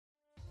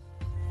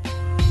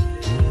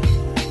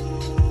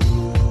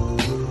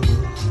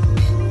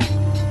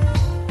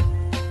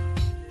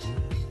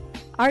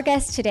Our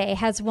guest today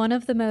has one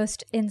of the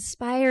most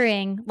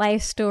inspiring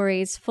life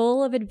stories,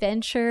 full of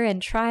adventure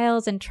and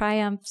trials and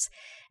triumphs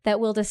that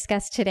we'll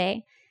discuss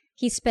today.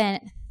 He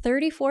spent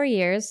 34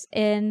 years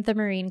in the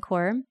Marine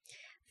Corps,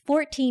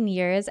 14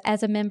 years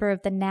as a member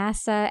of the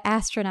NASA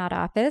Astronaut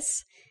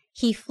Office.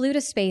 He flew to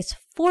space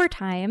 4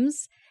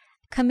 times,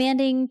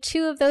 commanding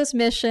 2 of those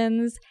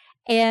missions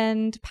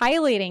and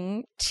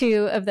piloting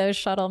 2 of those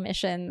shuttle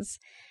missions.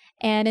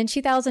 And in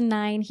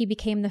 2009, he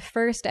became the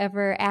first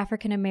ever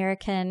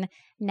African-American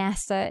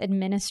NASA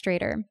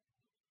administrator.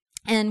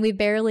 And we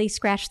barely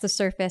scratched the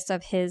surface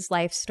of his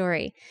life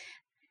story.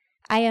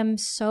 I am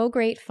so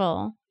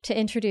grateful to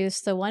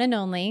introduce the one and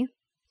only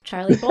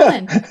Charlie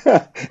Bolin.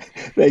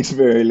 Thanks,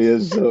 Mary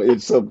Liz.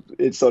 It's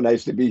so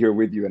nice to be here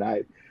with you,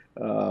 and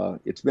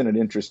it's been an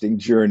interesting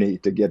journey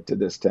to get to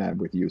this time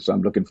with you. So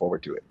I'm looking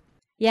forward to it.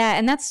 Yeah,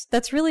 and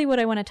that's really what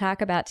I want to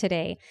talk about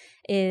today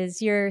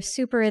is your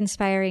super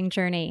inspiring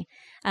journey.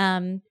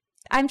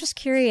 I'm just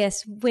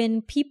curious,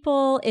 when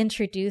people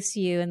introduce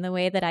you in the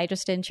way that I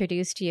just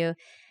introduced you,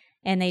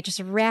 and they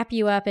just wrap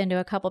you up into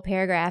a couple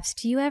paragraphs,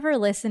 do you ever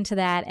listen to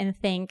that and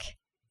think,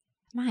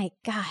 my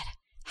God,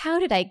 how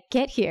did I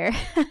get here?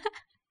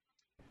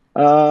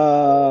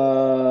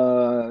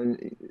 Uh,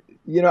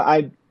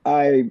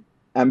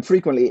 I'm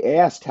frequently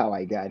asked how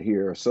I got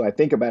here, so I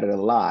think about it a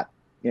lot.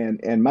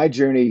 And my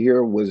journey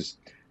here was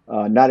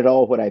not at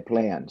all what I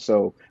planned.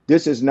 So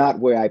this is not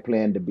where I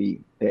plan to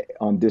be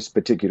on this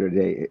particular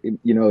day.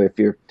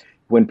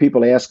 When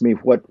people ask me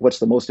what's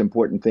the most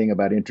important thing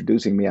about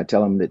introducing me, I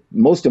tell them that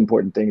most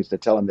important thing is to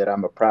tell them that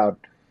I'm a proud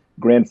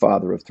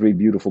grandfather of 3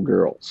 beautiful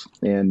girls,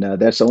 and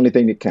that's the only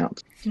thing that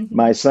counts.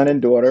 My son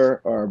and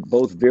daughter are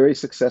both very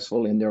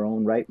successful in their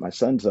own right. My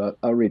son's a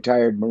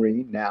retired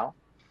Marine now,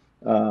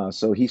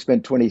 so he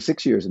spent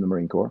 26 years in the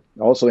Marine Corps,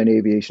 also in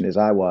aviation as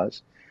I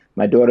was.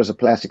 My daughter's a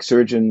plastic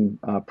surgeon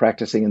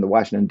practicing in the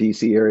Washington,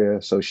 D.C.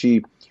 area. So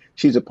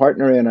she's a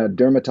partner in a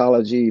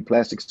dermatology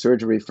plastic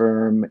surgery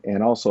firm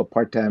and also a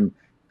part-time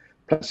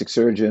plastic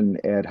surgeon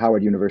at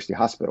Howard University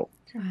Hospital.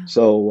 Wow.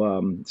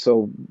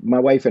 So my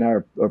wife and I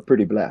are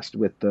pretty blessed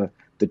with the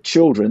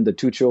children, the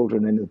 2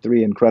 children and the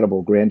 3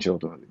 incredible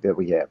grandchildren that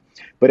we have.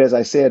 But as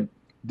I said,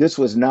 this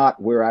was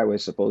not where I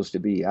was supposed to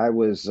be.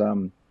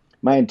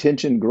 My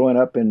intention growing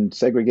up in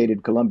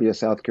segregated Columbia,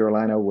 South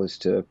Carolina, was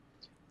to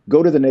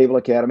go to the Naval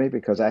Academy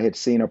because I had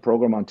seen a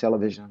program on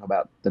television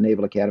about the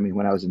Naval Academy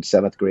when I was in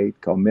 7th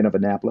grade called Men of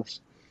Annapolis.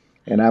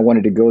 And I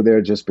wanted to go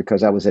there just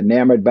because I was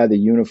enamored by the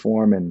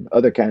uniform and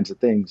other kinds of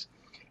things.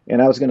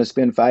 And I was going to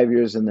spend 5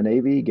 years in the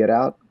Navy, get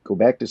out, go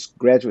back to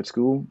graduate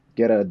school,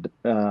 get a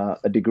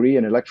degree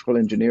in electrical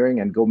engineering,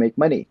 and go make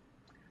money.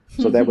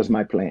 So that was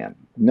my plan.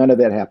 None of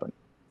that happened.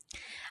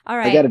 All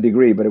I got right. a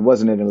degree, but it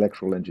wasn't in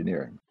electrical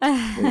engineering.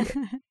 Anyway.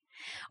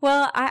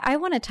 Well, I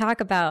want to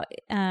talk about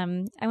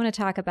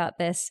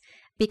this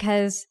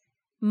because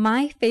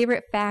my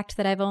favorite fact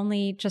that I've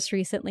only just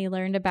recently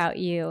learned about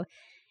you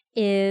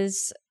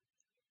is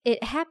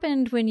it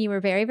happened when you were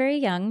very, very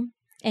young,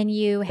 and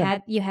you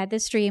had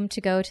this dream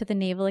to go to the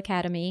Naval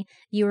Academy.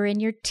 You were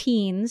in your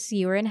teens,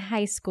 you were in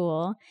high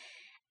school,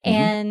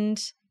 and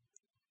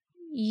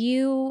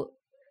you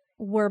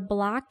were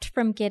blocked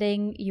from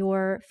getting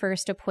your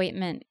first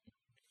appointment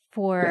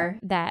for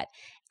that.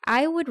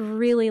 I would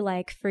really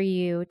like for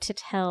you to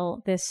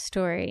tell this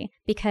story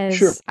because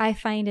Sure. I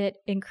find it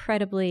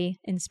incredibly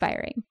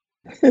inspiring.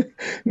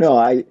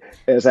 No,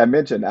 as I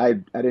mentioned, I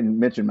didn't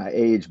mention my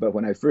age, but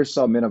when I first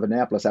saw Men of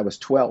Annapolis, I was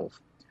 12.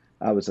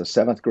 I was a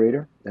 7th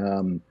grader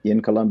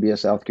in Columbia,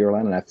 South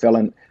Carolina, and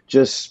I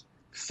just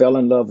fell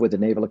in love with the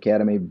Naval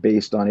Academy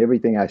based on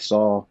everything I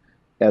saw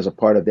as a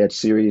part of that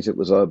series. It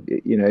was I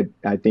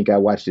think I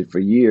watched it for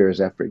years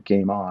after it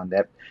came on.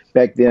 That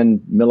back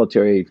then,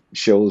 military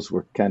shows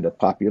were kind of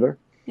popular.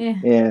 Yeah.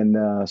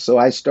 And so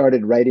I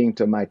started writing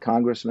to my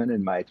congressman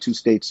and my 2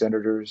 state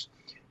senators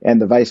and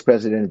the vice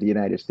president of the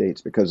United States,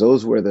 because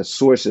those were the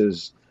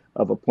sources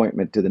of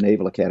appointment to the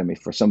Naval Academy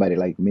for somebody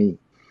like me.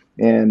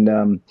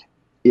 And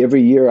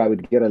every year I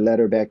would get a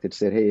letter back that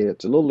said, hey,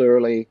 it's a little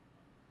early,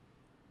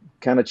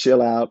 kind of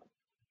chill out,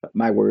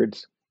 my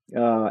words,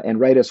 and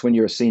write us when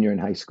you're a senior in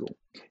high school.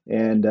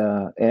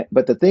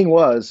 But the thing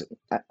was,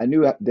 I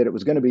knew that it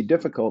was going to be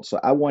difficult, so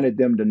I wanted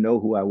them to know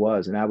who I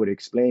was, and I would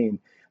explain,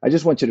 I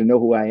just want you to know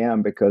who I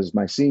am because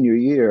my senior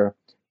year,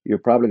 you're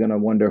probably going to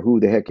wonder who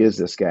the heck is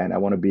this guy, and I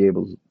want to be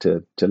able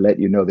to let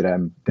you know that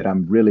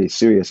I'm really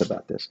serious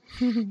about this.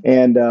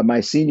 And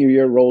my senior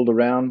year rolled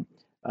around.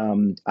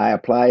 I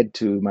applied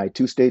to my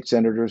 2 state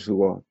senators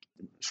who are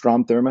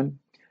Strom Thurmond,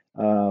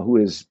 who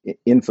is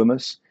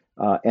infamous,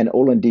 and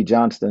Olin D.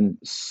 Johnston,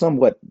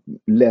 somewhat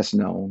less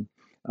known.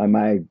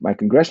 My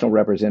congressional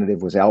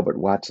representative was Albert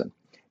Watson.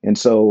 And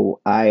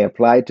so I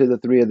applied to the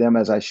 3 of them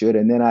as I should,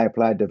 and then I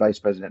applied to Vice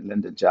President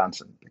Lyndon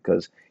Johnson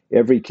because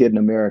every kid in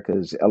America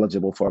is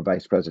eligible for a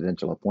vice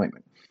presidential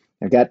appointment.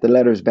 I got the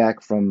letters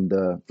back from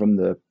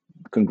the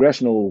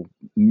congressional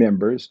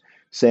members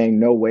saying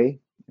no way,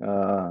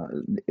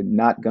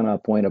 not going to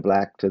appoint a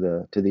black to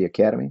the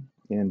academy.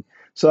 And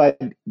So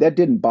that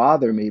didn't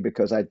bother me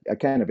because I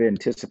kind of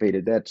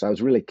anticipated that. So I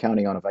was really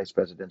counting on a vice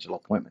presidential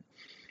appointment.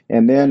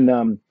 And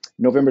then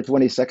November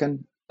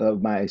 22nd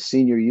of my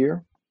senior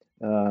year,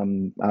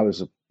 I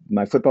was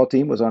my football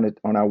team was on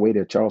our way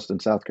to Charleston,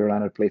 South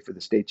Carolina, to play for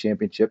the state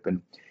championship,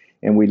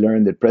 and we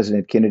learned that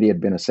President Kennedy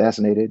had been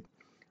assassinated.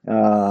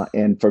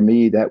 And for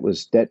me,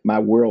 that my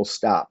world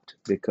stopped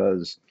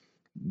because,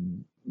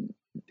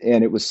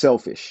 and it was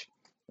selfish.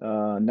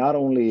 Not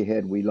only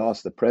had we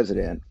lost the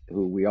president,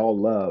 who we all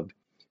loved,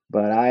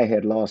 but I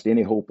had lost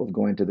any hope of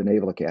going to the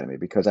Naval Academy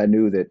because I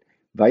knew that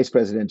Vice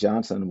President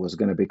Johnson was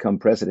going to become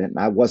president, and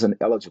I wasn't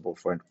eligible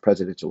for a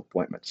presidential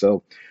appointment.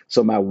 So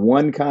my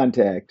one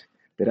contact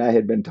that I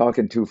had been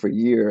talking to for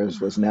years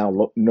was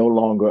now no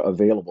longer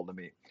available to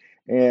me.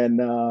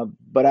 And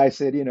but I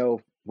said,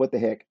 what the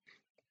heck?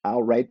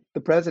 I'll write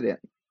the president.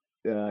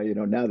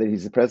 Now that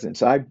he's the president.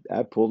 So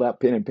I pulled out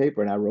pen and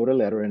paper and I wrote a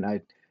letter and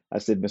I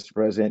said, Mr.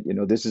 President,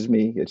 this is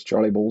me. It's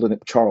Charlie Bolden,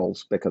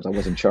 Charles, because I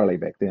wasn't Charlie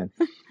back then.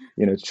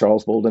 It's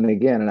Charles Bolden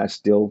again, and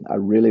I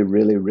really,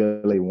 really,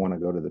 really want to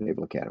go to the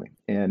Naval Academy.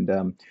 And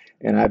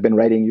I've been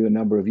writing you a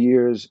number of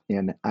years,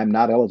 and I'm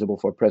not eligible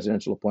for a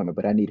presidential appointment,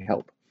 but I need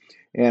help.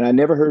 And I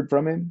never heard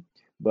from him,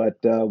 but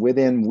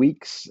within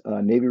weeks,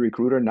 a Navy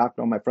recruiter knocked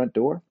on my front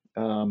door.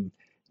 And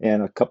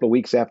a couple of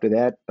weeks after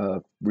that,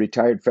 a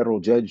retired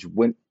federal judge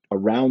went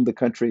around the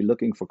country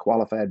looking for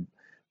qualified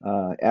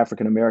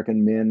African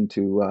American men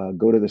to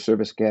go to the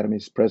service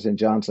academies. President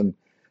Johnson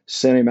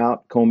sent him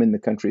out combing the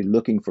country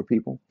looking for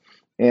people.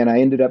 And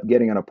I ended up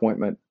getting an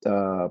appointment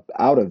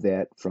out of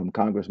that from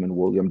Congressman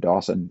William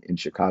Dawson in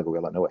Chicago,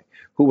 Illinois,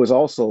 who was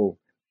also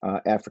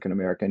African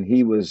American.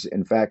 He was,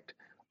 in fact,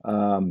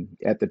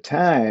 at the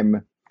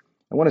time,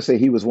 I want to say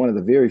he was one of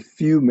the very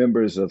few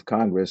members of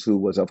Congress who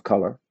was of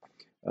color.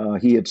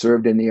 He had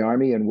served in the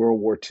Army in World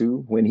War II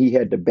when he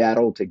had to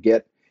battle to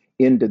get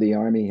into the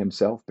Army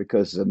himself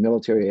because the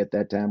military at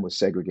that time was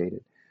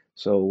segregated.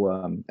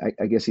 So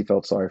I guess he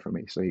felt sorry for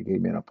me. So he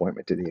gave me an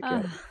appointment to the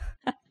academy.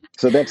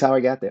 So that's how I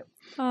got there.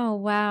 Oh,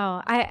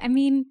 wow. I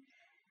mean,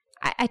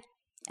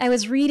 I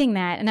was reading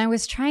that and I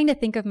was trying to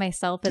think of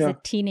myself as a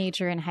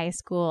teenager in high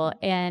school.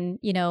 And,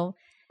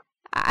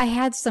 I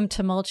had some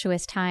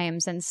tumultuous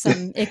times and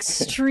some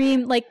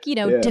extreme,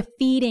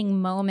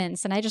 defeating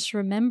moments. And I just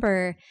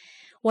remember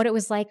what it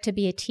was like to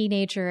be a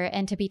teenager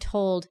and to be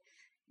told,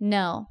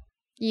 no,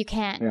 you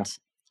can't. Yeah.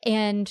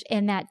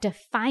 And that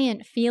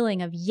defiant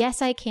feeling of,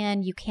 yes, I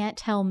can. You can't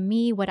tell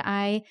me what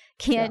I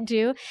can't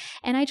do.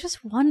 And I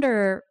just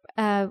wonder,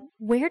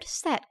 where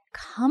does that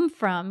come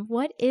from?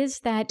 What is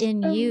that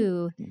in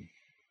you?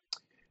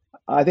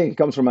 I think it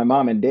comes from my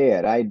mom and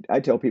dad. I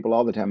tell people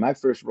all the time, my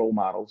first role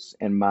models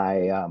and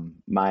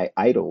my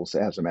idols,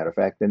 as a matter of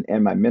fact,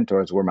 and my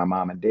mentors were my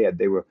mom and dad.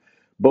 They were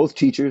both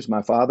teachers.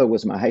 My father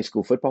was my high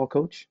school football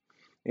coach,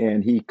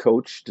 and he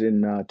coached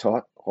and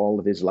taught all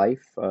of his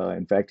life.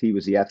 In fact, he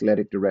was the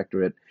athletic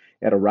director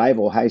at a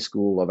rival high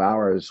school of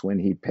ours when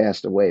he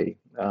passed away.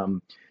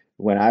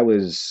 When I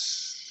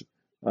was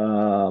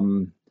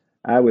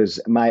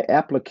my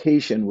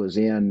application was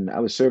in. I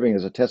was serving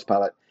as a test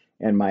pilot,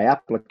 and my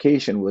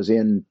application was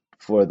in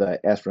for the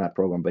astronaut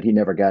program, but he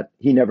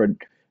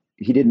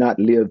did not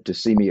live to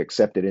see me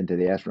accepted into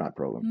the astronaut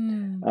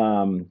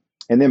program.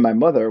 And then my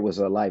mother was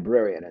a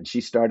librarian, and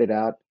she started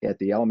out at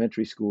the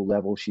elementary school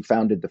level. She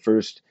founded the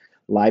first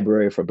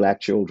library for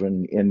Black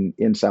children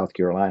in South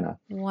Carolina.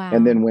 Wow.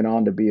 And then went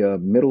on to be a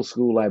middle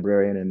school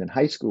librarian and then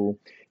high school.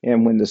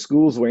 And when the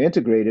schools were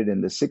integrated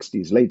in the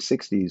 60s, late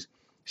 60s,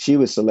 she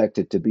was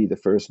selected to be the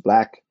first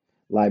Black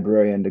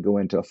librarian to go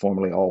into a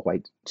formerly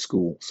all-white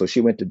school. So she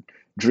went to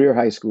Dreher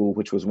High School,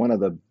 which was one of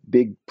the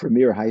big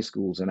premier high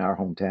schools in our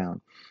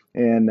hometown.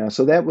 And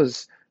so that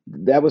was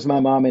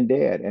my mom and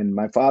dad. And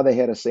my father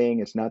had a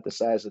saying, it's not the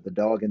size of the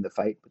dog in the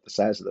fight, but the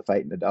size of the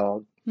fight in the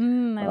dog. I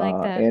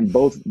like that. And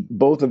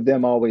both of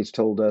them always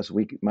told us,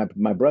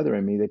 my brother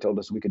and me, they told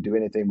us we could do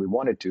anything we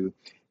wanted to,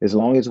 as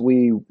long as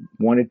we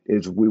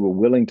were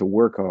willing to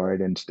work hard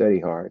and study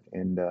hard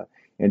and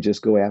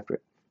just go after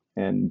it.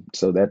 And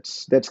so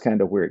that's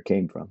kind of where it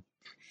came from.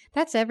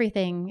 That's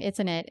everything,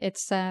 isn't it?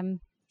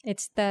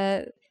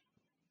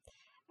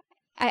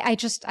 I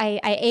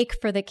ache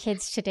for the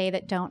kids today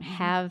that don't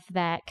have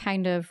that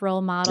kind of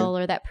role model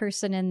or that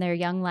person in their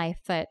young life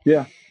that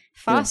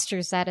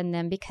fosters that in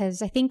them,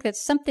 because I think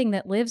that's something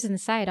that lives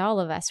inside all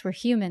of us. We're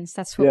humans.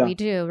 That's what we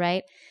do,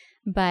 right?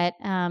 But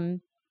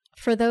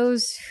for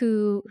those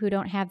who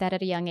don't have that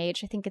at a young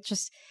age, I think it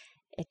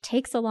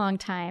takes a long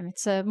time.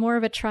 It's more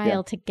of a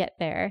trial to get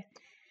there.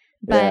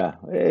 But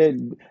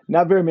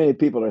not very many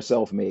people are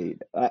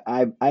self-made.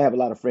 I have a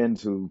lot of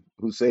friends who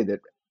say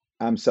that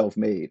I'm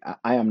self-made.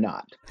 I am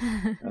not.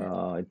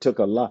 It took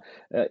a lot,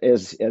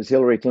 as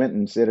Hillary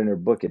Clinton said in her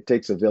book, it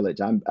takes a village.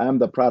 I'm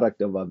the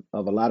product of a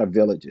lot of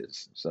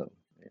villages. So,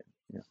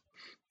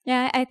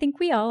 yeah, I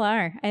think we all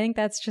are. I think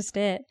that's just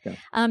it. Yeah.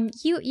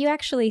 You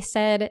actually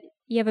said,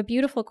 you have a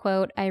beautiful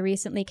quote I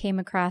recently came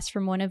across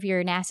from one of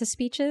your NASA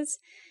speeches.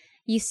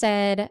 You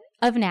said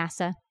of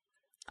NASA,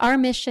 "Our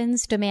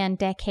missions demand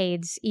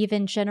decades,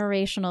 even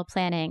generational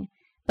planning.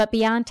 But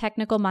beyond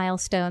technical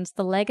milestones,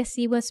 the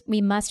legacy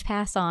we must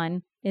pass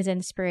on is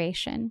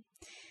inspiration.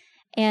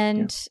 Yeah.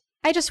 And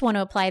I just want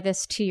to apply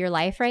this to your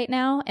life right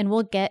now, and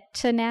we'll get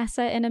to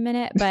NASA in a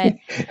minute, but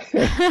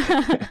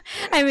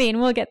I mean,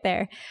 we'll get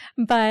there.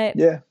 But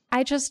Yeah.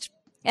 I just,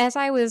 as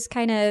I was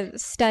kind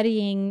of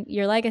studying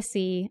your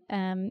legacy,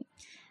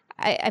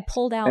 I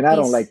pulled And out I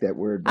don't these. like that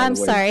word, by I'm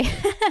the way. sorry.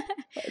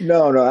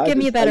 No, no, Give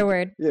me a better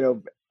word.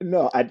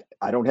 no,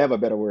 I don't have a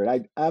better word.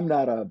 I'm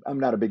not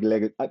a big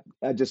legacy.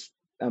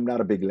 I'm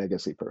not a big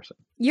legacy person.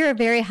 You're a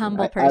very You know,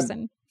 humble I've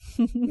person.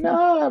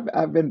 no,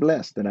 I've been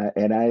blessed, and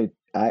I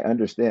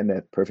understand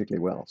that perfectly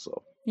well.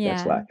 So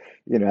that's Yeah.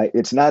 why,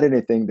 it's not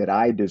anything that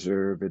I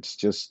deserve. It's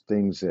just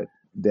things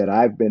that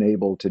I've been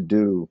able to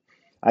do.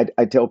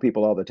 I tell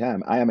people all the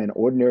time, I am an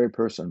ordinary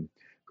person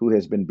who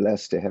has been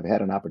blessed to have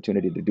had an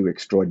opportunity to do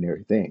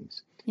extraordinary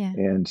things. Yeah.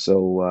 And so,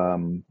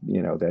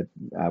 that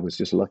I was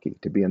just lucky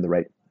to be in the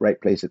right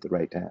place at the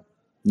right time,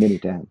 many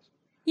times.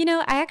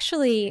 I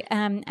actually,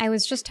 I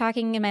was just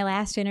talking in my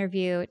last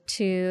interview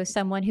to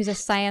someone who's a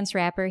science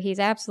rapper. He's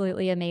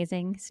absolutely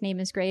amazing. His name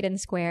is Graydon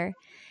Square.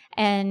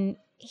 And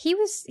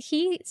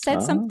he said Ah,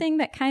 something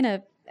that kind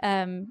of,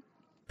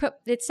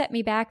 it set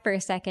me back for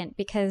a second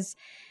because,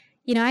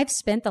 I've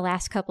spent the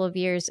last couple of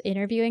years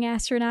interviewing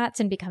astronauts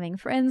and becoming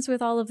friends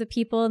with all of the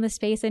people in the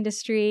space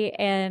industry.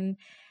 And,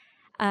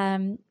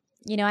 um,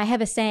 I have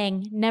a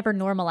saying, never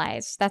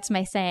normalize. That's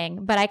my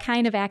saying, but I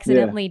kind of yeah,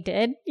 accidentally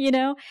did,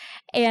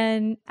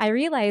 and I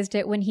realized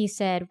it when he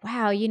said,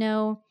 wow,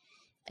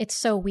 it's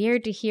so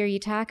weird to hear you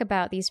talk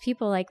about these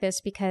people like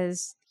this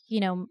because,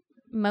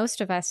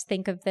 most of us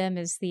think of them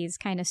as these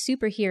kind of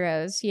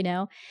superheroes,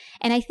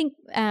 and I think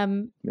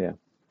yeah,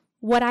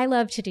 what I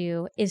love to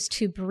do is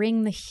to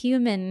bring the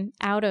human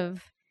out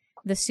of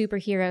the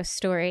superhero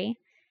story,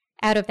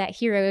 out of that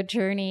hero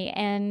journey,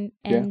 and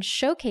yeah.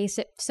 showcase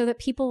it so that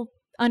people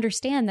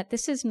understand that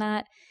this is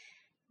not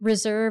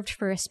reserved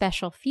for a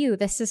special few.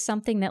 This is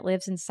something that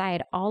lives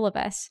inside all of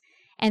us,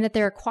 and that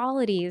there are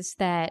qualities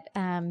that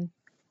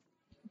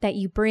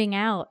you bring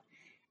out,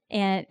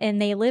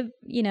 and they live.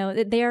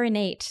 They are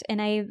innate. And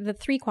the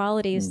three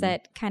qualities Hmm.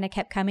 that kind of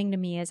kept coming to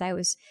me as I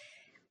was,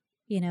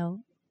 you know,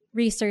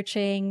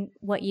 researching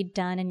what you'd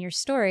done in your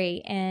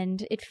story,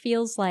 and it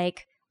feels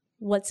like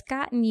what's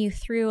gotten you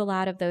through a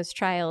lot of those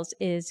trials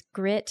is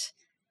grit,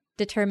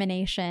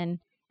 determination,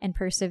 and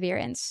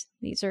perseverance.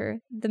 These are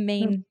the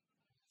main.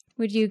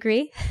 Would you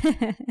agree?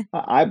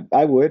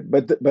 I would,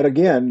 but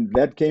again,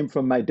 that came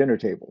from my dinner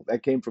table.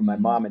 That came from my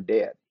Mm. mom and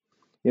dad.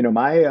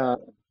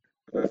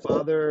 My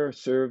father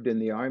served in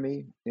the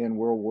army in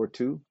World War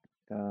II.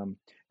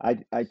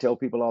 I tell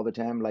people all the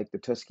time, like the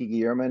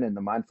Tuskegee Airmen and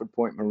the Montford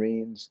Point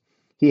Marines,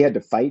 he had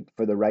to fight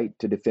for the right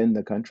to defend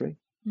the country.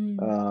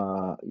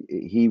 Mm.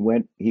 He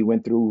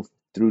went through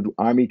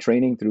army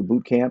training, through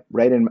boot camp,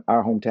 right in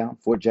our hometown,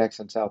 Fort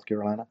Jackson, South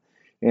Carolina,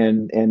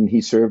 and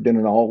he served in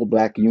an all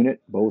black unit.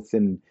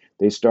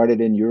 They started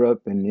in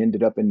Europe and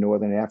ended up in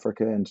Northern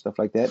Africa and stuff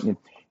like that.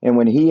 And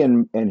when he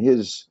and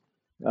his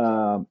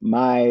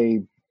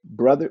my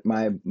brother,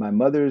 my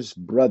mother's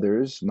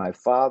brothers, my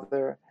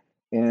father,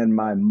 and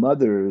my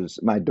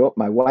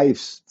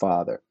wife's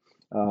father,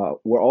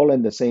 were all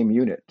in the same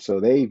unit. So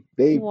they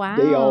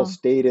all Wow.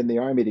 stayed in the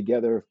army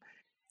together.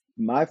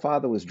 My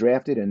father was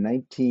drafted in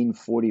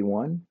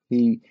 1941.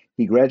 He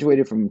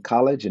graduated from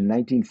college in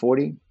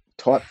 1940,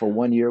 taught for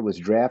 1 year, was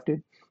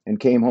drafted, and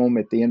came home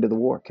at the end of the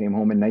war. Came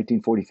home in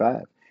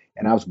 1945,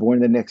 and I was born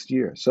the next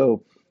year.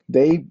 So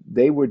they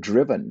were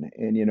driven,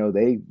 and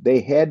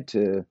they had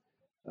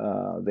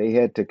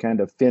to kind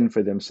of fend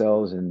for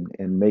themselves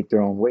and make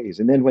their own ways.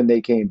 And then when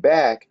they came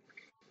back,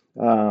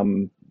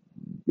 um,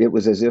 it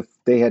was as if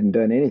they hadn't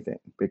done anything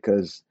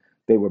because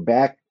they were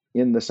back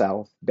in the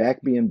South,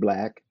 back being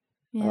black,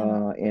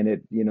 Yeah.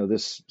 and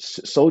this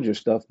soldier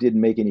stuff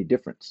didn't make any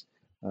difference.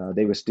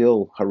 They were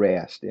still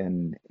harassed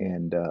and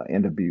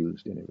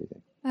abused and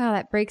everything. Oh,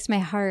 that breaks my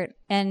heart.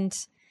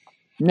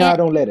 No, And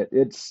don't let it.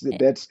 It's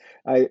that's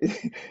I,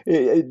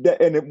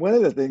 and one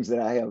of the things that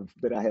I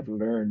have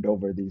learned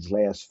over these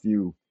last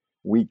few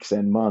weeks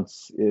and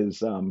months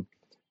is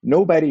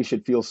nobody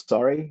should feel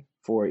sorry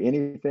for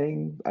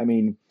anything. I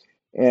mean,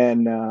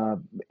 and uh,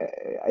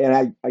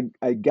 and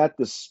I got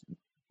this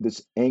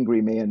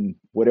angry man,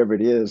 whatever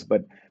it is,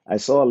 but I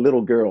saw a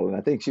little girl, and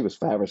I think she was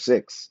 5 or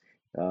 6,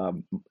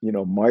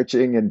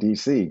 marching in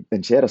D.C.,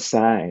 and she had a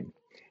sign,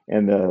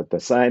 and the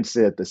sign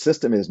said, "The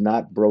system is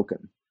not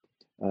broken.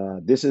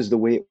 This is the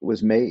way it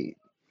was made."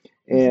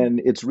 Mhm. And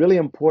it's really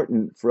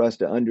important for us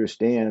to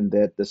understand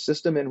that the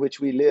system in which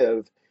we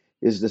live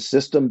is the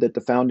system that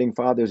the founding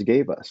fathers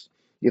gave us.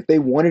 If they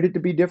wanted it to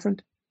be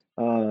different,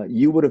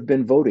 you would have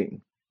been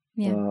voting,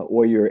 Yeah.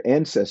 or your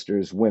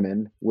ancestors,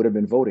 women, would have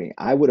been voting.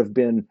 I would have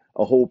been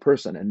a whole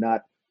person and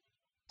not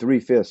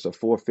 3/5 or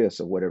 4/5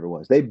 or whatever it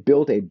was. They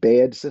built a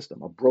bad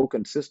system, a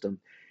broken system.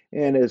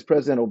 And as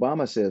President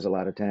Obama says a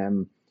lot of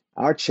time,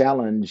 our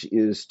challenge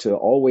is to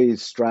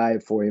always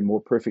strive for a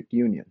more perfect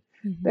union.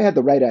 They Mhm. had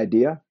the right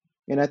idea,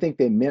 and I think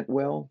they meant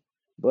well,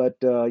 but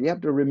you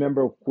have to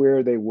remember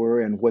where they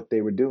were and what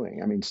they were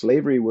doing. I mean,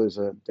 slavery was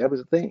a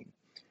thing,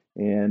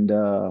 and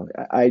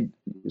I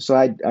so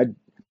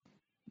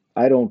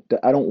I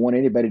don't want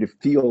anybody to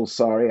feel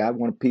sorry. I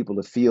want people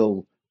to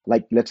feel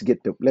like let's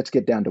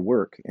get down to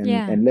work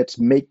Yeah. and let's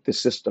make the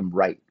system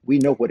right. We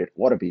know what it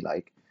ought to be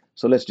like,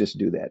 so let's just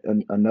do that.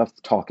 Enough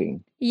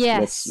talking.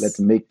 Let's Yes.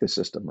 make the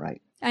system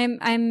right.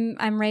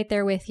 I'm right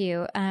there with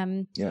you.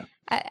 Yeah.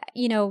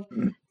 You know,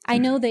 I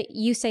know that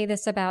you say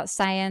this about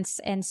science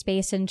and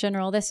space in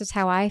general. This is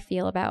how I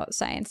feel about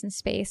science and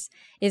space,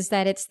 is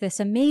that it's this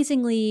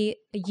amazingly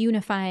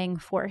unifying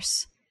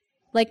force,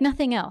 like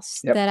nothing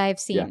else Yep. that I've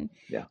Yeah. seen.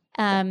 Yeah.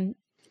 Yeah. Um,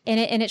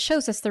 and it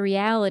shows us the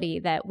reality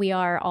that we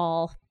are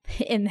all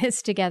in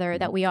this together,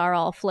 that Mhm. we are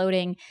all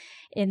floating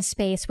in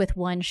space with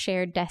one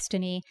shared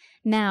destiny.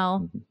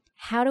 Now, Mhm.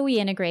 how do we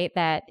integrate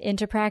that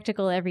into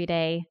practical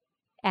everyday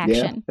Yeah.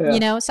 action? You Yeah.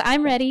 know, so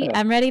I'm ready. Yeah.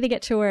 I'm ready to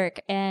get to work,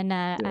 and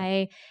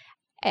Yeah.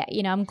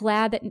 you know, I'm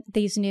glad that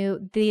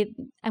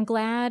I'm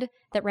glad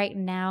that right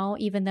now,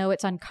 even though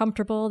it's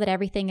uncomfortable, that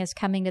everything is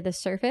coming to the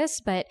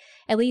surface. But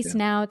at least Yeah.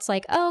 now it's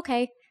like, oh,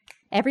 okay,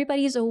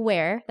 everybody's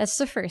aware. That's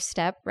the first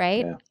step,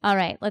 right? Yeah. All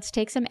right, let's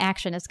take some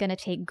action. It's going to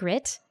take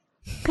grit.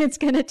 It's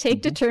going to take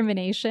Hmm.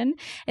 determination.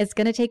 It's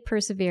going to take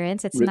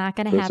perseverance. It's not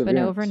going to happen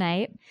Perseverance.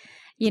 overnight.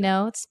 You Yeah.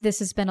 know, this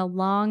has been a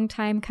long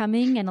time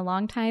coming and a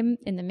long time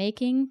in the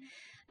making.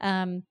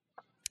 Um,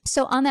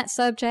 so on that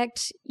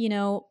subject, you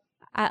know,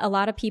 a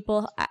lot of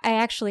people, I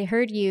actually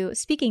heard you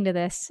speaking to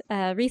this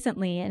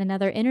recently in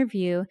another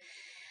interview.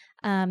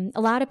 A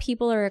lot of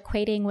people are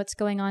equating what's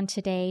going on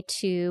today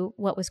to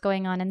what was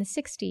going on in the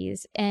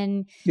 60s.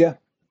 And Yeah.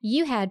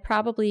 you had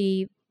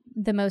probably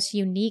the most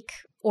unique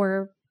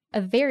or a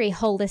very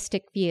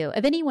holistic view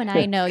of anyone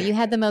I know. You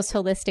had the most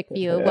holistic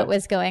view of what Yeah.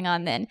 was going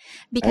on then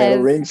I had a because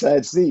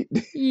ringside seat.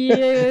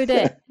 you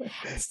did. Yeah.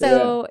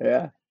 So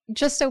Yeah.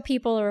 just so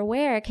people are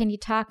aware, can you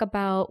talk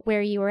about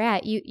where you were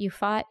at? You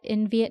fought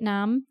in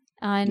Vietnam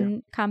Yeah.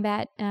 on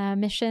combat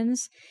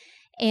missions,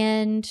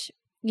 and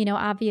you know,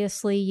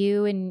 obviously,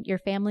 you and your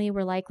family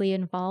were likely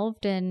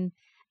involved in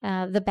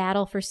the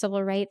battle for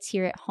civil rights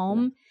here at Yeah.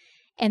 home.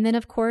 And then,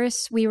 of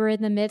course, we were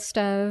in the midst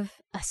of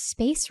a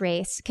space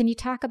race. Can you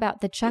talk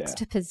about the Yeah.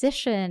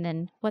 juxtaposition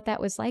and what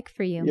that was like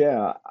for you?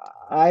 Yeah,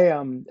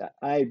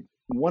 I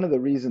one of the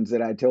reasons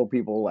that I tell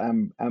people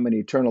I'm an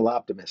eternal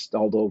optimist,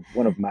 although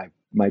one of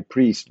my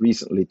priests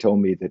recently told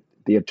me that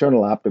the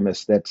eternal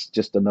optimist, that's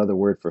just another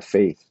word for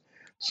faith.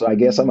 So I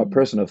guess I'm a Mm-hmm.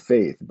 person of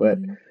faith, but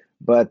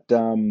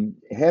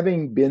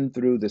having been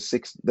through the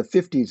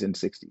 50s and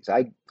 60s,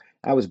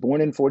 I was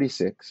born in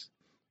 46.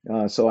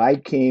 So I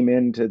came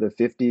into the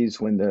 50s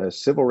when the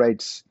civil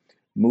rights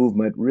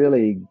movement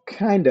really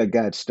kind of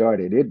got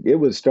started. It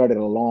was started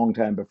a long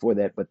time before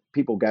that, but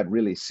people got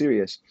really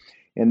serious.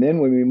 And then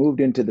when we moved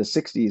into the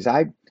 60s,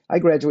 I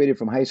graduated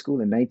from high school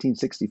in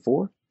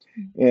 1964.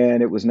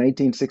 And it was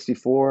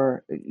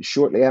 1964,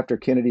 shortly after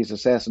Kennedy's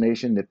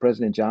assassination, that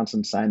President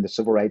Johnson signed the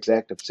Civil Rights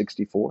Act of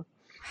 64.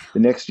 The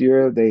next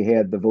year, they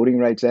had the Voting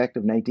Rights Act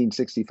of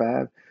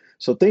 1965.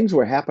 So things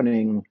were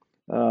happening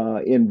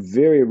in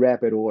very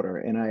rapid order.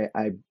 And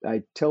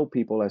I tell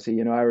people, I say,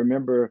 you know, I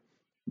remember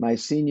my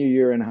senior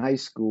year in high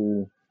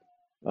school,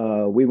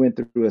 we went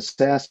through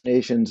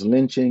assassinations,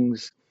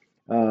 lynchings,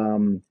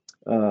 um,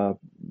 uh,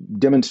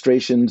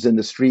 demonstrations in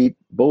the street,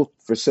 both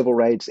for civil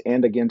rights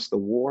and against the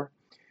war.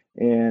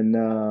 And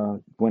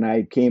when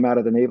I came out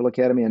of the Naval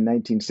Academy in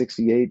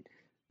 1968,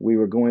 we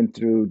were going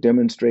through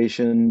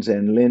demonstrations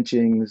and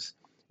lynchings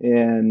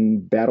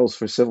and battles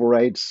for civil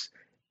rights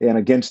and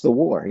against the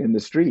war in the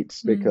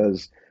streets Mm-hmm.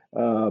 because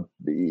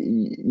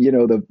you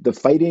know the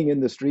fighting in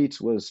the streets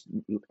was,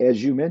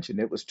 as you mentioned,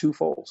 it was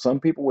twofold. Some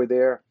people were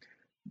there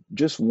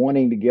just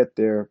wanting to get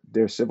their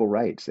civil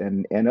rights,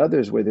 and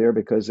others were there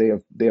because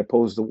they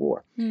opposed the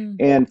war,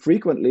 and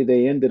frequently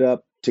they ended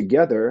up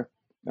together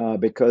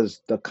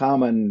because the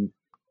common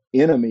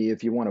enemy,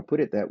 if you want to put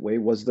it that way,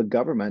 was the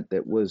government.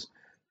 That was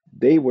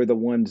They were the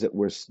ones that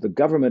were the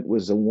government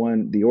was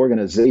the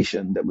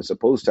organization that was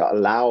supposed to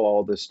allow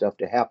all this stuff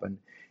to happen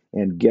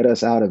and get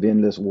us out of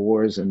endless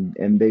wars, and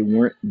they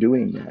weren't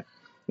doing that.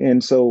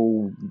 And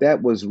so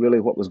that was really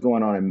what was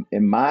going on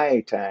in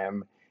my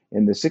time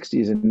in the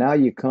 60s. And now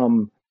you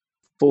come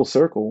full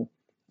circle,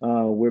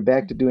 we're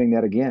back to doing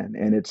that again,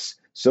 and it's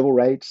civil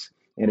rights,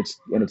 and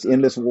it's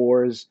endless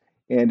wars,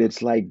 and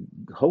it's like,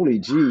 holy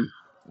gee,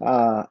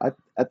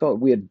 I thought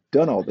we had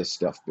done all this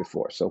stuff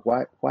before, so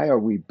why are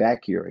we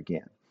back here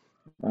again?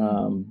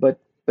 Mm-hmm.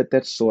 But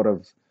that's sort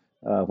of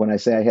when I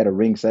say I had a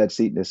ringside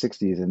seat in the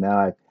 60s, and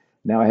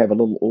now I have a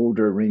little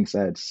older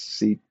ringside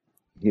seat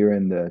here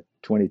in the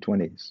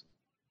 2020s.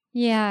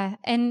 Yeah.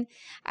 And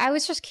I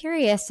was just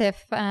curious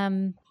if,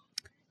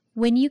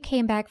 when you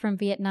came back from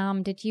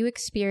Vietnam, did you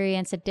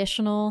experience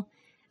additional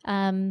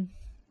um,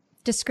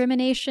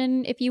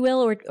 discrimination, if you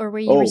will, or were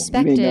you Oh, you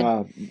mean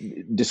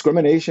respected?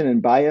 discrimination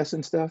and bias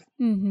and stuff?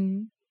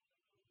 Mm-hmm.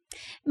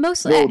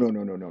 Mostly, No, no,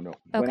 no, no, no, no.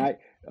 When okay.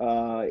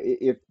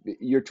 if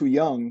you're too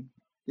young,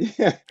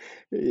 yeah,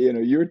 you know,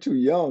 you're too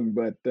young.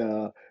 But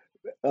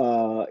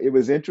it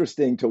was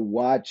interesting to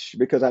watch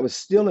because I was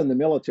still in the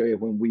military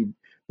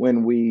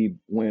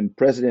when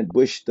President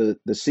Bush the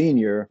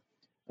senior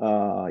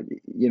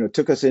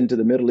took us into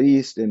the Middle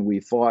East, and we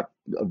fought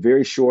a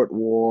very short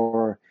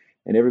war,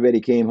 and everybody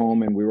came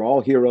home, and we were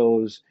all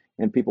heroes,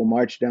 and people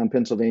marched down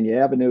Pennsylvania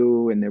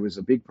Avenue, and there was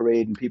a big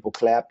parade, and people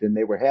clapped, and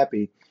they were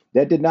happy.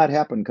 That did not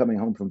happen coming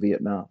home from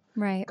Vietnam.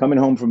 Right. Coming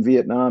home from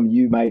Vietnam,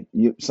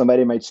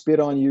 somebody might spit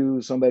on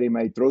you, somebody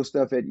might throw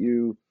stuff at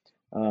you.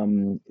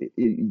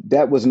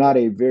 That was not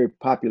a very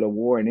popular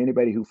war, and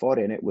anybody who fought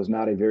in it was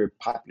not a very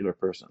popular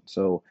person.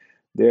 So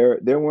there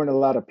weren't a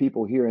lot of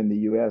people here in the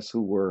U.S.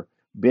 who were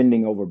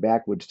bending over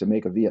backwards to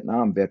make a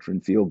Vietnam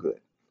veteran feel good.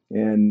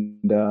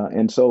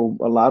 And so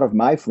a lot of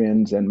my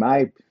friends and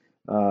my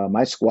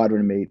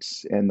squadron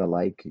mates and the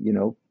like,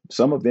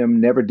 some of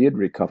them never did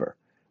recover.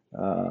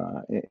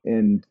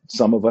 And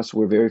some of us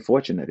were very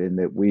fortunate in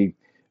that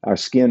our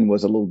skin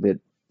was a little bit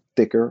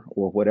thicker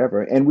or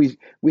whatever, and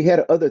we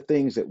had other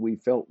things that we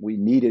felt we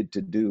needed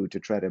to do to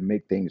try to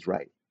make things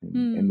right,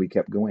 and we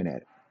kept going at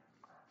it.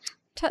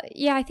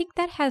 Yeah, I think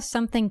that has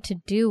something to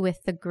do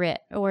with the grit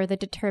or the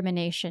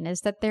determination,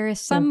 is that there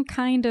is some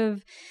kind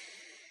of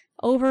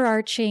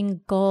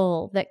overarching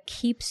goal that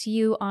keeps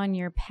you on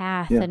your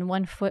path and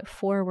one foot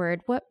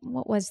forward. What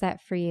was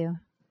that for you?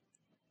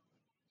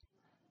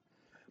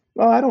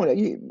 Well,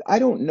 I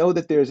don't know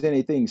that there's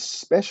anything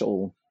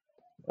special.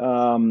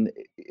 Um,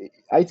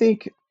 I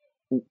think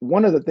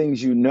one of the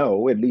things,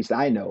 at least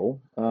I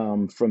know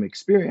from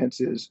experience,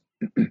 is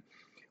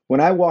when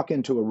I walk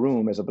into a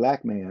room as a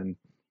black man,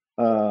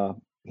 uh,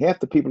 half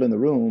the people in the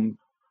room,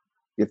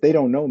 if they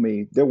don't know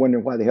me, they're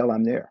wondering why the hell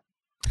I'm there.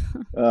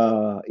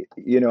 Uh,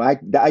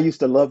 I used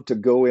to love to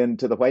go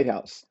into the White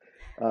House,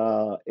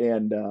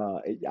 and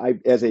I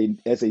as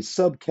a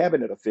sub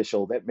cabinet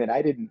official, that meant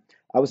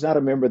I was not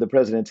a member of the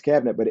president's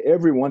cabinet, but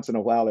every once in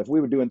a while, if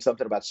we were doing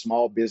something about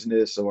small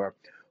business or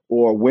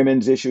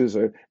women's issues,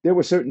 or there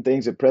were certain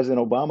things that President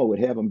Obama would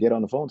have them get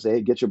on the phone and say,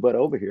 "Hey, get your butt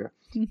over here,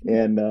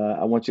 and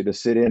I want you to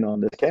sit in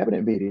on this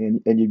cabinet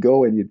meeting." And you'd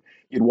go and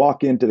you'd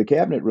walk into the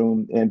cabinet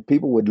room, and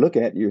people would look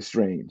at you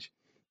strange,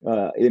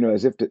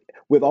 as if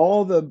with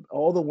all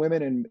the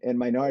women and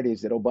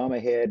minorities that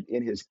Obama had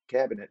in his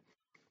cabinet,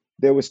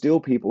 there were still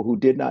people who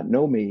did not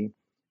know me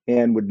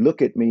and would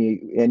look at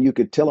me, and you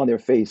could tell on their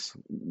face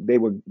they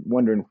were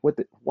wondering,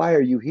 why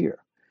are you here?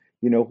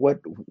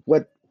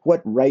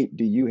 What right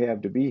do you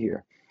have to be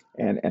here?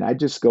 And I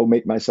just go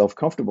make myself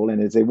comfortable.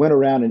 And as they went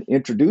around and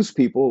introduced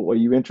people, or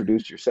you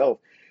introduced yourself,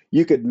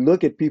 you could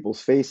look at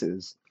people's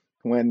faces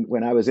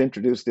when I was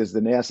introduced as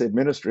the NASA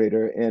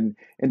administrator, and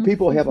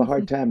people have a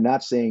hard time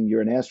not saying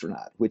you're an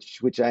astronaut,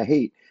 which I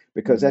hate,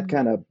 because that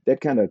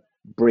kind of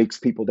breaks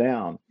people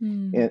down,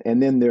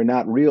 and then they're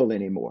not real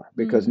anymore,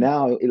 because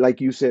now, like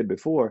you said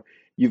before,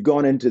 you've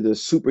gone into the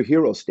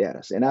superhero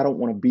status, and I don't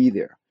want to be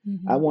there.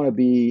 I want to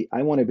be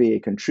a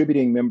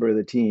contributing member of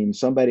the team,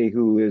 somebody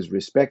who is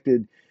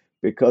respected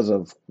because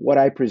of what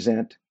I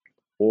present,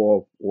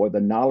 or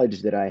the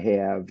knowledge that I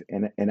have,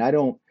 and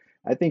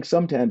I think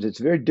sometimes it's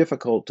very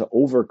difficult to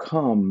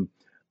overcome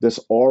this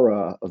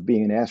aura of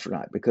being an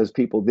astronaut, because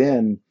people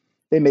then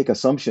they make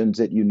assumptions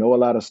that you know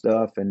a lot of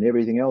stuff and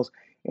everything else,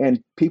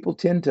 and people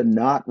tend to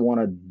not want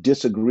to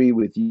disagree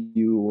with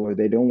you, or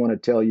they don't want to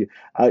tell you.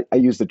 I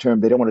use the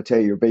term, they don't want to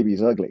tell you your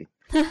baby's ugly,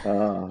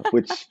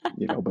 which,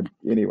 but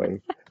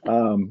anyway,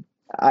 um,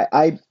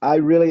 I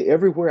really,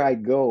 everywhere I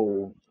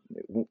go,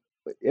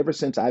 ever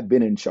since I've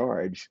been in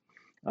charge,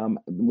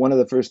 one of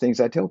the first things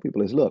I tell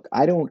people is, look,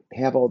 I don't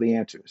have all the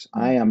answers.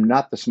 I am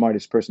not the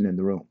smartest person in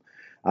the room.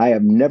 I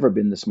have never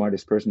been the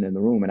smartest person in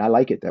the room, and I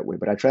like it that way.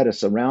 But I try to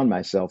surround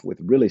myself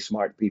with really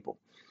smart people,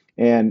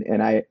 and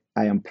I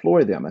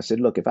implore them. I said,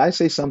 look, if I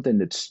say something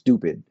that's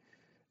stupid,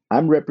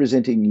 I'm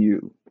representing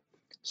you.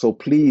 So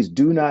please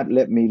do not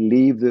let me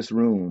leave this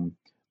room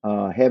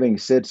having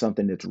said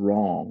something that's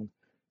wrong.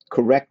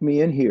 Correct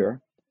me in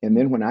here. And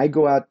then when I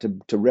go out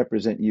to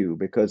represent you,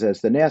 because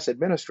as the NASA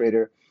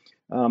administrator,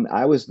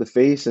 I was the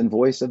face and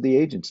voice of the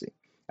agency.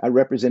 I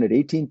represented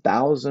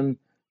 18,000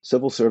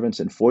 civil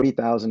servants and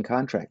 40,000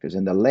 contractors.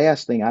 And the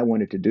last thing I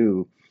wanted to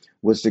do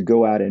was to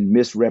go out and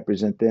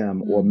misrepresent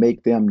them or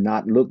make them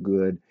not look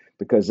good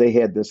because they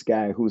had this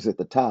guy who's at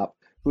the top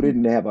who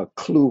didn't have a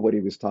clue what he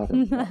was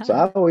talking about. So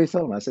I always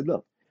tell them, I said,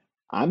 look,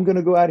 I'm going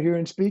to go out here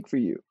and speak for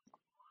you.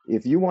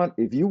 If you want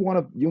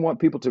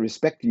people to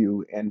respect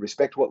you and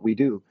respect what we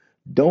do,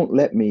 don't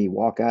let me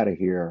walk out of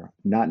here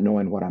not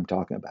knowing what I'm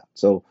talking about.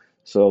 So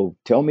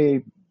tell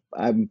me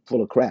I'm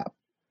full of crap.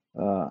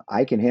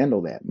 I can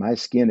handle that. My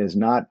skin is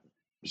not,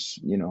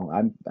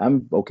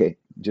 I'm okay.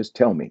 Just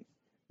tell me,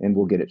 and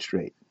we'll get it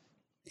straight.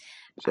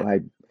 So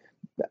I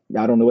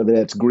don't know whether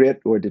that's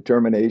grit or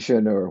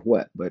determination or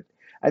what, but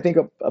I think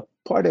a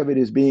part of it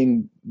is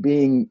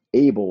being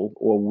able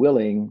or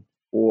willing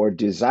or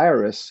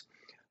desirous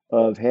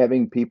of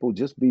having people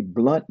just be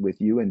blunt with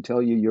you and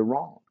tell you you're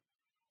wrong.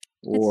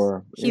 It's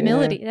Or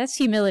humility. That's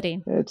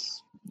humility.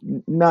 it's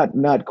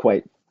not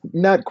quite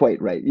not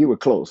quite right. You were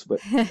close, but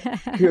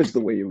here's the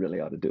way you really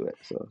ought to do it.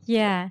 So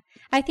Yeah,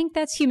 I think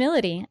that's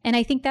humility. And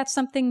I think that's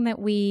something that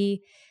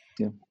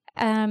yeah,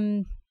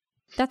 um,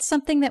 that's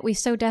something that we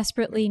so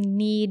desperately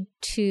need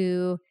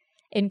to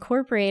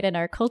incorporate in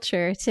our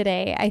culture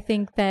today. I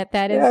think that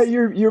that yeah. is,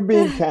 You're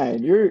being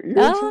kind. You're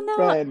oh,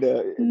 trying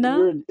to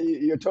no,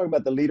 you're talking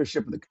about the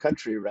leadership of the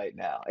country right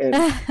now, and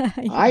no.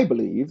 I Yeah.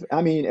 believe.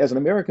 I mean, as an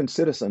American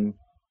citizen,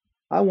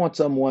 I want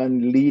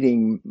someone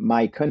leading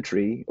my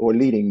country or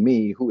leading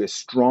me who is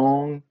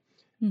strong,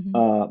 Hmm.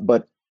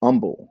 but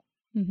humble.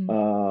 Hmm.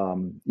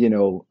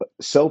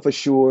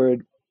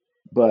 Self-assured,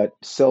 but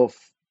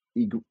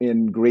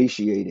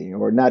self-ingratiating,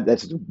 or not.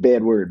 That's a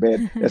bad word.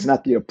 Bad. That's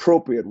not the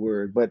appropriate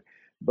word, but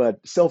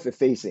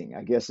self-effacing,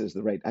 I guess, is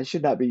the right. I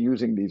should not be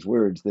using these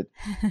words but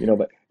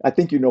I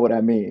think you know what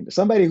I mean.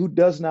 Somebody who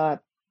does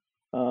not,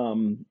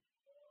 um,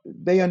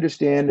 they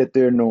understand that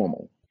they're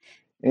normal,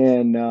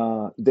 and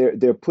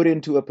they're put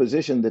into a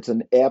position that's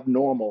an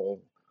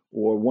abnormal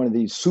or one of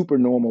these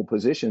supernormal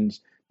positions,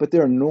 but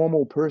they're a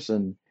normal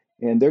person,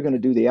 and they're going to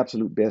do the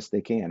absolute best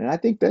they can. And I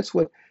think that's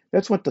what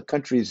the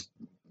country's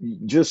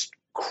just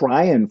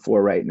crying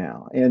for right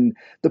now. And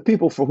the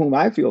people for whom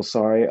I feel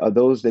sorry are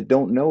those that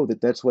don't know that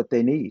that's what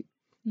they need.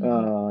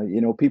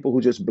 Hmm. People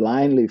who just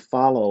blindly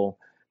follow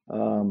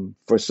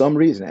for some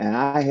reason, and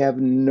I have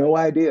no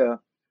idea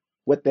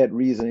what that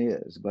reason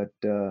is. But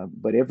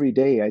every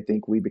day I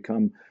think we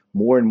become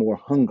more and more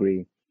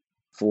hungry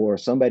for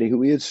somebody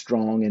who is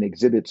strong and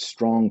exhibits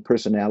strong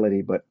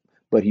personality, but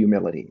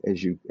humility,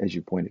 as you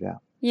pointed out.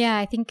 Yeah,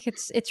 I think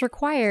it's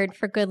required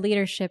for good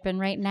leadership, and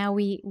right now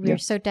we're Yeah,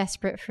 so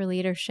desperate for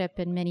leadership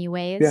in many yeah.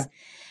 ways.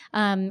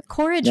 Now you're going to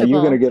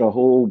Corrigible. get a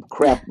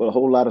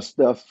whole lot of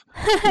stuff,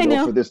 I for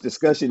know. this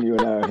discussion you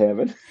and I are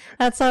having,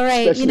 That's all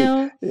right.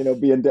 especially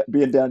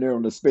being down there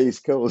on the Space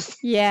Coast.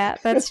 Yeah,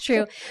 that's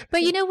true.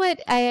 But you know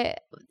what?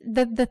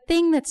 The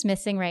thing that's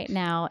missing right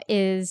now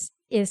is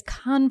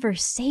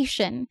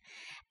conversation.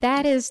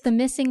 That is the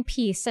missing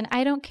piece. And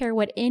I don't care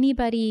what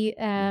anybody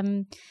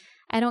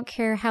I don't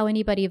care how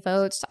anybody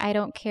votes. I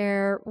don't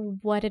care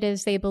what it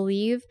is they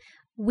believe.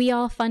 We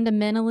all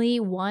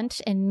fundamentally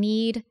want and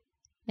need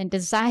and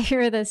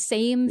desire the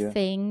same Yeah,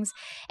 things.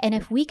 And yeah,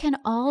 if we can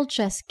all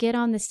just get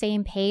on the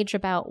same page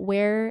about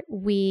where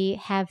we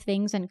have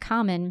things in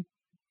common,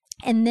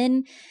 and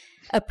then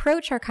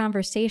approach our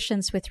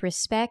conversations with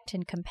respect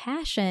and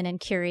compassion and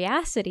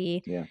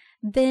curiosity, yeah,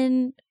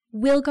 then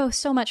we'll go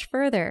so much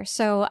further.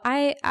 So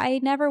I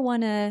never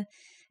want to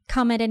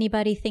come at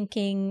anybody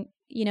thinking,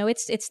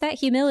 it's that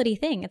humility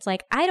thing. It's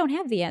like, I don't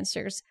have the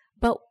answers,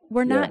 but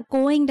we're yeah, not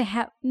going to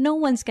have, no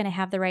one's going to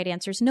have the right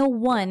answers. No yeah,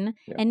 one,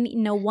 yeah, and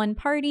no one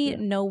party, yeah,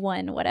 no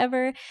one,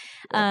 whatever.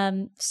 yeah,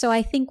 So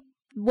I think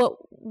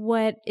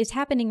what is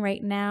happening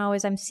right now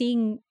is I'm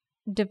seeing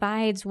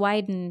divides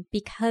widen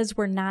because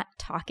we're not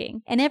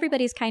talking, and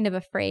everybody's kind of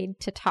afraid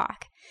to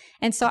talk.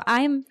 And so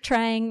I'm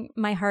trying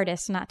my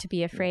hardest not to be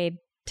yeah. afraid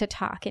to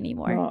talk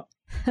anymore.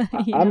 No,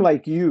 you I'm know?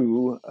 like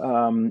you,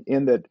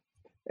 in that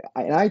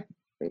I,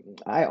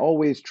 I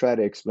always try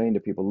to explain to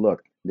people,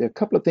 look, there are a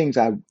couple of things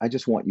I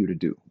just want you to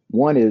do.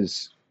 One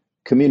is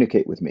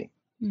communicate with me.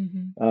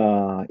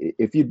 Mm-hmm.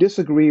 If you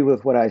disagree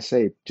with what I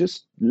say,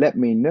 just let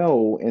me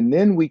know, and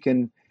then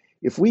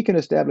if we can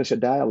establish a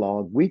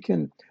dialogue,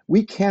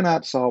 we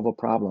cannot solve a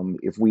problem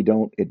if we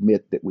don't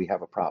admit that we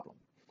have a problem.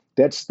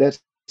 That's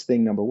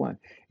thing number one.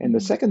 And the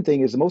Mm-hmm. second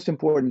thing is the most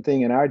important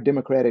thing in our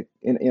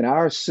in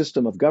our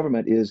system of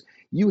government is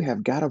you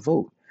have got to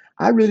vote.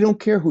 I really don't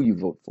care who you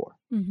vote for.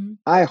 Mm-hmm.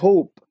 I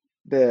hope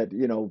that,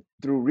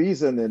 through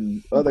reason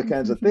and other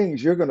kinds of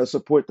things, you're going to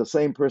support the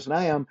same person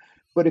I am.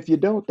 But if you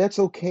don't, that's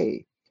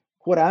okay.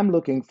 What I'm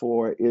looking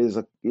for is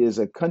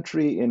a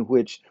country in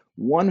which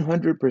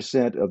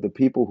 100% of the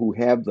people who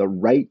have the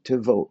right to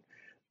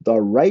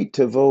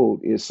vote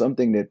is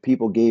something that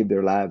people gave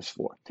their lives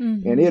for.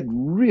 And Mm-hmm. it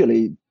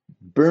really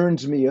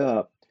burns me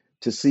up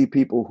to see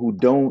people who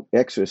don't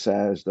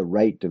exercise the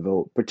right to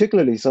vote,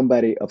 particularly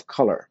somebody of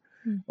color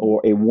Mm-hmm. or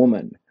a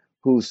woman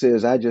who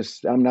says,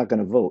 I'm not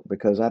going to vote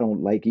because I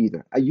don't like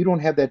either. You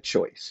don't have that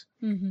choice.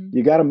 Mm-hmm.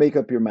 You got to make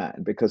up your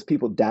mind because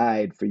people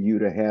died for you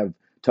to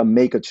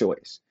make a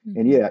choice. And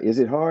Mm-hmm. yeah, is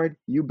it hard?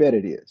 You bet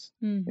it is.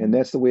 And Mm-hmm.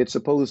 that's the way it's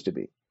supposed to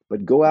be.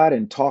 But go out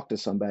and talk to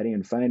somebody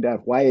and find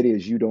out why it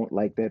is you don't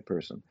like that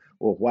person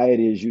or why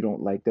it is you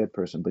don't like that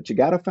person. But you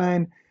got to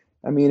find,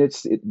 I mean,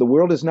 the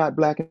world is not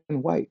black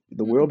and white.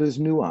 The world is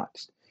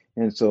nuanced.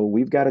 And so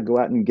we've got to go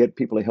out and get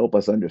people to help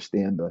us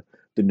understand the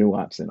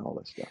nuance and all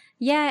this stuff.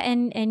 Yeah,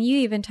 and you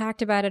even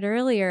talked about it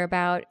earlier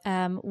about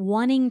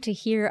wanting to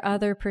hear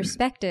other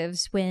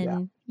perspectives Yeah,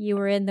 when you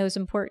were in those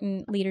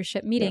important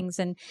leadership yeah, meetings,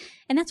 and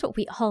that's what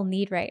we all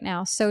need right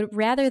now. So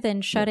rather than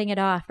yeah, shutting it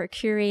off or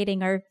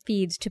curating our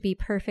feeds to be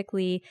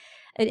perfectly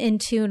in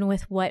tune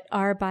with what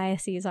our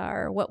biases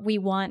are, or what we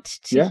want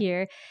to yeah,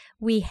 hear,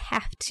 we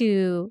have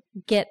to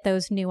get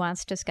those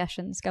nuanced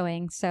discussions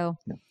going. So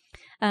yeah.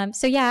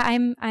 So yeah,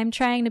 I'm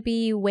trying to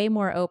be way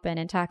more open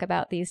and talk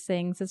about these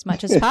things as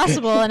much as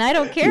possible. And I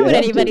don't care You what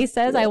have to. anybody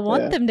says. I Yeah,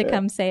 want yeah, them to yeah,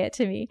 come say it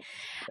to me.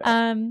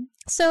 yeah.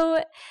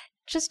 So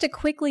just to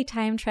quickly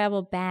time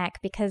travel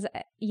back, because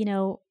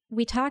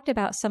we talked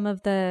about some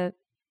of the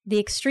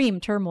extreme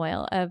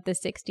turmoil of the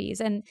 60s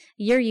and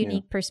your Yeah.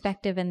 unique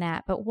perspective in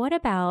that. But what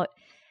about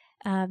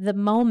the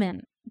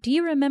moment? Do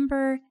you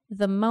remember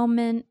the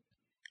moment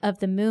of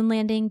the moon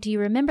landing? Do you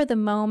remember the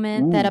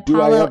moment that Ooh,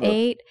 do I Apollo ever?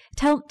 8?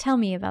 Tell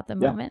me about the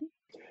Yeah. moment.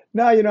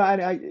 No,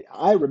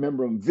 I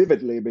remember them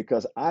vividly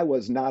because I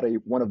was not a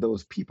one of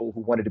those people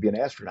who wanted to be an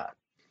astronaut.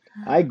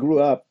 I grew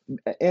up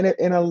in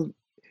a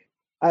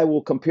I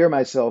will compare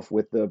myself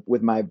with the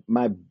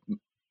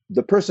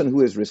person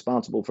who is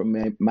responsible for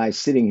my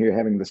sitting here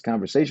having this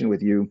conversation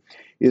with you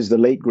is the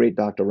late great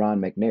Dr.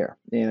 Ron McNair.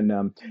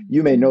 And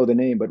you may know the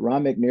name, but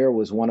Ron McNair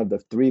was one of the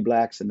three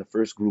blacks in the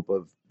first group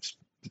of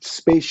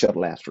space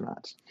shuttle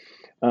astronauts.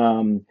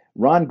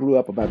 Ron grew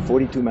up about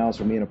 42 miles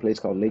from me in a place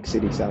called Lake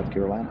City, South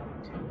Carolina.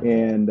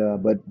 And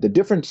but the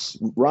difference,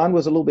 Ron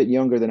was a little bit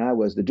younger than I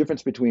was. The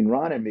difference between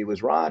Ron and me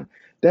was Ron,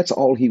 that's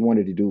all he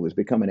wanted to do was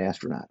become an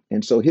astronaut.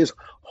 And so his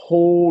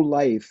whole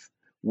life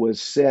was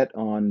set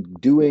on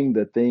doing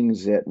the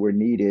things that were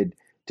needed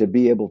to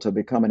be able to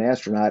become an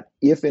astronaut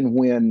if and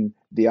when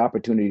the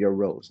opportunity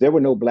arose. There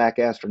were no black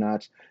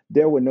astronauts.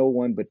 There were no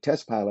one but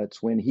test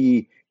pilots when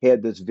he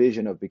had this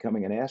vision of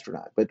becoming an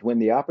astronaut. But when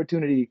the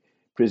opportunity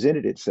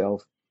presented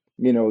itself,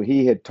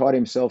 he had taught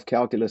himself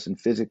calculus and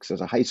physics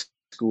as a high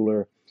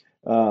schooler.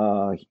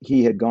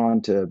 He had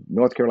gone to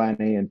North Carolina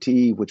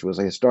A&T, which was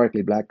a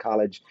historically black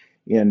college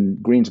in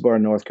Greensboro,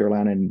 North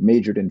Carolina, and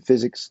majored in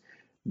physics.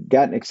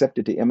 Gotten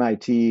accepted to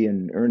MIT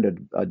and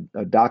earned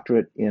a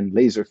doctorate in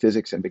laser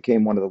physics and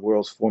became one of the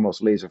world's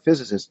foremost laser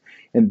physicists.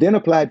 And then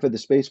applied for the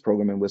space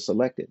program and was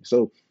selected.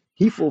 So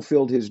he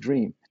fulfilled his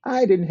dream.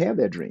 I didn't have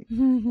that dream.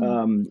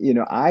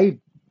 I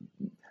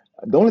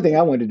the only thing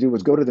I wanted to do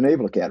was go to the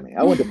Naval Academy.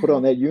 I wanted to put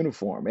on that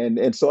uniform,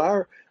 and so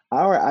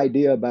our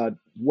idea about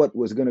what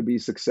was going to be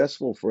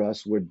successful for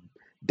us were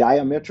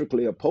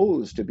diametrically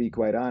opposed, to be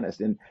quite honest.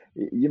 And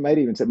you might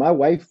even say my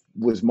wife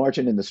was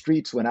marching in the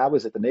streets when I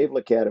was at the Naval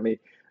Academy,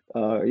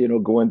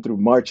 going through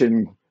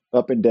marching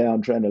up and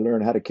down trying to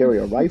learn how to carry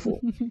a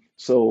rifle.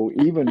 So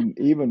even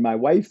my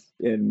wife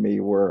and me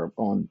were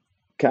on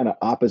kind of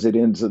opposite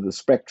ends of the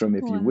spectrum,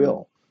 if you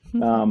Wow.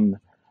 will. Um,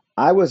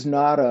 I was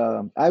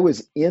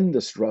in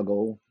the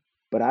struggle,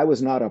 but I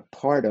was not a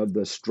part of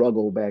the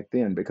struggle back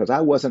then because I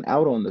wasn't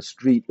out on the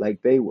street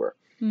like they were.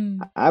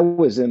 Mm. I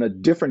was in a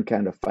different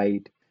kind of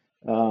fight,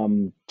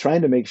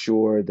 trying to make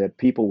sure that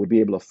people would be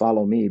able to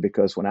follow me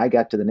because when I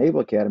got to the Naval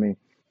Academy,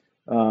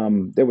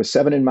 there were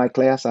seven in my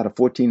class out of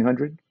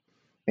 1,400,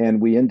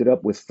 and we ended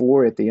up with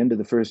four at the end of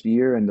the first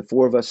year, and the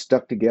four of us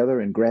stuck together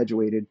and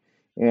graduated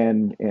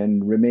and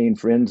remained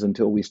friends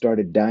until we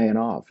started dying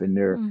off. And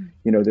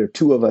Mm. there are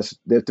two of us,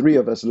 there are three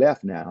of us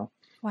left now.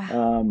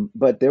 Wow.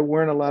 But there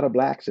weren't a lot of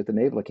blacks at the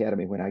Naval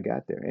Academy when I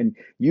got there. And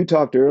you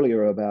talked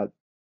earlier about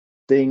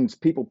things,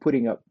 people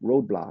putting up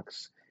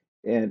roadblocks,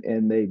 and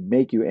they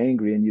make you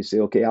angry, and you say,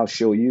 "Okay, I'll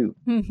show you."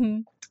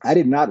 Mhm. I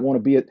did not want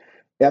to be it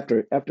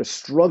after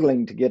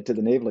struggling to get to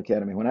the Naval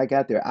Academy. When I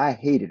got there, I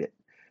hated it.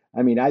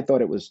 I mean, I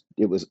thought it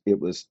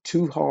was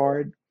too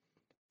hard.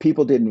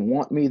 People didn't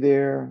want me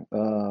there.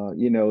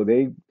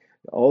 They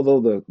although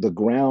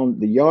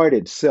the yard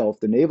itself,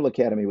 the Naval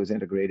Academy was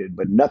integrated,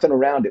 but nothing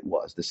around it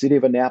was. The city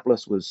of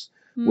Annapolis was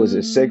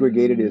as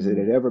segregated as it Mm.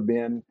 had ever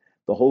been.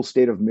 The whole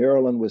state of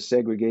Maryland was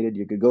segregated.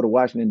 You could go to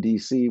Washington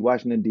D.C.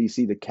 Washington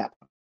D.C., the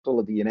capital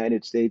of the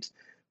United States,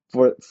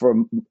 for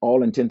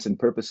all intents and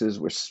purposes,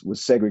 was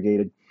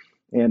segregated,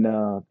 and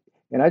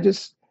I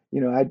just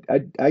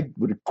I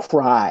would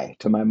cry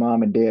to my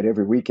mom and dad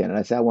every weekend, and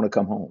I said I want to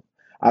come home.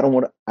 I don't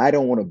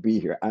want to be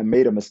here. I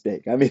made a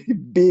mistake. I made a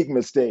big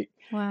mistake.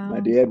 My Wow.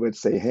 dad would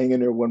say, hang in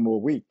there one more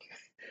week.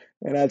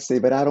 And I'd say,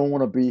 but I don't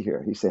want to be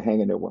here. He said, hang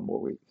in there one more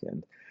week.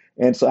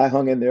 And so I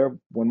hung in there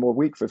one more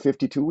week for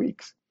 52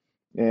 weeks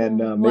and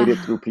made it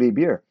through Wow. plebe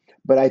year.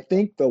 But I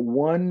think the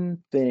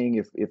one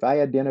thing, if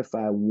I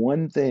identify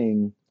one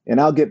thing, and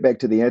I'll get back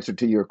to the answer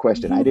to your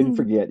question. I didn't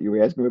forget. You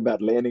were asking me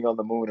about landing on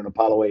the moon and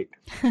Apollo 8.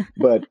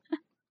 But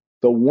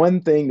the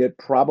one thing that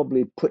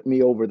probably put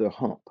me over the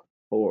hump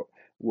or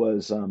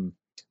was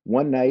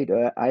one night,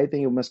 I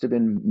think it must have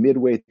been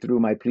midway through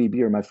my plebe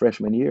year, my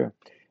freshman year,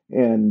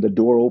 and the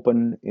door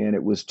opened and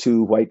it was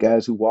two white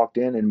guys who walked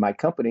in my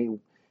company,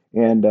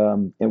 and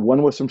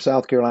one was from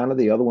South Carolina,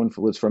 the other one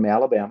was from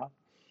Alabama,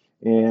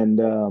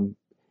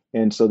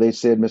 and so they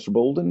said, Mr.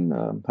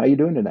 Bolden, how you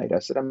doing tonight? I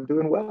said, I'm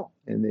doing well.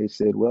 And they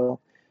said,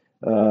 well,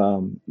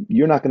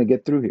 you're not going to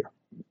get through here.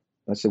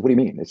 I said, what do you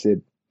mean? They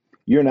said,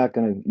 you're not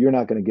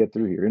gonna get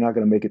through here. You're not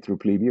gonna make it through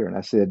plebe year. And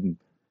I said,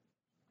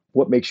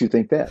 what makes you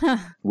think that? Huh.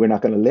 We're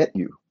not gonna let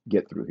you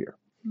get through here.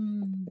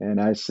 Mm.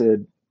 And I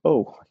said,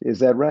 oh, is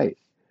that right?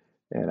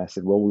 And I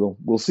said, well,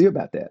 we'll see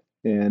about that.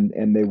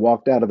 And they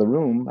walked out of the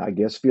room, I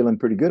guess, feeling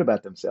pretty good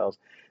about themselves.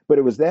 But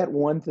it was that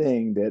one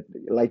thing that,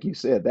 like you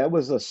said, that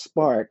was a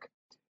spark.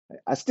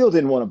 I still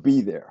didn't want to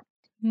be there,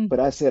 Mm. But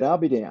I said, I'll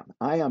be damned.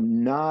 I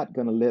am not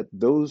going to let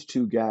those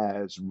two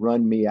guys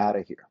run me out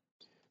of here.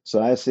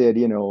 So I said,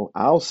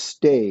 I'll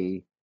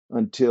stay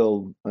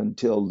until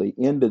the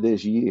end of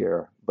this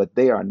year, but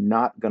they are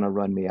not going to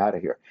run me out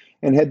of here.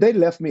 And had they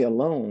left me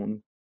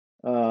alone,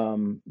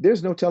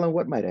 there's no telling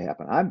what might have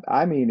happened.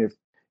 I mean, if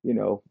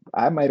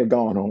I might have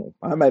gone home.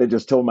 I might have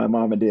just told my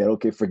mom and dad,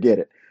 okay, forget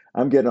it.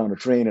 I'm getting on a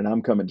train and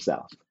I'm coming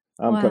south.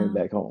 I'm coming Wow.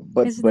 back home.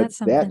 But Isn't that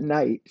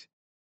something?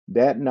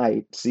 that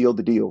night sealed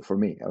the deal for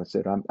me. I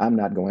said, I'm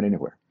not going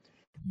anywhere.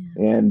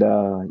 Yeah. And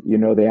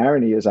the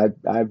irony is,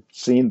 I've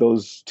seen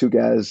those two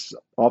guys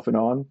off and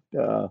on.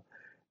 Uh,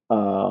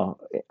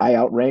 I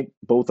outranked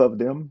both of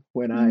them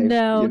when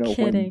No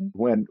kidding.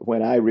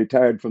 when I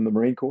retired from the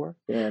Marine Corps,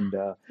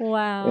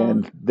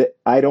 Wow.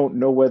 I don't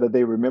know whether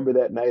they remember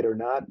that night or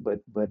not,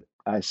 but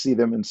I see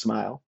them and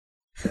smile,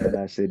 and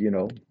I said,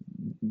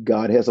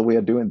 God has a way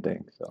of doing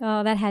things, so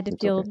Oh,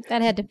 it's okay.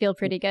 that had to feel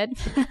pretty good.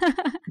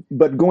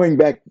 But going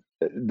back,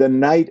 the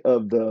night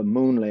of the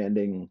moon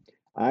landing,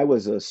 I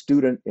was a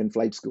student in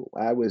flight school.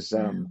 Wow.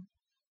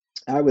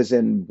 I was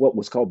in what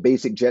was called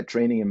basic jet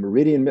training in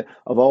Meridian,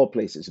 of all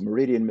places,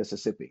 Meridian,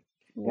 Mississippi.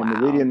 And Wow.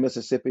 Meridian,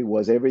 Mississippi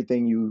was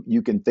everything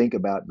you can think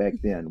about back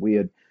then. We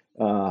had,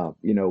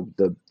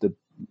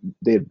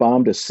 they had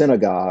bombed a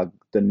synagogue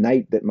the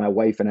night that my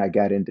wife and I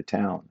got into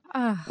town.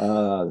 Ah.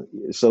 Uh,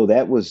 so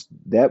that was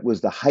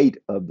the height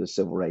of the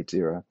civil rights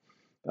era.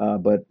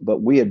 But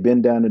we had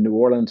been down to New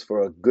Orleans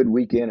for a good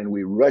weekend, and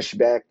we rushed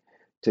back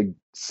to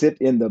sit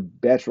in the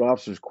bachelor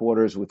officers'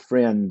 quarters with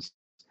friends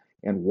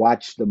and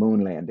watched the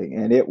moon landing,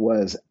 and it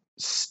was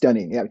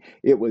stunning.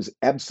 It was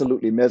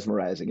absolutely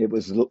mesmerizing. It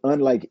was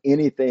unlike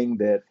anything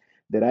that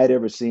I'd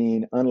ever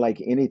seen,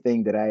 unlike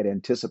anything that I had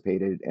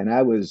anticipated, and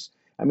I was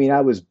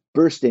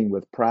bursting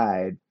with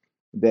pride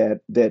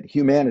that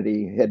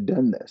humanity had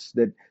done this,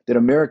 that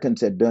Americans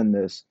had done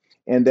this,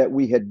 and that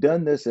we had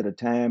done this at a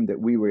time that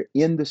we were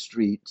in the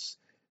streets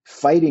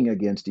fighting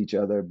against each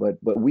other, but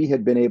we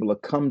had been able to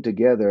come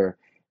together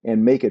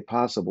and make it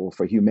possible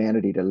for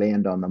humanity to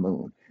land on the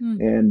moon,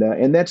 Mm.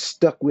 and that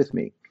stuck with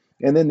me.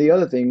 And then the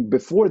other thing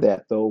before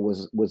that, though,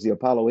 was the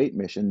Apollo 8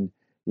 mission.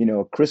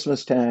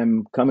 Christmas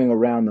time, coming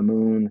around the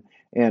moon,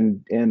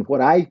 and what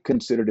I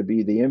consider to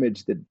be the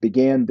image that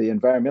began the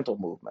environmental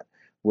movement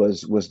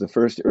was the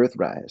first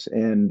Earthrise,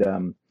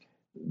 and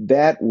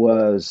that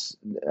was,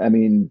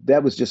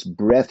 that was just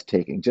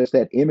breathtaking. Just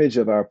that image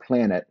of our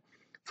planet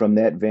from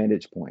that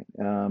vantage point,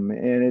 and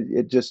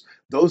it just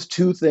those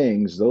two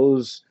things,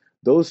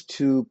 those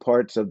two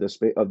parts of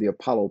the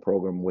Apollo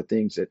program were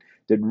things that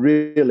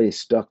really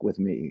stuck with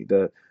me.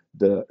 The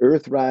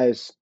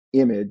Earthrise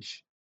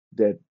image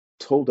that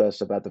told us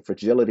about the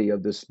fragility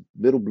of this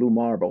little blue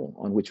marble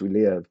on which we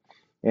live,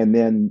 and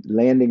then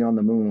landing on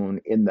the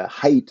moon in the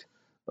height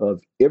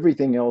of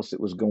everything else that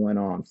was going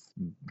on,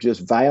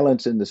 just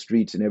violence in the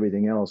streets and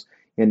everything else,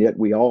 and yet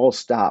we all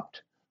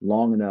stopped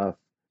long enough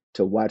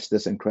to watch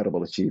this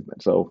incredible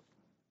achievement. So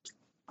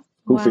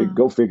Wow.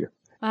 go figure.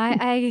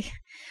 I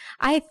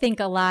I think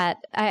a lot.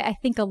 I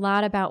think a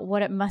lot about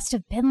what it must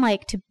have been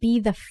like to be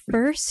the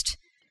first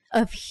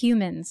of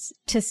humans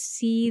to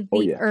see Oh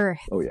the yeah, earth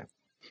oh yeah.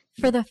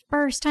 for the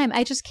first time.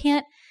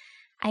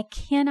 I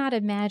cannot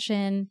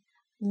imagine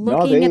No,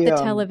 looking at they the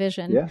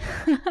television. yeah,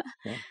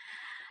 yeah.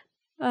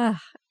 Ugh,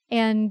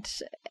 and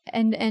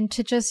and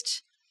to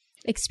just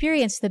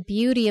experience the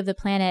beauty of the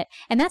planet.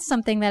 And that's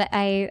something that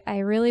I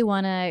really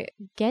want to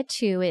get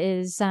to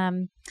is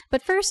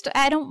but first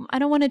I don't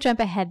want to jump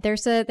ahead.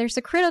 There's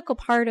a critical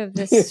part of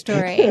this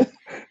story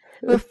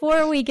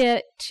before we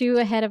get too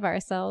ahead of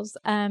ourselves.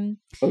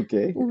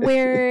 Okay.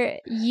 Where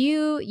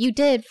you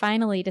did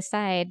finally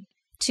decide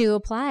to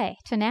apply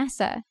to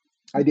NASA.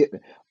 I did.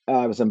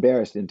 I was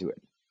embarrassed into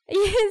it.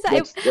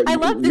 Yes, I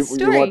love this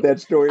You want story. that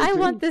story I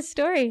want too? this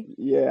story.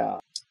 Yeah.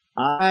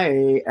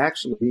 I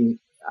actually,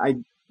 I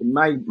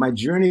my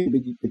journey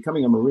to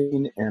becoming a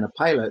Marine and a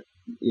pilot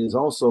is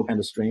also kind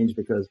of strange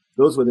because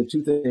those were the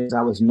two things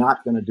I was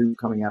not going to do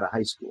coming out of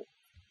high school.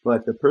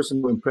 But the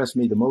person who impressed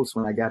me the most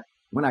when I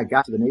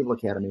got to the Naval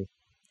Academy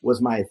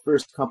was my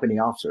first company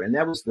officer, and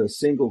that was the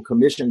single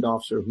commissioned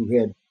officer who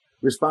had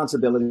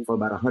responsibility for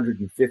about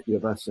 150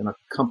 of us in a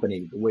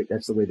company.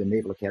 That's the way the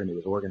Naval Academy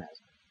was organized.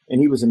 And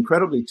he was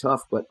incredibly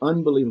tough, but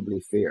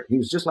unbelievably fair. He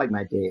was just like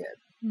my dad,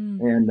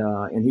 Mm.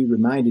 and he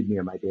reminded me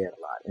of my dad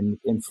a lot.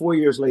 And 4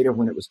 years later,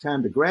 when it was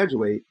time to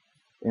graduate,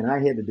 and I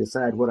had to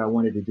decide what I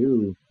wanted to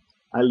do,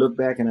 I looked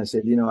back and I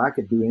said, I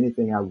could do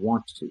anything I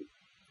want to.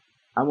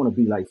 I want to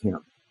be like him,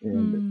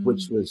 and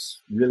which Mm.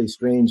 was really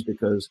strange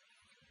because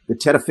the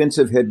Tet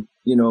Offensive had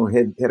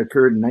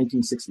occurred in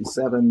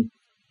 1967.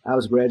 I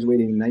was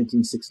graduating in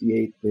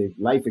 1968. The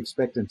life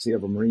expectancy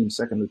of a Marine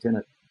second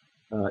lieutenant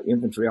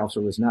infantry officer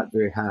was not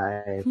very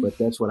high, but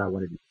that's what I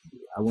wanted to do.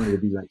 I wanted to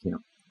be like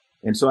him.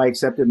 And so I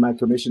accepted my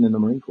commission in the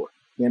Marine Corps.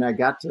 And I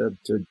got to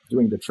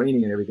doing the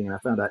training and everything, and I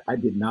found out I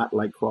did not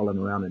like crawling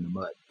around in the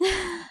mud.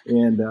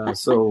 And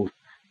so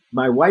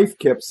my wife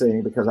kept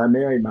saying, because I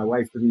married my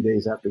wife 3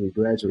 days after we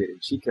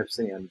graduated, she kept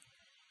saying,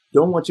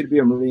 don't want you to be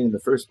a Marine in the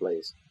first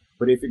place,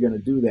 but if you're going to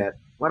do that,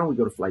 why don't we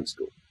go to flight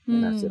school?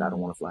 And I said, I don't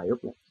want to fly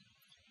airplanes.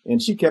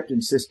 And she kept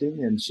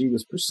insisting, and she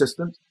was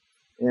persistent.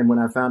 And when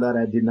I found out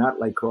I did not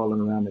like crawling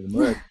around in the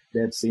mud,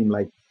 that seemed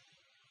like,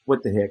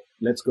 what the heck?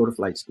 Let's go to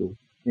flight school.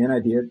 And I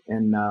did,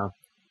 and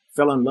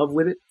fell in love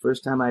with it.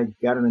 First time I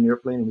got in an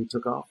airplane and we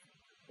took off.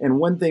 And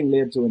one thing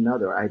led to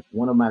another.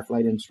 One of my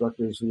flight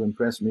instructors who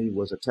impressed me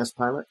was a test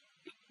pilot,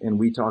 and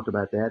we talked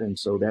about that. And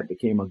so that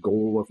became a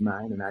goal of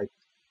mine. And I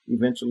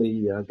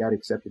eventually got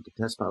accepted to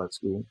test pilot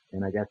school,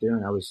 and I got there,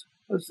 and I was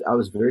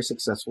very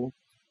successful.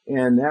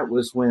 And that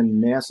was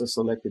when NASA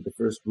selected the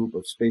first group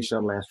of space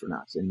shuttle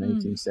astronauts in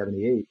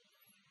 1978.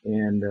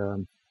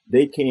 And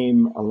they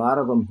came, a lot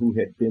of them who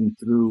had been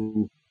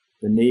through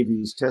the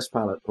Navy's test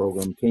pilot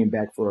program came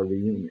back for a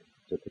reunion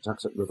to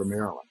Patuxent River,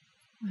 Maryland.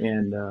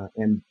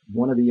 And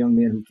one of the young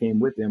men who came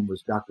with them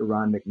was Dr.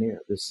 Ron McNair,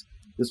 this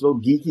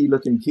little geeky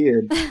looking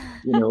kid,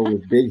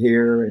 with big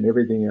hair and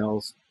everything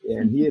else.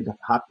 And he had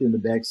hopped in the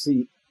back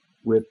seat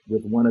with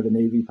one of the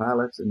Navy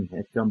pilots and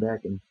had come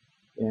back,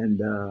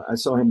 and I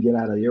saw him get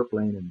out of the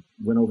airplane and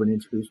went over and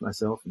introduced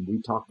myself, and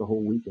we talked the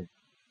whole weekend.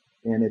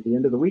 And at the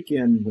end of the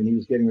weekend, when he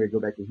was getting ready to go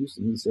back to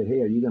Houston, he said,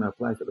 "Hey, are you going to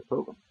apply for the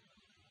program?"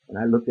 And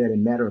I looked at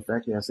him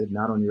matter-of-factly. I said,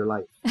 "Not on your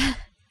life."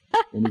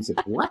 And he said,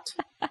 "What?"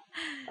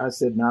 I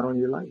said, "Not on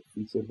your life."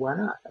 He said, "Why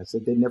not?" I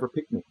said, "They never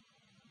picked me."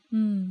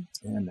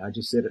 And I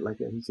just said it like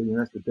that. He said,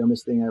 "That's the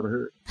dumbest thing I ever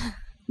heard."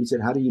 He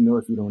said, "How do you know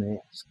if you don't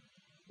ask?"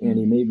 And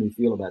he made me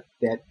feel about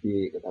that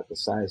big, about the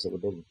size of a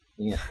little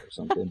ant or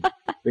something,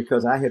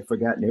 because I had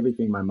forgotten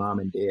everything my mom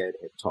and dad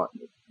had taught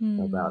me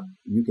about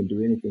you can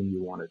do anything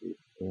you want to do.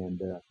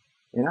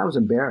 And I was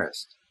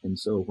embarrassed. And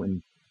so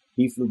when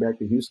he flew back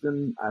to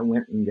Houston, I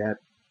went and got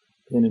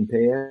pen and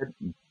pad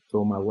and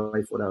told my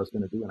wife what I was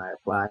going to do, and I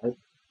applied.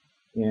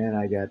 And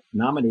I got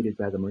nominated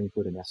by the Marine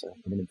Corps to NASA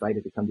and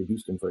invited to come to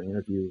Houston for an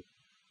interview,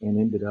 and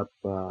ended up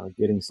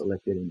getting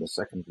selected in the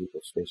second group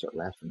of space shuttle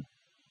astronauts.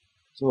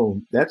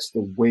 So that's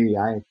the way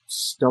I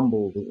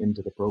stumbled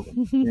into the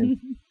program.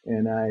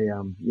 And I,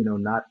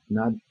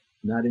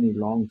 not any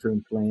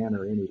long-term plan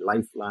or any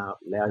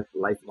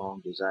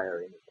lifelong desire or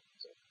anything.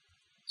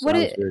 So I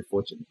was very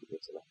fortunate to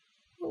get selected.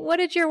 What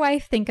did your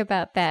wife think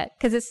about that?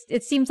 Because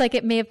it seems like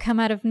it may have come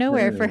out of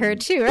nowhere for her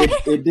too, right?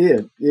 It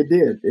did.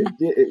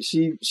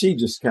 She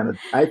just kind of,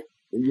 I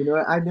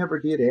never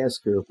did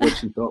ask her what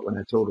she thought when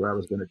I told her I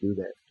was going to do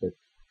that. But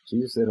she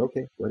just said,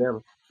 "Okay,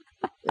 whatever."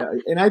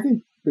 And I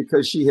think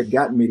because she had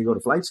gotten me to go to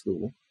flight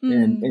school,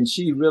 and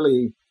she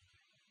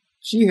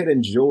had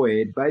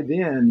enjoyed. By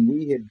then,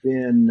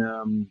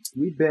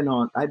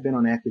 I'd been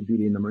on active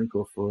duty in the Marine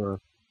Corps for, I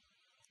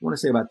want to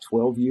say, about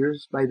 12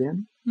 years by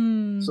then.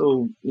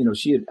 So,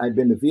 I'd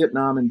been to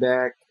Vietnam and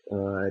back.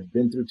 I'd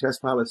been through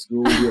test pilot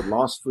school. We had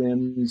lost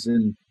friends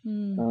and,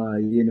 in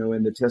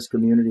the test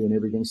community and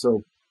everything.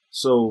 So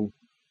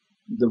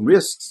the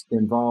risks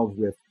involved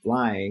with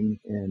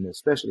flying, and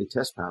especially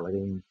test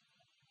piloting,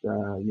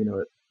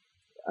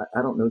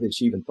 I don't know that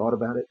she even thought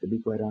about it, to be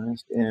quite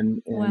honest.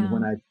 And Wow.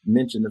 When I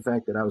mentioned the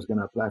fact that I was going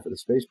to apply for the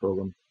space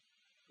program,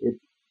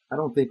 I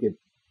don't think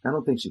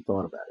she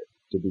thought about it,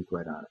 to be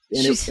quite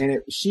honest.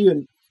 And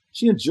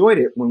she enjoyed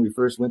it when we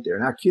first went there,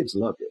 and our kids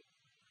loved it.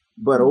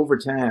 But over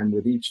time,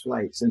 with each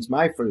flight, since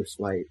my first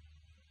flight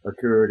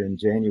occurred in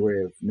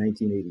January of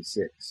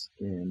 1986,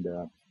 and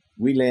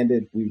we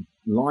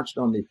launched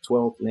on the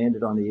 12th,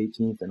 landed on the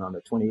 18th, and on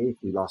the 28th,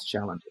 we lost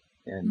Challenger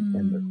and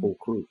the whole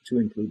crew, to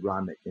include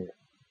Ron McNair.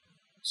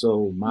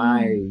 So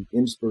my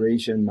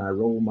inspiration, my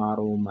role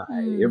model, my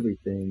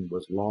everything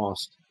was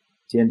lost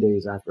 10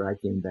 days after I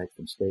came back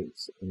from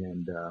space.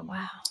 And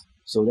Wow.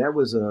 so that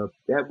was a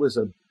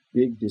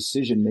big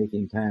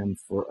decision-making time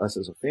for us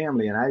as a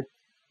family. And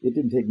it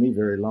didn't take me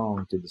very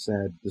long to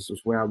decide this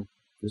was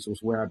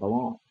where I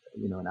belonged,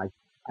 and I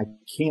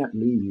can't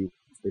leave,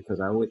 because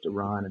I owe it to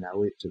Ron and I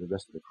owe it to the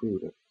rest of the crew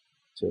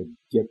to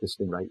get this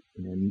thing right.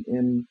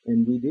 And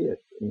we did.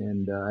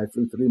 And I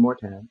flew 3 more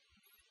times,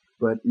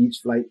 but each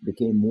flight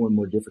became more and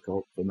more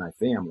difficult for my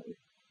family.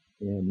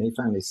 And they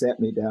finally sat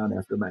me down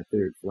after my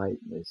 3rd flight,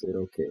 and they said,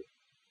 "Okay."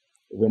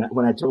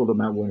 When I told them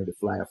I wanted to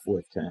fly a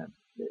 4th time,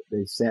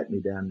 they sat me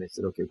down and they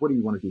said, "Okay, what do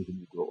you want to do when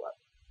you grow up?"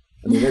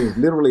 I mean, that is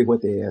literally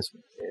what they asked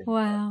me. And,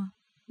 Wow.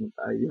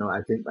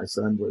 I think my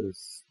son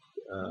was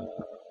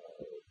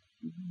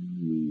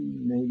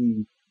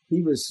maybe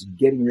he was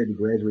getting ready to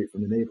graduate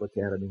from the Naval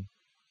Academy.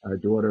 Our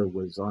daughter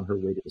was on her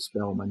way to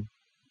Spelman,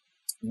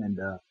 and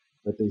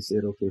but they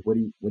said, "Okay, what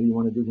do you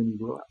want to do when you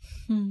grow up?"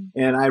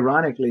 And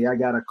ironically, I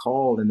got a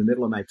call in the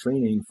middle of my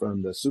training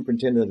from the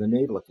superintendent of the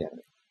Naval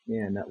Academy,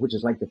 and which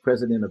is like the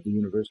president of the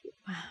university.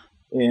 Wow.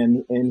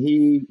 And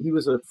he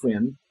was a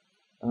friend,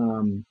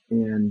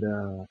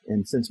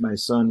 and since my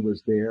son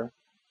was there,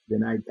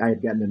 then I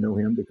had gotten to know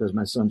him because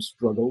my son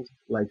struggled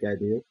like I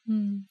did.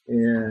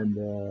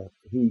 And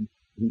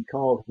he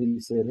called. He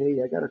said,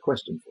 "Hey, I got a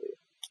question for you."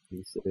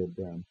 He said,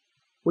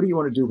 "What do you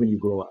want to do when you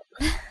grow up?"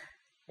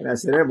 And I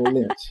said, "Admiral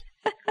Lynch,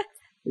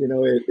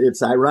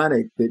 it's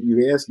ironic that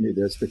you asked me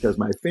this, because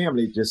my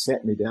family just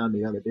sat me down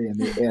the other day and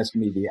they asked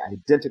me the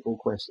identical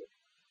question."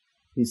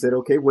 He said,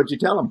 "Okay, what'd you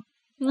tell them?"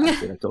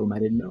 I told him I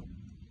didn't know.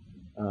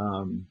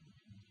 Um,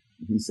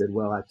 he said,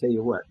 well, I tell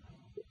you what,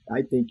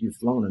 I think you've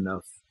flown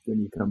enough. When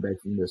you come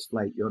back from this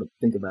flight, you ought to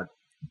think about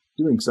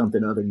doing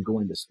something other than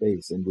going to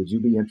space. And would you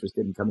be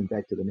interested in coming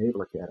back to the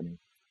Naval Academy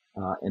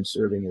and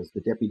serving as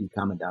the Deputy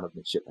Commandant of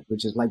Midshipmen,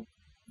 which is like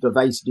the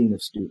Vice Dean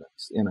of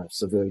Students in a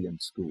civilian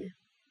school.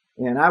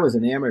 And I was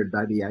enamored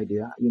by the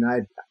idea.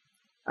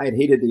 I had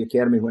hated the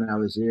academy when I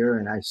was there,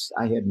 and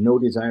I had no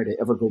desire to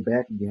ever go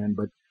back again.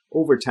 But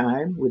over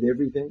time, with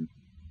everything,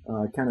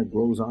 it kind of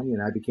grows on you.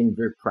 And I became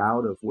very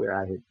proud of where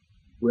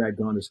I'd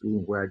gone to school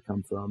and where I'd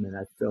come from. And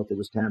I felt it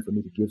was time for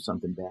me to give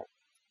something back.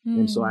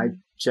 And so I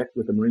checked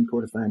with the Marine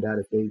Corps to find out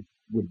if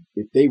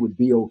they would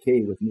be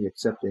okay with me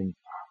accepting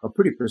a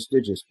pretty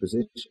prestigious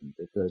position,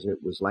 because it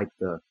was like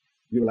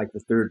you were like the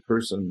third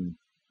person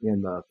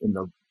in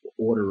the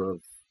order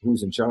of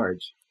who's in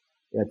charge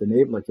at the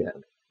Naval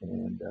Academy.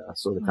 And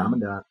so the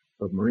Commandant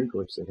of Marine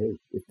Corps said, hey,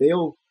 if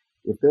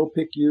they'll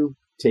pick you,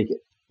 take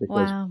it,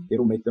 because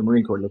it'll make the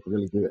Marine Corps look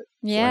really good.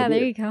 Yeah, so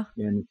there you go.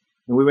 And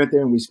we went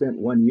there and we spent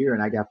 1 year,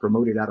 and I got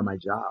promoted out of my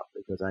job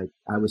because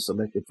I was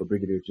selected for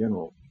Brigadier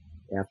General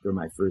after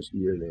my first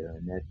year there.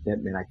 And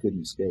that meant I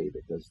couldn't stay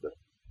because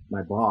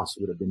my boss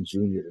would have been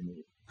junior to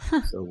me.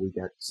 So we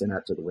got sent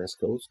out to the West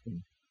Coast,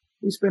 and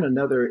we spent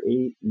another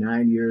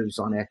 8-9 years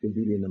on active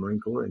duty in the Marine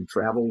Corps and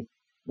traveled.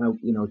 Now,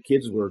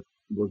 kids were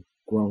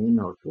grown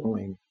or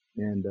growing,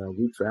 and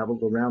we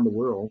traveled around the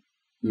world.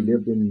 We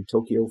lived in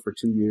Tokyo for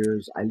 2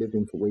 years. I lived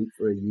in Kuwait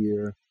for a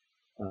year.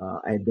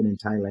 I had been in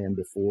Thailand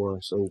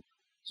before, so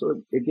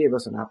it gave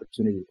us an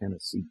opportunity to kind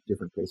of see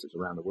different places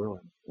around the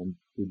world, and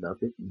we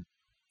loved it. And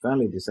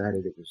finally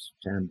decided it was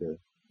time to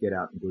get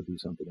out and go do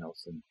something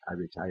else. And I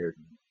retired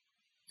in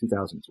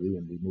 2003,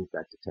 and we moved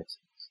back to Texas.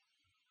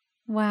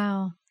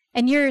 Wow!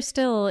 And you're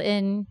still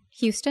in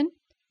Houston,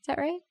 is that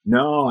right?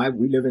 No,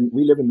 we live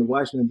in the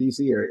Washington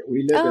D.C. area.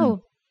 We live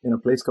in a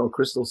place called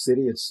Crystal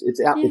City. It's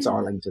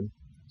Arlington.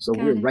 So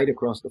we're right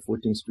across the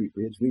 14th Street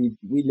Bridge. We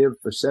lived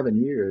for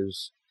 7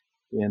 years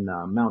in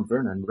Mount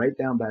Vernon, right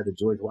down by the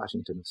George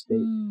Washington Estate.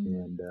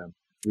 And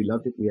we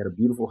loved it. We had a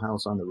beautiful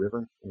house on the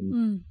river,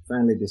 and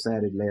finally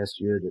decided last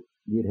year that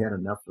we had had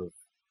enough of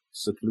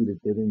secluded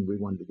living. We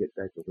wanted to get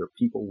back to where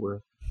people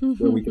were,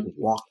 where we could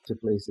walk to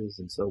places.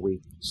 And so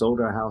we sold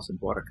our house and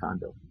bought a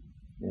condo.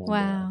 And,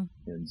 wow.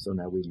 And so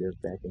now we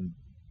live back in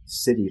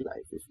city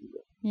life, if you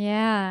will.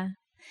 Yeah.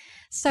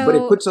 But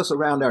it puts us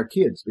around our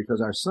kids,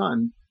 because our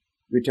son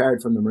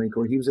retired from the Marine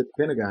Corps. He was at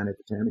the Pentagon at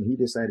the time, and he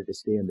decided to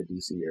stay in the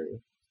D.C. area.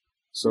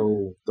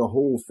 So the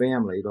whole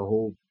family, the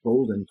whole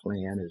Bolden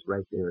clan is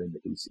right there in the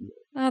D.C.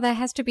 area. Oh, that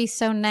has to be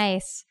so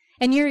nice.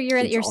 And you're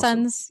at your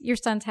awesome.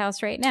 son's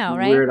house right now,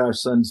 right? We're at our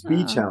son's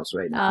beach house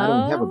right now. I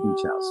don't have a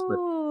beach house,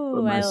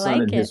 but my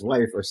son and his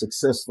wife are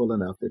successful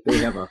enough that they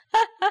have a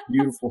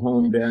beautiful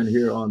home down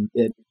here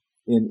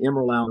in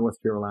Emerald Isle,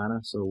 North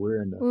Carolina. So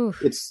we're in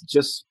it's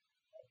just,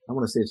 I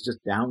want to say it's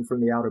just down from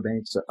the Outer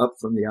Banks, or up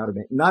from the Outer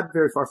Banks, not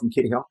very far from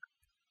Kitty Hawk,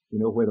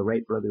 where the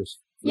Wright brothers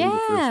flew the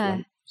first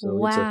flight.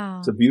 So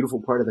it's a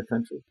beautiful part of the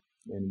country,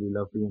 and we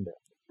love being there.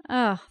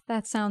 Oh,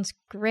 that sounds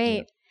great.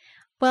 Yeah.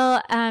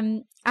 Well,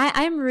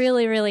 I'm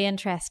really, really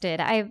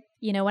interested.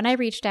 When I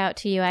reached out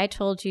to you, I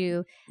told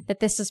you that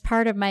this is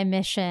part of my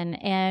mission.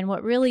 And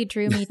what really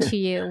drew me to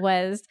you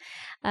was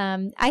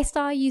I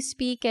saw you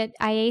speak at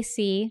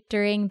IAC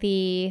during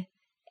the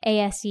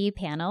ASE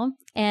panel,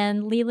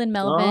 and Leland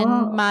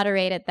Melvin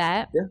moderated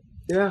that.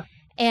 Yeah.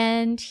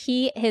 And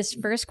his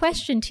first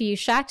question to you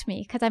shocked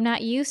me, because I'm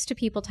not used to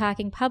people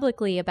talking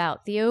publicly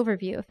about the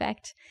overview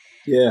effect.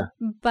 Yeah.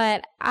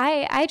 But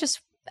I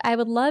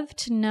would love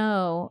to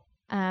know,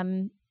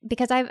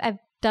 because I've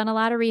done a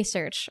lot of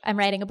research. I'm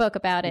writing a book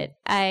about it.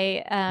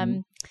 I've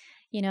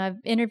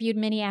interviewed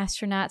many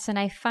astronauts, and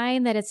I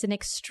find that it's an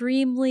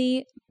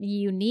extremely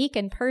unique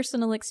and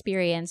personal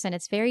experience, and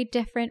it's very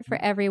different for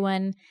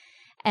everyone,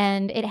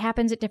 and it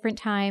happens at different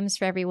times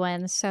for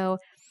everyone. So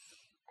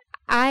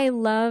I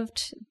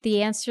loved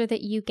the answer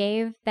that you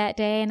gave that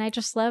day, and I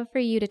just love for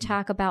you to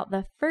talk about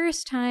the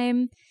first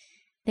time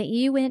that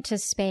you went to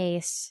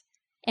space.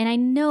 And I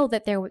know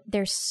that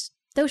there's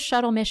those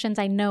shuttle missions,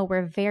 I know,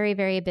 were very,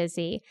 very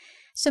busy.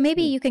 So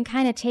maybe you can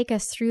kind of take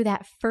us through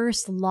that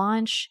first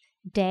launch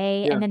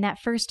day and then that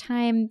first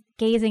time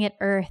gazing at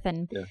Earth.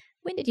 And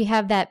when did you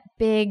have that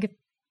big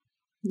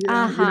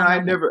aha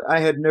moment?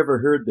 I had never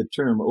heard the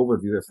term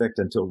overview effect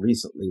until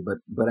recently,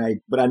 but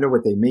I know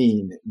what they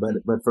mean.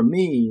 But for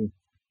me,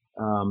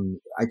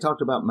 I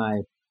talked about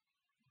my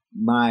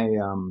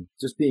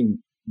just being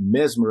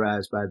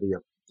mesmerized by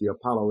the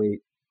Apollo 8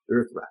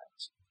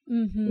 Earthrise.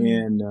 Mm-hmm.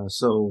 And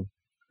so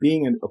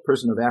being a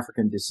person of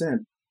African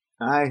descent,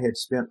 I had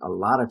spent a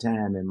lot of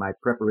time in my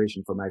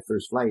preparation for my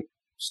first flight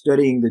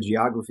studying the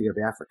geography of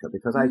Africa,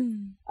 because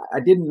I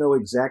didn't know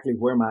exactly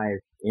where my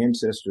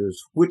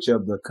ancestors, which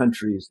of the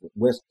countries, the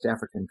West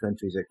African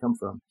countries had come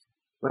from.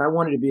 But I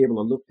wanted to be able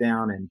to look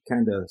down and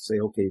kind of say,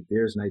 okay,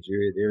 there's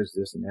Nigeria, there's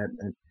this and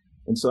that.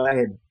 And so I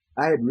had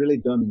I had really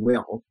done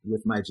well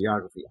with my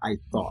geography, I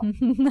thought.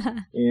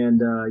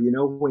 And,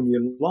 when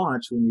you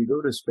launch, when you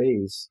go to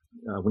space,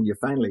 when you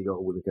finally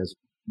go, because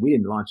we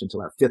didn't launch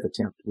until our fifth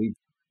attempt. We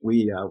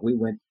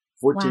went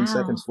 14 Wow.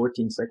 seconds,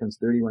 14 seconds,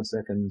 31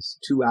 seconds,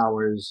 2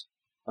 hours,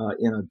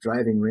 in a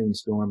driving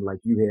rainstorm like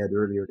you had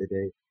earlier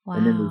today.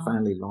 And then we Wow.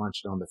 finally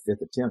launched on the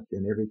fifth attempt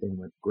and everything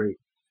went great.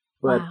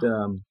 But,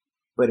 Wow.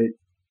 but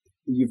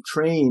you've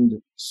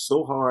trained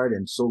so hard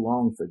and so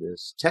long for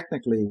this.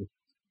 Technically,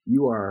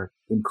 you are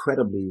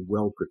incredibly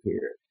well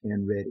prepared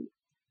and ready.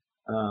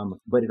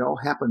 But it all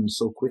happens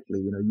so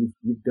quickly.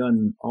 You've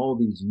done all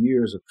these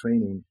years of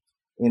training,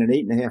 and in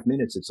 8.5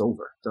 minutes, it's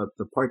over.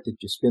 The part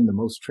that you spend the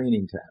most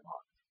training time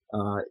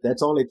on.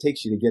 That's all it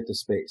takes you to get to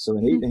space. So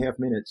in 8.5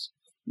 minutes,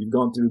 you've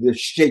gone through this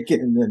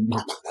shaking and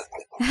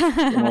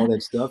all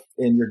that stuff,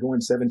 and you're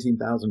going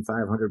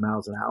 17,500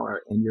 miles an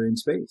hour, and you're in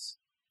space.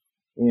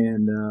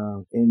 And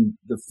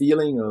the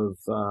feeling of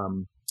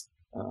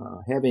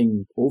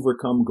having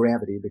overcome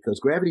gravity, because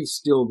gravity's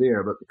still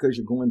there, but because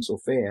you're going so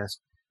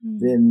fast,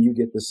 then you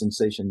get the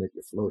sensation that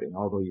you're floating,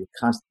 although you're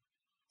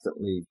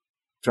constantly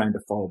trying to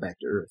fall back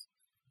to Earth.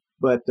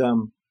 But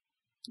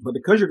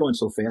because you're going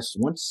so fast,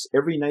 once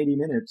every 90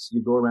 minutes,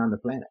 you go around the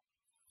planet.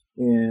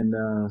 And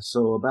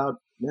so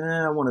about,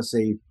 I want to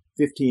say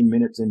 15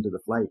 minutes into the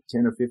flight,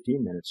 10 or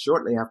 15 minutes,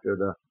 shortly after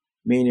the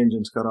main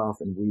engines cut off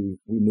and we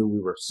knew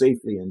we were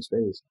safely in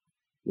space,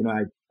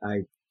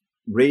 I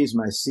raised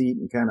my seat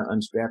and kind of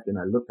unstrapped, and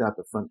I looked out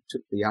the front,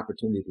 took the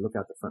opportunity to look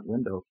out the front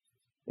window.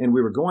 And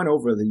we were going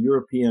over the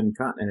European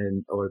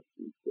continent,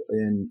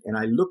 and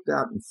I looked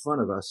out in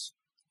front of us,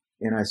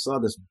 and I saw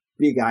this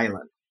big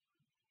island,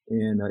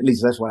 and at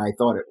least that's what I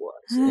thought it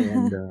was.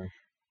 And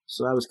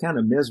so I was kind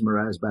of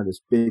mesmerized by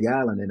this big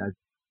island, and I was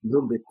a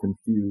little bit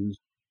confused.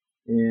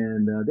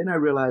 And then I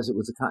realized it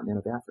was the continent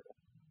of Africa,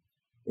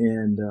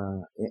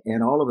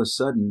 and all of a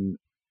sudden,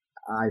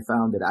 I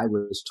found that I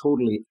was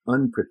totally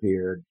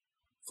unprepared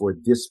for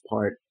this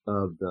part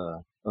of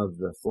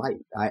the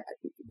flight.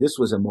 This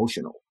was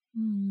emotional.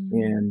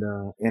 And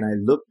I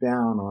looked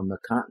down on the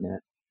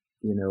continent,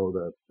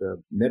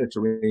 the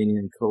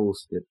Mediterranean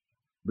coast that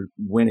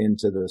went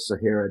into the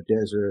Sahara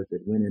Desert,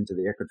 that went into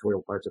the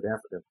equatorial parts of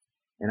Africa.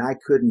 And I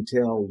couldn't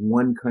tell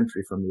one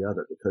country from the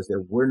other because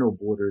there were no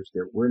borders.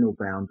 There were no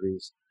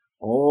boundaries.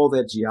 All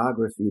that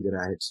geography that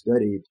I had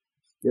studied,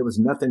 there was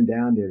nothing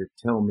down there to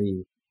tell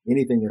me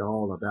anything at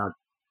all about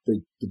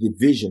the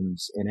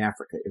divisions in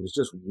Africa. It was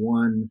just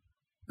one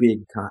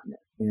big continent.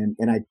 And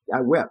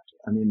I wept.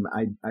 I mean,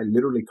 I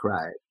literally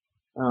cried,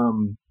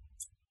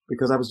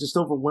 because I was just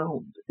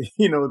overwhelmed,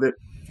 that,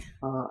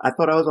 I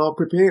thought I was all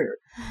prepared.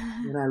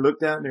 And I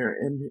looked down there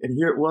and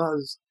here it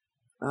was.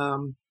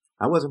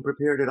 I wasn't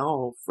prepared at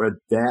all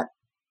for that,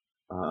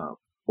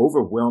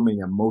 overwhelming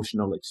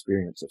emotional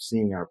experience of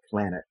seeing our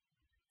planet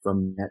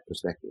from that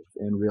perspective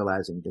and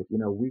realizing that,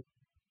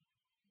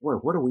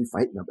 what are we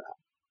fighting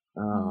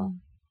about?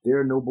 There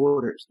are no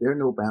borders. There are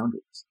no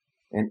boundaries.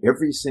 And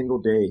every single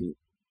day,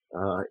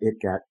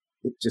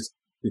 it just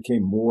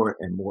became more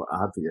and more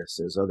obvious,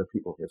 as other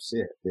people have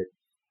said, that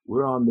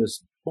we're on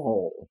this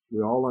ball.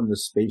 We're all on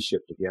this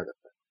spaceship together.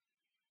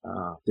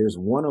 There's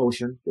one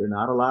ocean. There are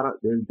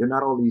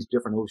not all these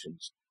different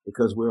oceans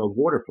because we're a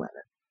water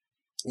planet.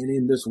 And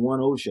in this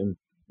one ocean,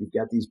 you've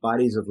got these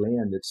bodies of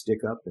land that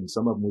stick up, and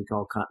some of them we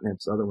call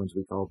continents, other ones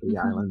we call big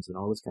islands and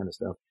all this kind of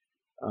stuff.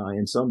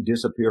 And some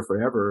disappear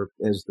forever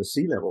as the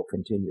sea level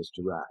continues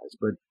to rise.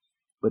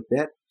 But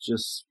that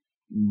just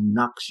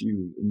knocks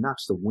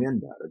the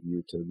wind out of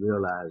you to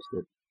realize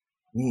that,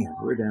 man,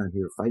 we're down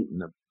here fighting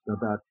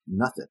about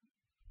nothing,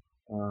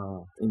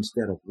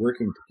 instead of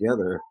working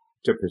together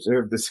to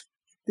preserve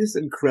this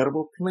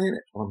incredible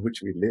planet on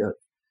which we live.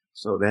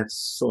 So that's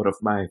sort of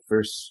my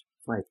first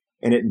flight.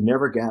 And it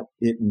never got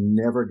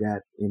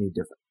any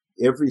different.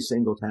 Every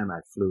single time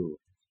I flew,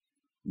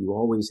 you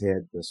always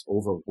had this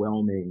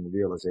overwhelming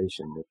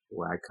realization that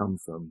where I come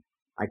from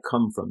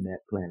that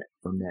planet,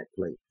 from that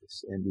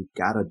place, and we've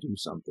got to do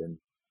something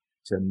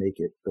to make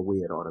it the way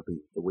it ought to be,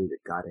 the way that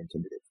God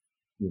intended it,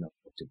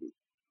 to be.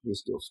 We're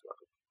still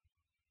struggling.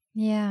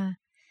 Yeah.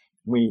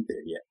 We ain't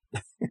there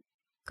yet.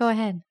 Go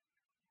ahead.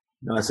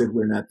 No, I said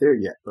we're not there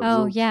yet.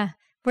 But yeah,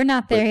 we're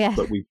not there yet.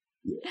 But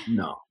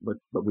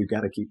we've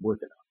got to keep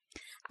working on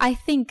it. I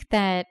think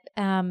that,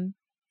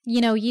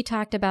 you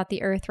talked about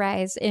the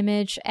Earthrise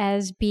image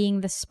as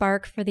being the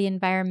spark for the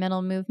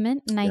environmental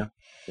movement. And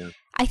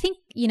I think,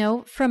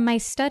 from my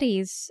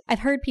studies, I've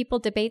heard people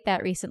debate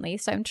that recently.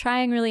 So I'm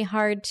trying really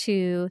hard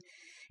to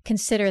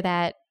consider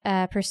that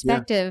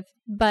perspective. Yeah.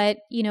 But,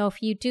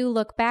 if you do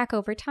look back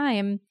over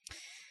time,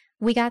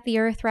 we got the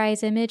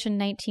Earthrise image in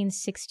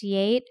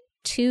 1968.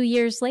 2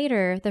 years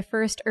later, the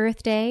first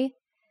Earth Day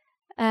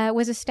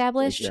was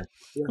established.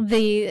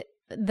 Yeah.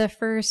 The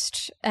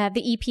first,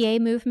 the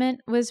EPA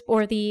movement was,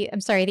 the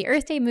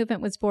Earth Day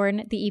movement was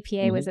born. The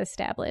EPA was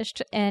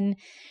established. And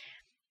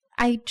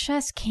I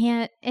just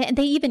can't, and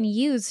they even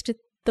used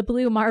the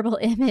blue marble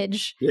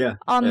image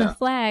on the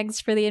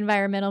flags for the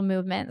environmental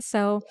movement.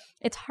 So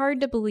it's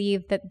hard to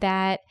believe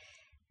that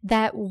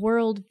that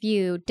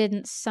worldview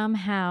didn't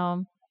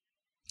somehow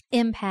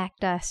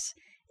impact us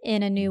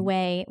in a new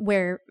way,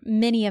 where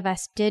many of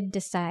us did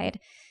decide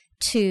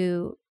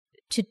to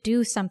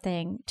do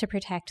something to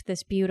protect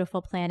this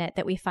beautiful planet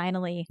that we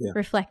finally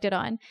reflected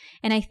on.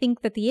 And I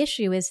think that the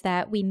issue is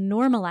that we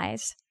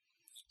normalize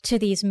to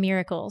these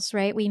miracles,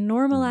 right? We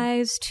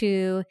normalize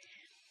to,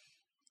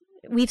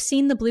 we've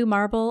seen the blue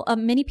marble.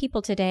 Many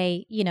people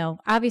today,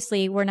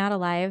 obviously we're not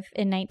alive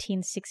in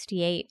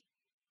 1968.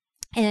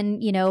 And,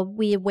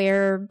 we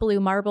wear blue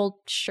marble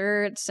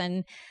shirts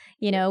and,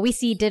 we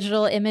see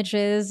digital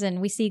images and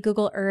we see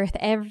Google Earth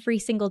every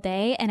single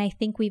day. And I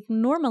think we've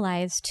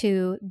normalized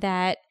to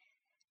that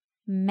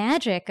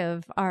magic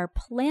of our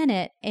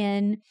planet.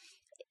 And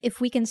if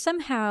we can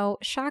somehow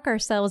shock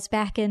ourselves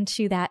back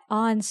into that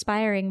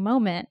awe-inspiring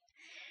moment,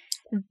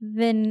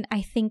 then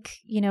I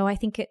think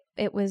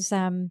it was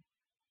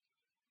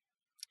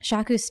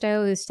Jacques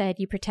Cousteau who said,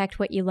 "You protect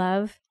what you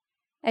love."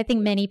 I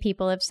think many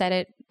people have said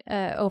it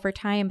over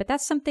time, but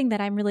that's something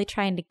that I'm really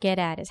trying to get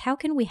at, is how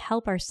can we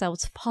help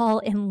ourselves fall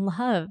in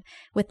love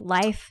with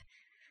life,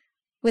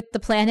 with the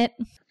planet?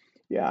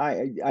 Yeah,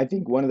 I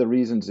think one of the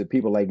reasons that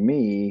people like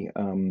me,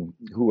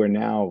 who are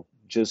now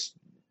just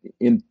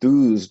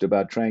enthused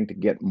about trying to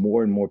get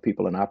more and more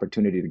people an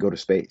opportunity to go to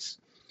space,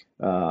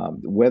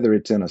 whether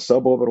it's in a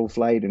suborbital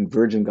flight in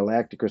Virgin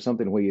Galactic or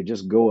something where you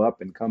just go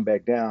up and come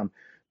back down,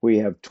 where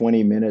you have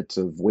 20 minutes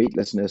of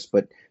weightlessness,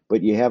 but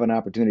you have an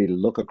opportunity to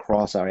look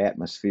across our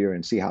atmosphere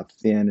and see how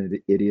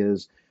thin it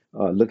is,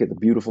 look at the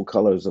beautiful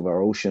colors of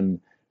our ocean.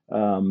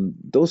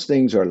 Those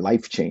things are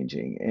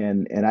life-changing,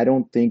 and I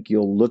don't think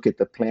you'll look at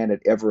the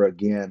planet ever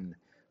again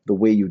the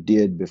way you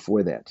did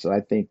before that. So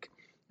I think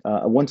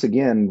once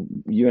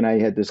again, you and I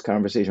had this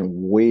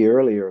conversation way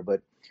earlier,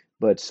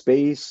 but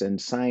space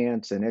and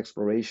science and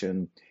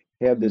exploration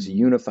have this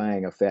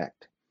unifying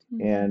effect,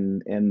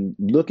 and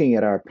looking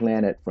at our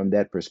planet from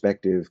that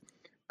perspective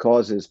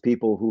causes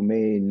people who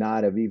may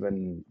not have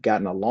even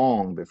gotten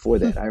along before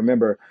that. I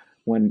remember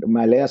when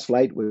my last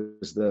flight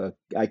was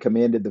I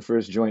commanded the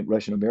first joint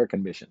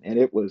Russian-American mission, and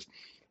it was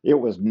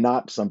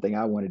not something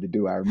I wanted to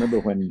do. I remember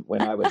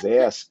when I was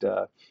asked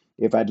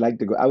if I'd like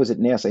to go. I was at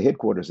NASA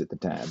headquarters at the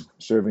time,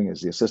 serving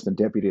as the assistant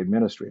deputy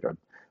administrator,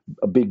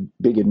 a big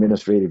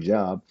administrative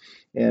job,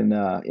 and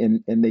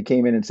they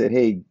came in and said,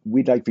 "Hey,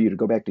 we'd like for you to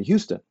go back to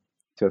Houston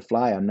to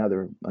fly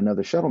another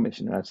shuttle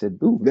mission." And I said,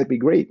 "Ooh, that'd be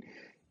great.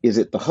 Is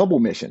it the Hubble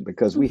mission?"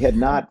 Because we had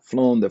not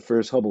flown the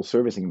first Hubble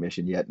servicing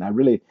mission yet, and I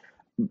really,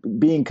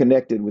 being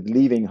connected with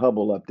leaving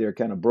Hubble up there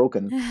kind of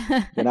broken,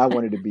 and I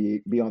wanted to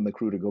be on the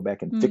crew to go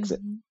back and fix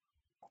it.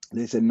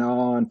 They said,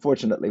 "No,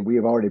 unfortunately, we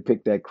have already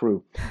picked that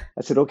crew."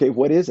 I said, "Okay,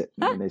 what is it?"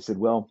 And they said,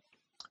 "Well,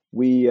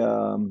 we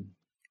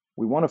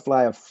want to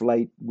fly a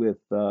flight with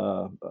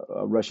a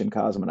Russian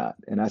cosmonaut."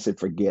 And I said,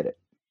 "Forget it.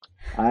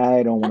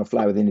 I don't want to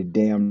fly with any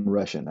damn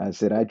Russian." I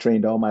said, "I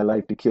trained all my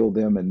life to kill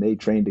them, and they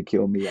trained to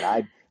kill me,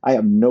 and I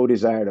have no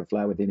desire to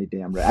fly with any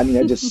damn Russian." I mean,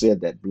 I just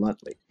said that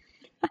bluntly.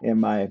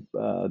 And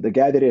the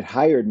guy that had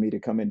hired me to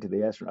come into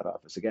the astronaut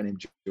office, a guy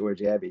named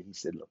George Abbey, he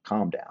said, "Look,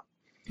 calm down."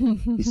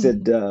 He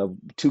said,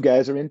 "Two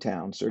guys are in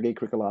town, Sergei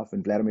Krikalev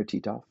and Vladimir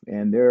Titov,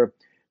 and they're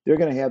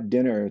going to have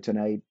dinner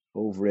tonight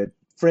over at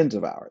friends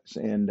of ours.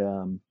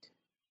 And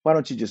why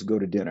don't you just go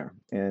to dinner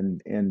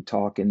and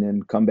talk, and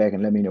then come back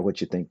and let me know what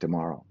you think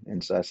tomorrow?"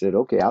 And so I said,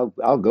 "Okay,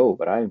 I'll go,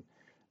 but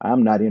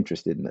I'm not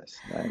interested in this.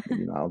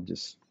 I'll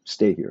just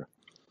stay here,"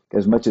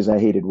 as much as I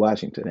hated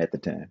Washington at the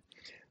time.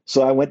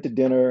 So I went to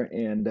dinner,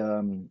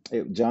 and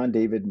John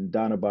David and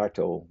Donna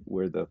Bartow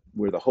were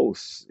the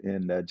hosts.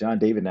 And John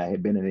David and I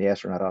had been in the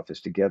astronaut office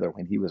together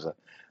when he was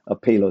a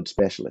payload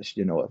specialist,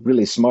 a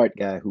really smart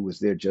guy who was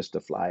there just to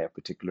fly a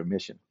particular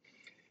mission.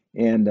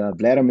 And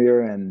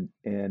Vladimir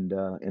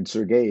and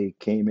Sergei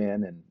came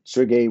in, and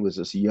Sergei was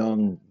this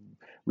young,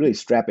 really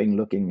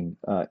strapping-looking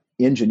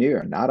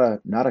engineer, not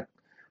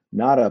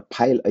a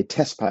pilot, a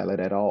test pilot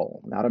at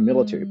all, not a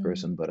military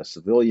person, but a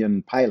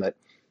civilian pilot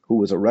who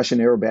was a Russian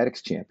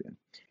aerobatics champion.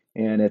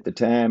 And at the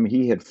time,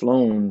 he had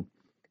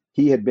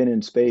been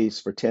in space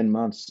for 10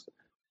 months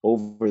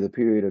over the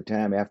period of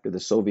time after the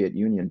Soviet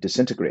Union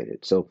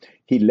disintegrated. So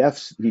he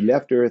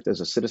left Earth as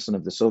a citizen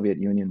of the Soviet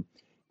Union,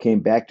 came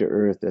back to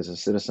Earth as a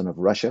citizen of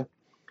Russia.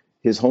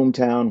 His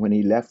hometown when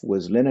he left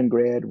was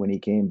Leningrad. When he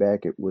came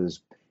back,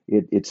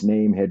 its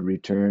name had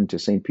returned to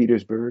St.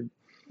 Petersburg.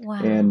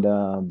 Wow. And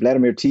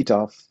Vladimir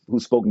Titov, who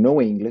spoke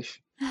no English,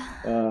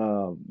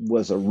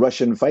 was a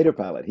Russian fighter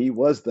pilot. He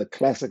was the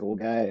classical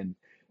guy, and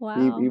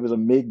wow. he was a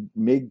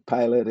MiG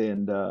pilot,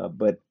 and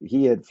but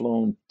he had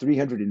flown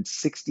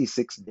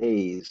 366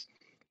 days,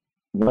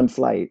 one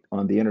flight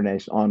on the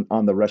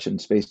on the Russian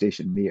space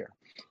station Mir.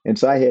 And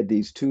so I had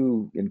these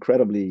two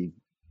incredibly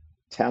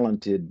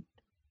talented,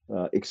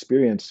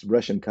 experienced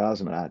Russian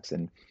cosmonauts,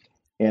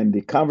 and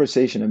the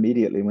conversation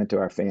immediately went to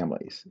our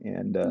families,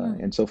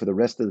 and so for the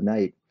rest of the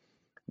night,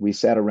 we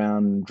sat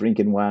around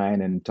drinking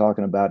wine and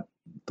talking about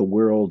the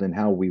world and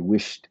how we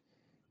wished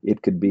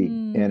it could be,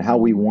 and how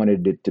we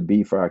wanted it to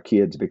be for our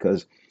kids,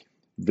 because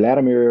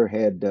Vladimir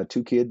had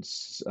two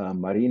kids.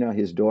 Marina,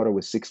 his daughter,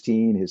 was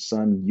 16. His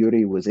son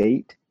Yuri was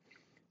 8.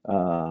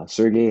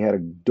 Sergei had a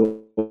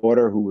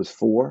daughter who was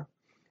 4.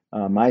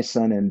 My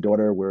son and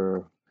daughter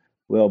were,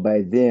 well,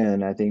 by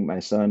then, I think my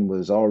son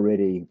was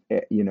already,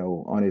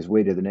 on his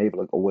way to the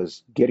Naval, or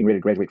was getting ready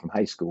to graduate from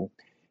high school,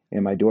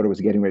 and my daughter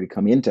was getting ready to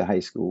come into high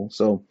school.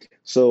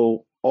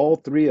 So all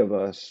three of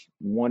us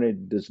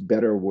wanted this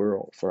better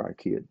world for our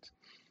kids,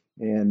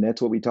 and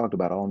that's what we talked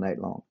about all night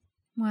long.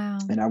 Wow.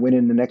 And I went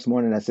in the next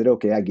morning and I said,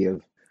 okay, I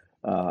give.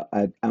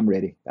 I'm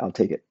ready. I'll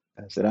take it.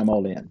 I said, I'm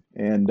all in.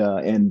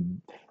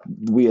 And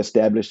we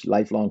established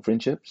lifelong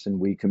friendships and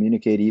we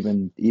communicate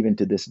even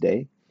to this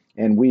day.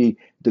 And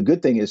the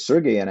good thing is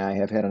Sergey and I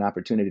have had an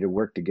opportunity to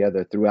work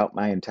together throughout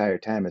my entire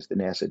time as the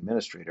NASA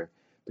administrator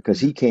because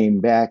he came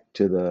back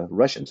to the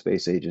Russian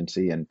Space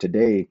Agency and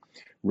today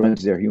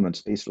runs their human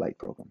spaceflight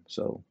program.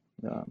 So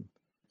um,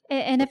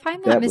 And if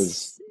I'm not that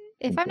was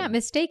if I'm not important.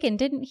 mistaken,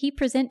 didn't he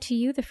present to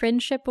you the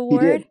friendship He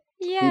award? did.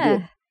 He Yeah,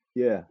 did.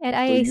 Yeah. at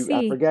So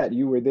I IAC. forgot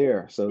you were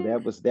there. So Yeah.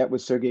 that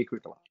was Sergei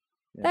Krikalev.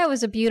 Yeah. That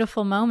was a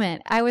beautiful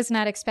moment. I was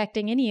not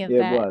expecting any of It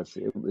that. was.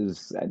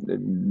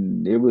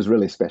 It was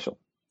really special.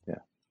 Yeah.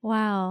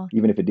 Wow.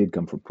 Even if it did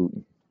come from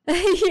Putin.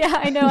 Yeah,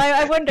 I know.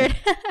 I wondered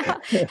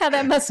how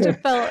that must have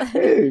felt.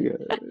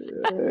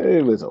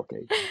 It was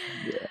okay.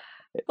 Yeah.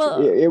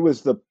 Well, It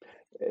was the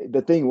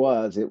thing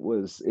was it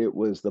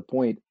was the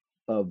point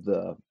of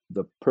the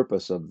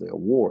purpose of the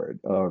award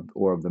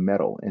or of the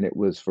medal, and it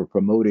was for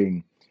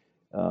promoting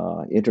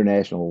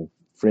international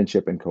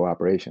friendship and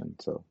cooperation.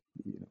 So,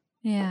 you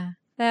yeah,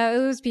 that it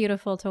was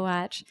beautiful to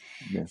watch.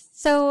 know,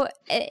 So,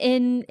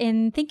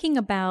 in thinking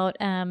about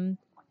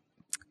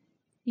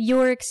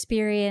your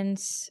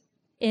experience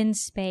in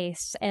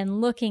space and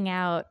looking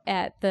out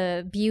at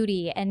the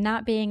beauty and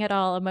not being at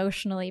all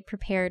emotionally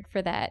prepared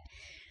for that,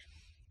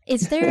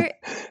 is yeah. there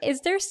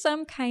is there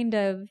some kind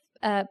of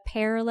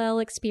parallel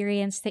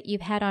experience that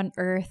you've had on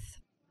Earth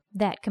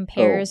that Oh,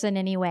 compares in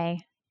any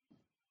way?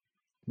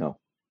 no,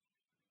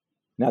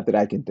 not that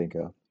I can think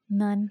of.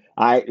 None.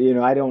 I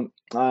don't,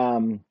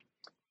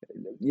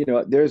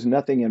 there's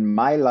nothing in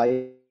my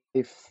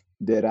life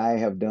that I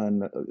have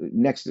done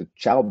next to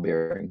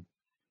childbearing,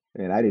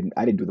 and I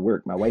didn't do the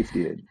work. My wife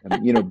did. I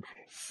mean,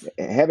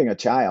 having a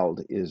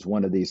child is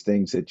one of these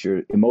things that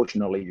you're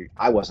emotionally,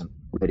 I wasn't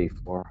ready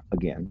for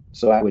again.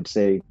 So I would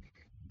say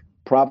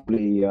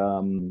probably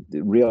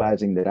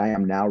realizing that I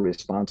am now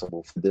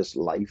responsible for this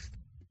life.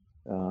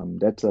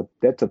 That's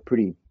a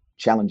pretty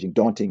challenging,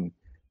 daunting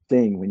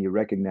thing when you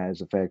recognize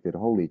the fact that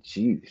holy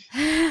jeez,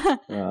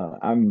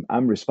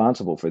 I'm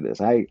responsible for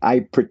this. I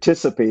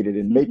participated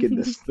in making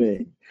this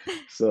thing,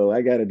 so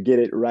I got to get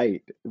it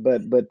right.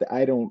 But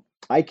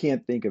I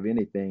can't think of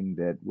anything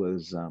that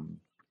was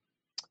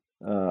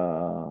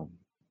uh,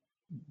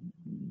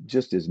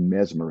 just as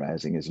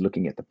mesmerizing as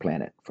looking at the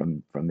planet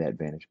from that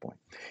vantage point.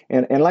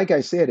 And like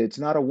I said, it's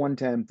not a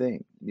one-time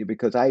thing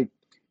because I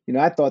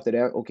thought that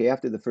okay,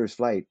 after the first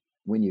flight,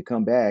 when you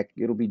come back,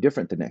 it'll be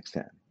different the next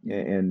time.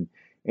 And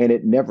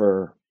it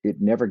never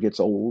gets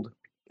old.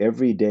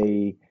 Every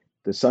day,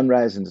 the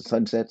sunrise and the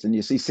sunsets, and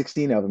you see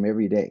 16 of them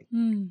every day.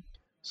 Hmm.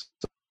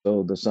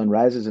 So the sun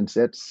rises and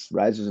sets,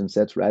 rises and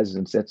sets, rises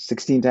and sets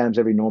 16 times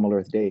every normal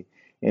Earth day,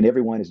 and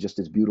everyone is just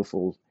as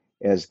beautiful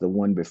as the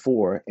one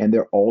before, and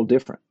they're all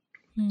different.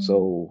 Hmm.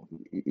 So,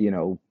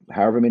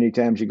 however many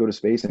times you go to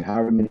space and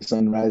however many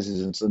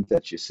sunrises and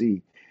sunsets you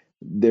see,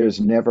 there's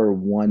never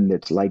one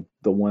that's like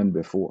the one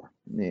before.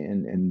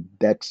 And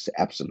that's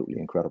absolutely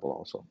incredible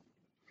also.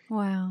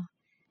 Wow.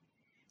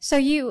 So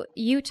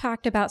you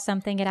talked about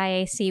something at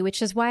IAC,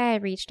 which is why I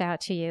reached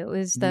out to you. It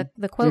was Hmm.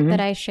 the quote that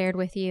Hmm. I shared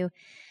with you.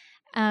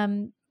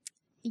 Um,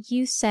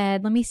 you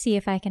said, let me see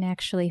if I can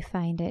actually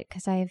find it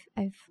because I've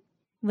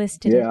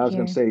listed it Yeah, I was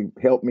going to here.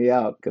 say, help me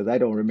out because I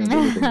don't remember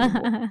anything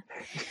anymore.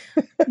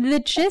 The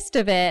gist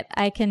of it,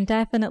 I can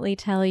definitely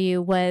tell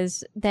you,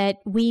 was that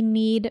we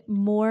need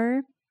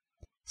more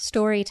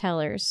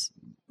storytellers.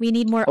 We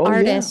need more Oh, yeah,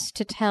 artists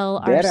to tell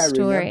our that I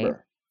story.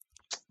 remember.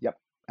 Yep,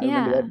 I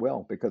remember that Yeah.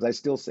 well because I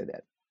still say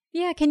that.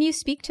 Yeah. Can you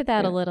speak to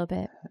that a Yeah, little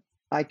bit?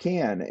 I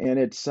can, and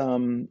it's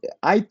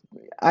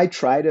I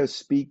try to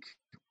speak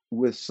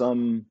with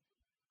some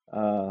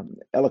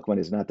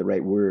eloquent is not the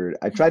right word.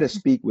 I try to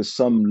speak with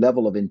some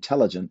level of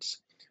intelligence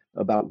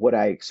about what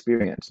I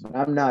experience, but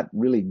I'm not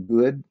really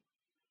good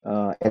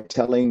at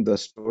telling the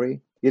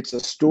story. It's a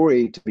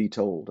story to be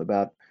told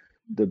about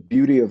the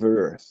beauty of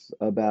Earth,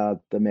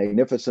 about the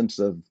magnificence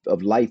of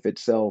life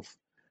itself,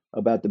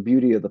 about the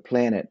beauty of the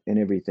planet and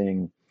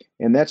everything.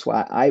 And that's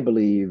why I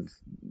believe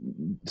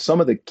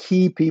some of the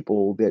key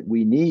people that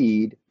we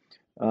need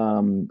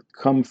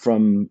come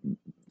from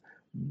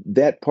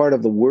that part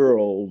of the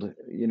world,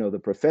 the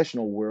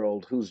professional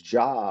world, whose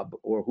job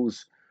or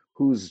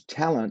whose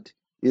talent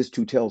is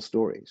to tell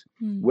stories,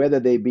 Hmm. whether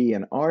they be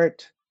in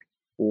art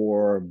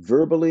or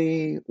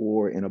verbally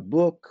or in a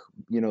book,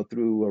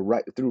 through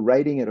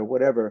writing it or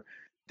whatever.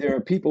 There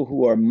are people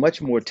who are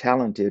much more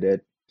talented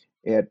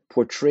at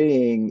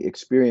portraying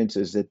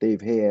experiences that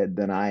they've had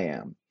than I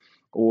am.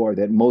 or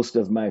that most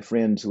of my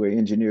friends who are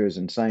engineers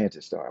and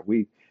scientists are.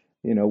 We're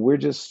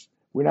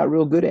not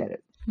real good at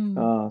it.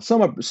 Hmm.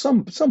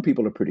 Some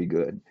people are pretty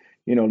good.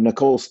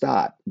 Nicole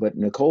Stott, but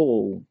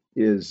Nicole's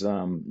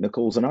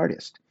an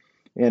artist,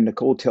 and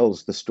Nicole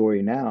tells the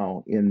story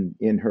now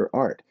in her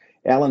art.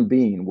 Alan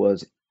Bean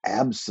was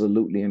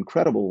absolutely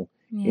incredible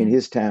in Yeah.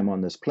 his time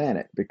on this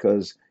planet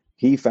because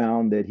he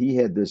found that he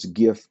had this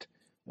gift,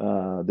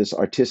 this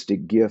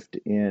artistic gift,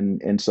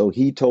 and so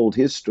he told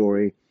his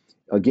story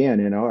again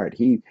in art.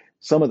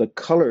 Some of the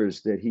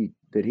colors that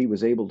he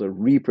was able to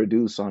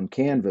reproduce on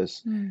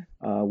canvas Hmm.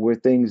 were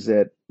things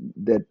that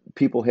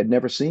people had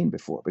never seen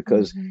before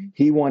because Hmm.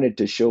 he wanted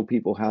to show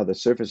people how the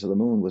surface of the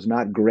moon was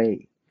not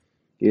gray.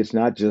 It's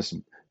not just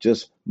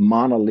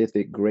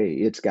monolithic gray.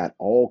 It's got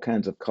all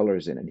kinds of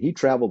colors in it. He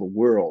traveled the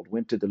world,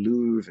 went to the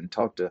Louvre and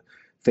talked to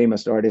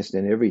famous artists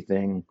and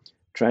everything,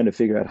 trying to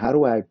figure out how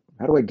do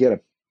I get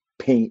a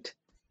paint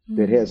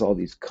that Hmm. has all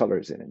these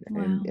colors in it. And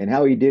Wow. and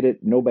how he did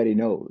it, nobody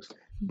knows.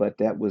 But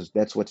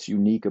that's what's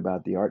unique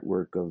about the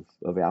artwork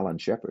of Alan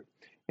Shepard.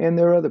 And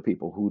there are other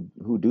people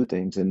who do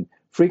things, and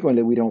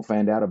frequently we don't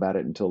find out about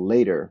it until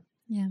later.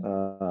 Yeah.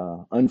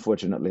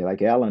 Unfortunately,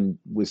 like Alan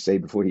would say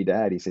before he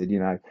died, he said,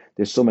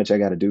 there's so much I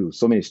got to do,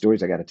 so many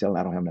stories I got to tell, and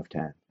I don't have enough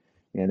time.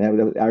 And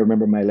I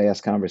remember my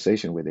last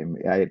conversation with him.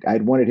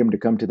 I'd wanted him to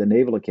come to the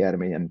Naval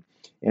Academy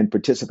and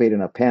participate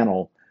in a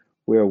panel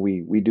where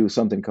we do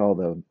something called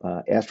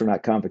the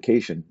astronaut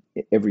convocation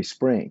every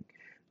spring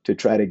to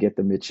try to get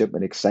the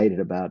midshipmen excited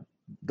about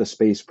the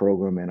space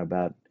program and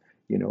about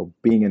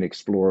being an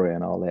explorer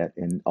and all that.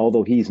 And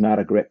although he's not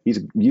he's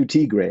a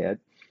UT grad,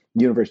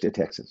 University of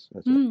Texas.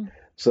 That's right. Hmm.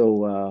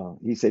 So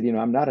he said,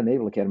 I'm not a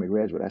Naval Academy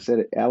graduate. I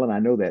said, Alan, I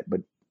know that,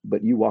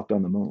 but you walked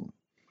on the moon,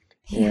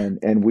 Yeah.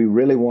 and we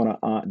really want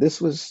to.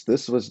 This was the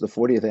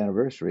 40th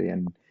anniversary,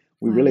 and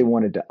we really Wow.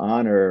 wanted to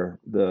honor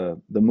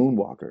the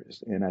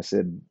moonwalkers. And I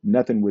said,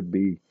 nothing would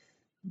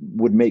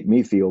make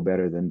me feel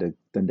better than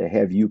to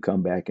have you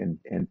come back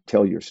and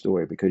tell your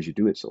story because you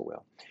do it so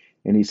well.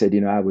 And he said,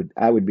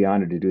 I would be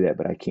honored to do that,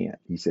 but I can't.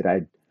 He said,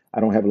 I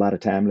don't have a lot of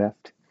time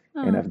left,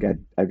 and Oh,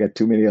 I've got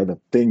too many other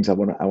things I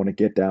want to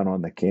get down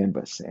on the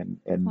canvas. And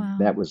wow.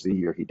 that was the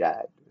year he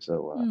died.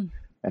 So Hmm.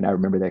 and I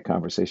remember that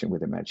conversation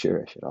with him. I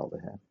cherish it all the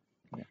time.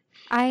 Yeah.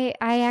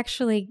 I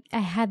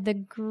had the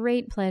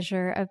great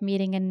pleasure of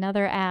meeting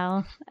another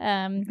Al,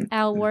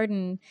 Al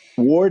Warden,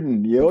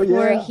 Warden, yo,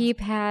 before yeah, he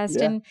passed,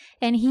 yeah,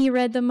 and he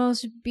read the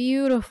most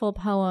beautiful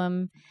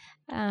poem.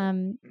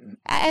 Um,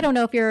 I don't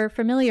know if you're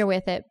familiar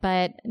with it,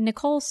 but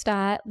Nicole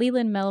Stott,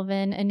 Leland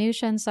Melvin,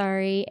 Anush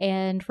Ansari,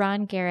 and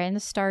Ron Guerin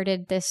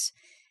started this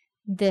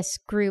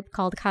group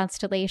called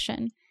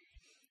Constellation.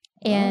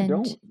 I And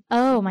don't.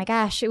 oh my Yeah,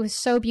 gosh, it was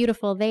so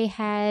beautiful. They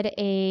had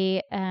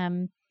a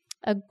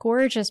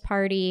gorgeous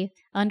party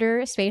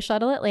under Space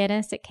Shuttle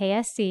Atlantis at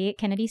KSC,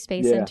 Kennedy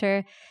Space yeah,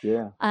 Center,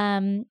 yeah,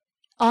 um,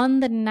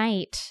 on the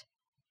night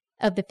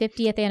of the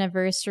 50th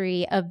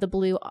anniversary of the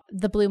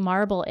blue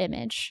marble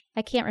image.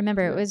 I can't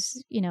remember. It yeah.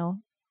 was,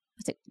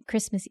 was it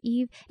Christmas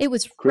Eve? It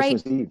was right.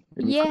 Christmas Eve.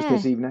 It was Yeah.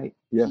 Christmas Eve night.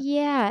 Yeah,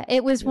 Yeah,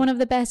 it was yeah. one of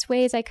the best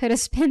ways I could have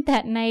spent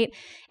that night.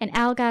 And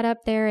Al got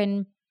up there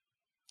and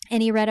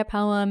he read a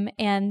poem,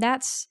 and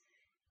that's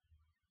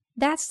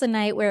the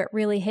night where it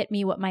really hit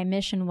me what my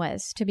mission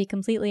was. To be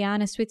completely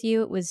honest with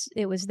you,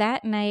 it was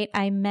that night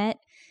I met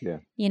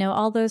Yeah.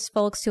 all those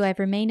folks who I've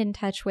remained in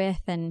touch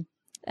with. And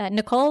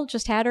Nicole,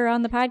 just had her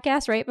on the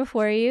podcast right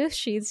before you.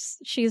 She's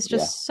Yeah,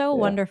 just so yeah.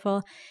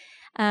 wonderful.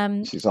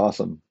 um She's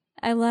awesome.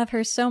 I love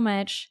her so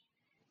much.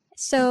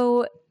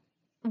 So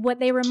what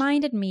they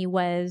reminded me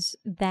was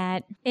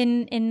that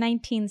in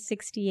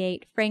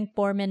 1968, Frank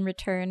Borman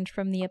returned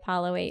from the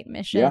Apollo 8 Yeah.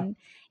 mission,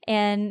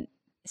 and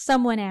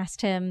someone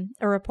asked him,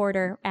 a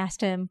reporter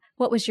asked him,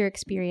 what was your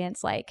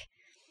experience like?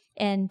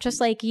 And just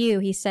like you,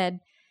 he said,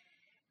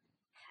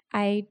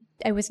 I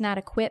I was not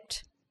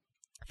equipped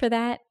for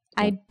that.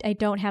 Yeah. I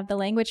don't have the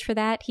language for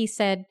that. He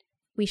said,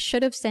 we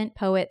should have sent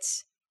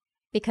poets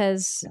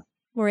because Yeah.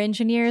 we're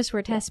engineers, we're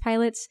Yeah. test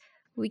pilots.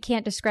 We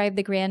can't describe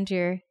the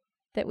grandeur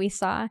that we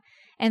saw.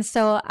 And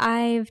so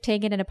I've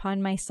taken it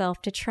upon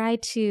myself to try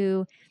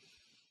to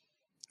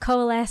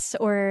coalesce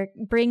or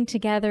bring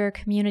together a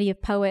community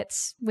of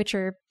poets, which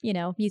are,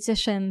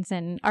 musicians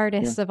and Yeah.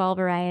 artists of all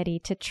variety,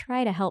 to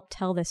try to help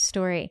tell this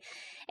story.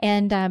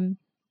 And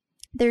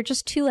there are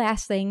just two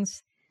last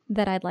things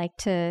that I'd like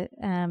to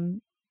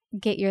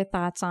get your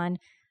thoughts on.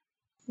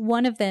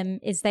 One of them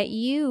is that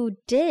you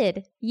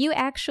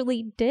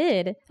actually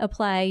did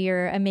apply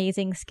your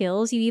amazing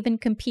skills. You even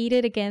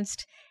competed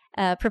against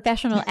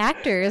professional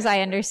actors,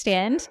 I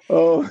understand,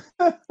 Oh.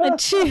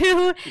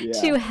 to Yeah.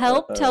 to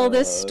help tell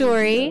this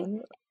story Yeah.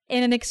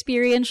 in an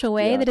experiential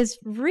way Yeah. that is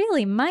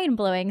really mind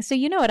blowing. So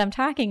you know what I'm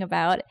talking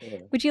about. Yeah.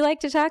 Would you like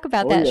to talk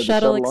about Oh that yeah, the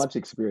shuttle? shuttle launch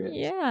experience.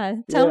 Yeah,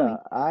 tell Yeah,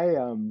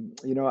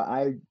 me.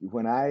 I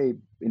when I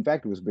in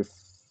fact it was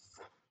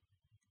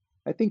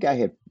I think I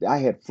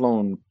had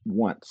flown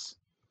once,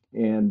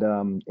 and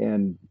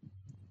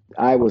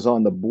I was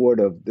on the board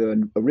of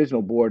the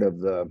original board of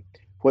the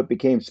what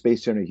became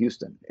Space Center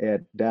Houston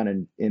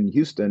down in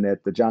Houston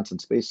at the Johnson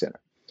Space Center.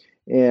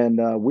 And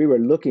we were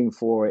looking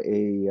for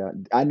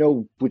I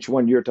know which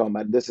one you're talking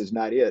about. This is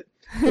not it,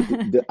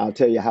 but I'll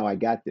tell you how I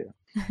got there.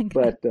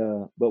 Okay.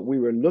 But we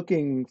were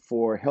looking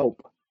for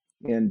help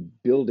in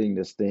building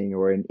this thing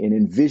or in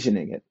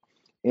envisioning it.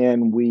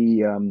 And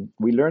we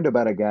learned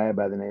about a guy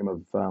by the name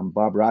of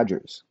Bob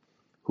Rogers,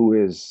 who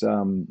is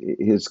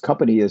his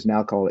company is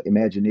now called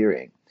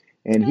Imagineering,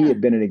 and he Ah.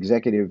 had been an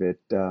executive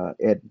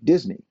at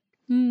Disney,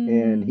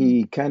 and Mm.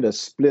 he kind of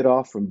split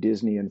off from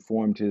Disney and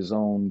formed his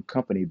own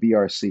company,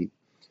 BRC.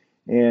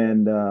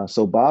 And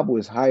so Bob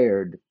was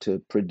hired to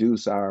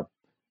produce our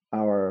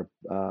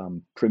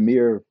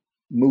premiere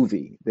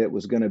movie that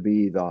was going to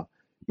be the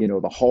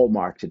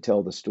hallmark to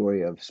tell the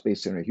story of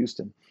Space Center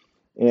Houston.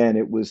 And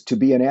it was To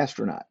Be an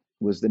Astronaut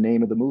was the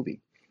name of the movie,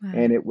 Wow.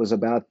 and it was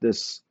about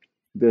this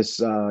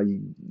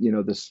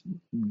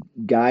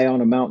guy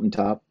on a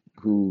mountaintop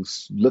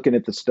who's looking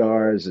at the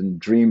stars and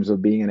dreams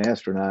of being an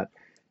astronaut,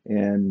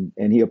 and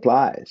he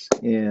applies,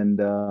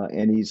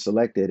 and he's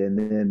selected, and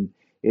then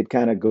it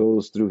kind of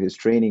goes through his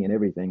training and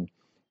everything.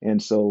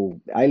 And so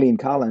Eileen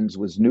Collins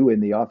was new in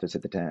the office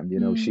at the time.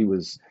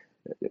 Mm.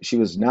 She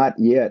was not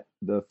yet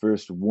the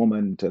first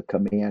woman to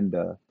command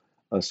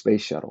a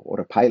space shuttle or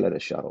to pilot a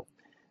shuttle.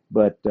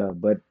 But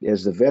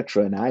as the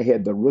veteran, I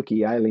had the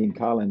rookie Eileen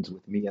Collins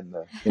with me in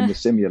the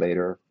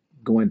simulator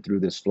going through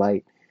this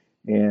flight,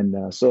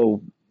 and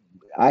so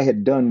I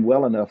had done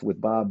well enough with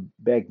Bob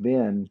back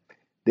then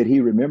that he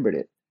remembered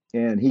it,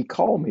 and he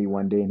called me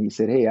one day and he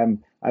said, "Hey,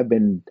 I've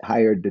been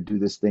hired to do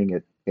this thing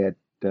at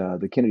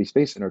the Kennedy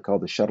Space Center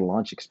called the Shuttle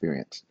Launch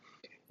Experience,"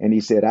 and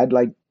he said, "I'd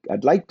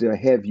like to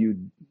have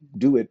you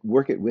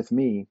work it with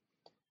me."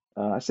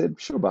 I said,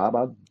 "Sure, Bob,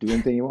 I'll do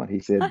anything you want." He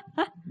said,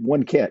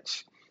 "One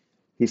catch."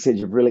 He said,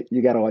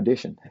 you got to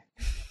audition."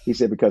 He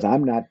said, "Because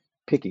I'm not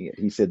picking it."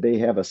 He said, "They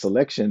have a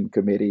selection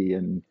committee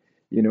in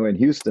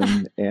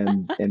Houston,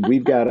 and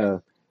we've got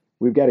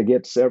to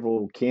get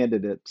several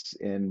candidates,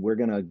 and we're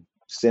going to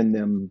send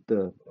them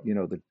the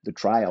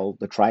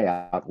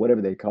tryout,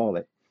 whatever they call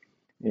it.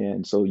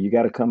 And so you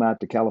got to come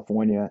out to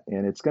California,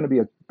 and it's going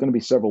to be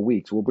several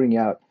weeks. We'll bring you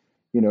out,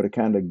 to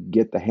kind of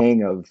get the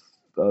hang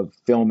of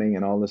filming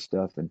and all this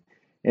stuff." And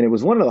it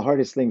was one of the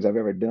hardest things I've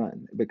ever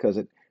done, because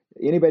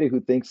anybody who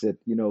thinks that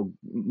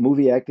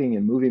movie acting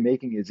and movie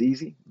making is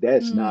easy,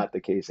 that's Mm. not the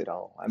case at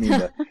all. I mean,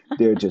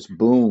 they're just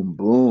boom,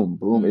 boom,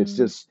 boom. It's Mm.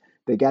 just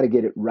they got to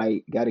get it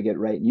right, got to get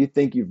right. And you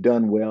think you've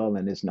done well,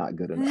 and it's not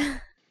good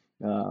enough.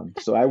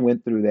 So I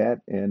went through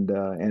that,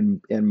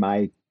 and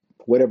my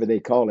whatever they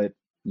call it,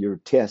 your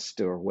test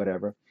or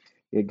whatever,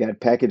 it got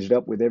packaged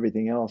up with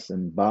everything else.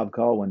 And Bob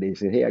called one day. He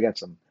said, "Hey, I got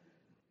some.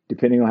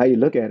 Depending on how you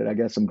look at it, I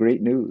got some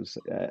great news."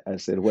 I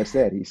said, "What's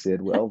that?" He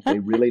said, "Well, they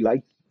really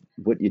liked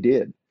what you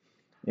did,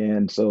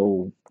 and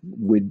so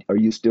are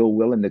you still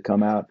willing to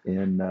come out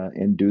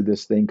and do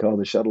this thing called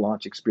the Shuttle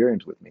Launch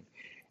Experience with me?"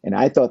 And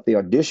I thought the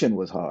audition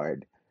was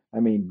hard. I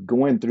mean,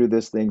 going through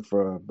this thing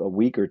for a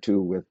week or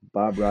two with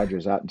Bob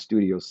Rogers out in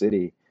Studio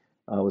City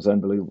was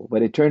unbelievable.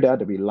 But it turned out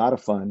to be a lot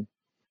of fun,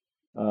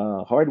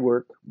 hard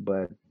work,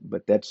 but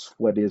that's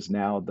what is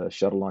now the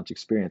Shuttle Launch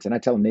Experience. And I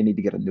tell them they need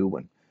to get a new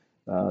one.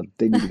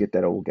 They need to get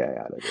that old guy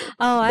out of there.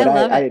 Oh, I But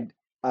love it.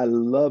 I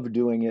love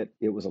doing it.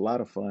 It was a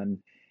lot of fun,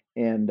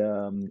 and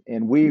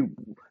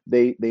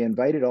they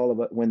invited all of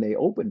us when they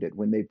opened it,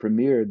 when they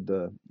premiered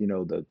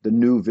the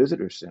new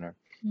visitor center.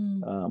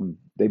 Mm.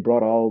 They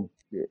brought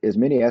as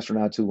many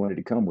astronauts who wanted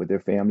to come with their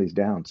families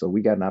down, so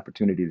we got an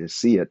opportunity to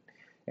see it,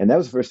 and that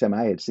was the first time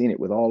I had seen it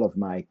with all of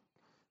my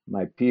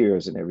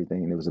peers and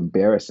everything, and it was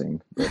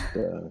embarrassing, but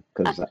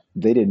because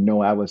they didn't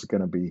know I was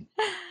going to be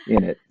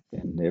in it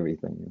and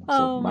everything. So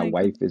Oh my my God.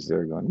 wife is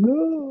there going,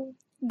 "No,"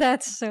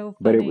 That's so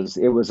but it funny. was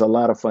it was a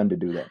lot of fun to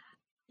do that.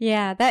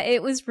 Yeah, that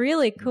it was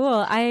really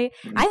cool. I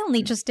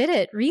only just did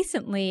it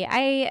recently.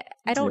 I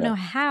don't Yeah, know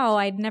how.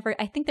 I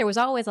think there was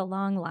always a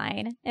long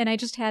line, and I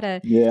just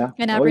had yeah,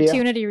 an oh yeah,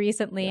 opportunity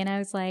recently, yeah, and I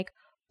was like,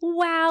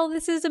 "Wow,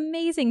 this is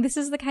amazing. This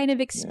is the kind of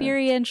yeah,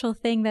 experiential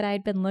thing that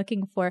I'd been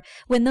looking for."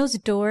 When those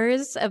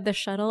doors of the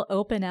shuttle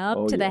open up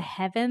oh to the yeah,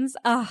 heavens,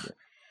 oh,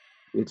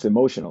 yeah. It's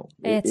emotional.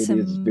 It it's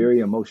is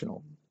very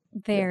emotional. Yeah,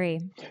 very.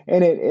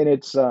 and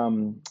it's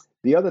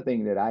the other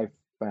thing that I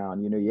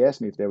found. You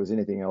asked me if there was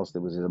anything else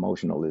that was as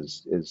emotional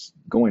as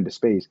going to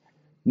space.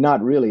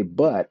 Not really,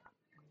 but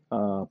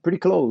pretty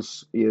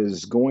close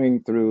is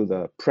going through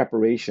the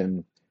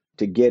preparation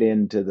to get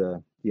into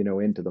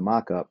the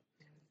mock-up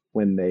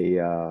when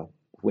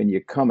when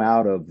you come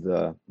out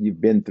of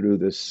you've been through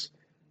this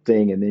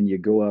thing, and then you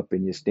go up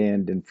and you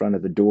stand in front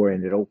of the door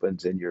and it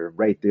opens and you're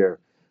right there,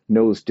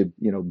 nose to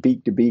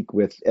beak to beak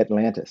with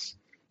Atlantis.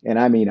 And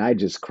I mean, I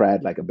just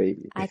cried like a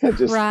baby, I just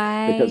because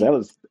cry.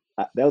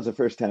 that was the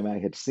first time I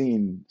had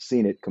seen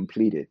it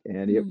completed,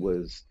 and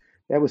Mm.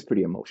 that was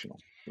pretty emotional.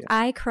 Yeah.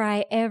 I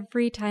cry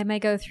every time I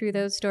go through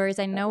those doors.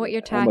 I know what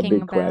you're I'm a talking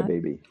big about.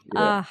 crybaby.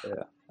 Yeah, Ah,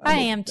 yeah. I I'm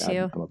a am I'm,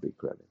 too. I'm a big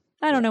crybaby.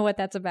 I don't Yeah, know what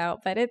that's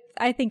about, but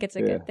I think it's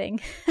a yeah. good thing.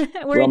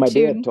 We're Well, in my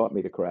dad tune. taught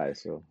me to cry,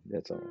 so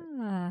that's all right.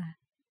 Ah.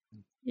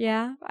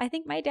 Yeah, I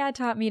think my dad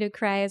taught me to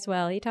cry as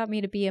well. He taught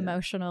me to be Yeah.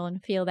 emotional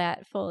and feel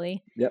that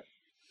fully. Yep.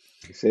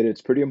 He said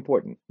it's pretty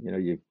important. Yeah.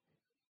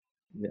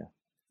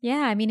 Yeah,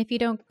 I mean, if you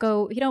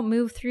don't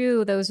move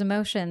through those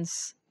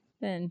emotions,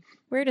 then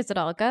where does it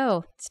all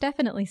go? It's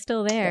definitely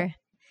still Yeah.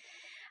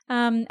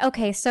 there.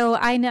 Okay, so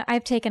I know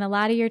I've taken a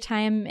lot of your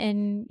time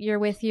and you're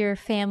with your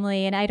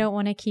family, and I don't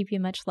want to keep you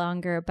much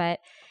longer, but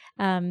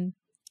um,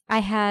 I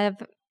have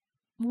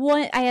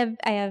I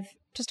have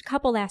just a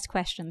couple last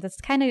questions. It's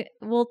kind of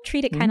we'll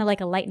treat it kind Hmm. of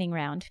like a lightning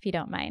round, if you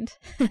don't mind.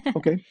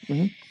 Okay.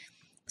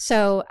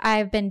 So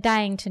I've been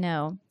dying to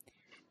know,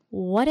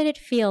 what did it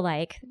feel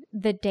like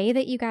the day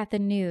that you got the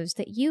news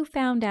that you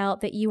found out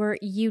that you were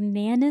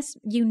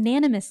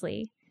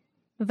unanimously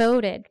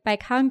voted by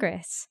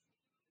Congress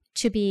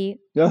to be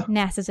Yeah.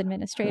 NASA's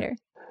administrator?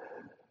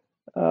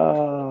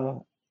 Uh,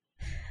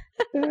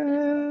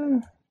 eh,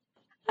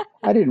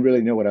 I didn't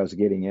really know what I was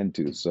getting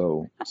into,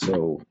 so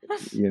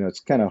it's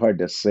kind of hard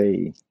to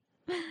say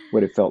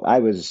what it felt.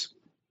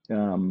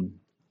 Um,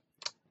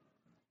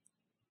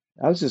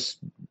 I was just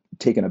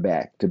taken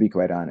aback, to be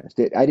quite honest.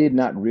 I did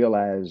not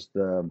realize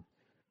the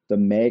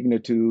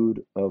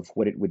magnitude of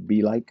what it would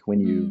be like when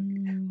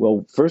Mm,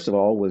 well, first of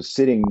all, was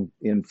sitting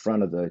in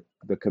front of the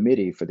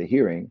committee for the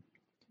hearing,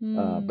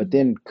 but mm.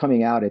 then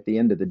coming out at the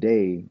end of the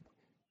day,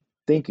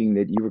 thinking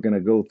that you were going to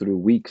go through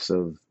weeks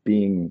of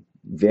being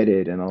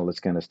vetted and all this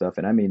kind of stuff.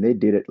 And I mean, they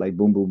did it like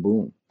boom, boom,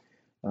 boom.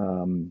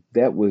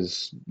 That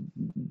was,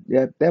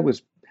 yeah, that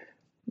was,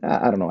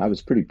 I don't know. I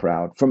was pretty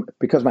proud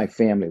because my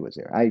family was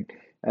there. I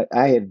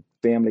had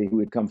family who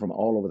had come from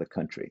all over the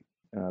country,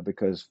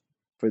 because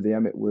for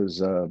them it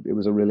was a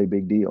really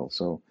big deal.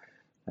 So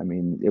I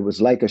mean, it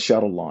was like a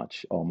shuttle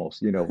launch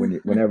almost.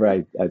 Whenever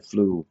I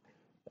flew,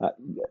 I,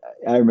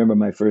 I remember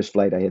my first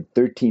flight. I had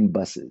 13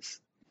 buses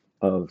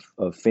of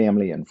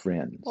family and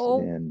friends, Oh,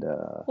 and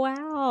wow.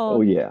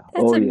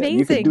 That's oh yeah,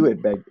 you could do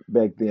amazing. it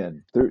back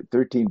then.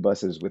 13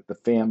 buses with the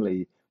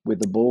family, with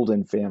the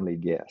Bolden family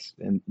guests.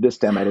 And this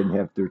time I didn't Wow.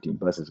 have 13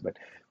 buses,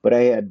 but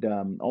I had,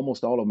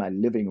 almost all of my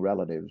living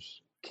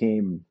relatives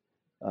came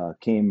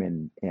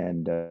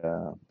and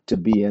to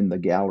be in the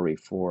gallery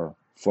for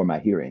my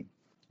hearing.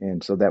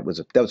 And so that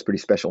was pretty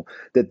special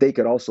that they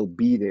could also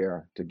be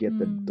there to get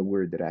the Mm,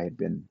 word that I had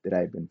been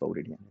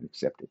voted in and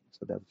accepted.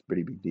 So that was a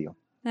pretty big deal.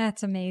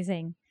 that's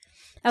amazing.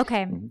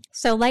 Okay, Mhm.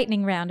 so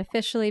lightning round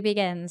officially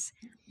begins.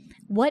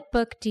 What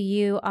book do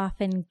you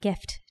often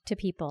gift to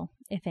people,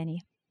 if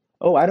any?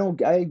 Oh, I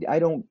don't,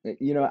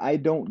 I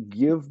don't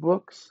give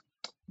books,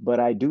 but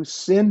I do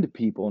send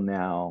people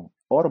now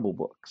Audible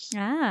books.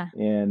 Ah.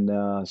 And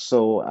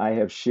so I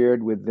have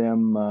shared with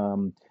them,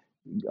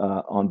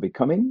 on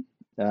Becoming.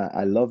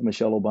 I love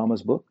Michelle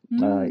Obama's book. It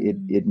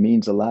Mm. it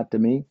means a lot to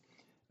me.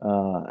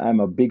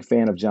 I'm a big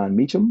fan of John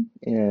Meacham,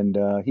 and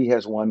he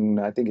has one.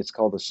 I think it's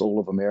called The Soul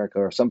of America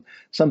or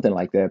something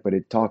like that. But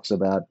it talks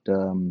about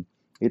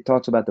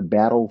the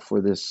battle for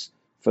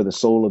the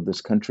soul of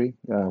this country,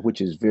 which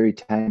is very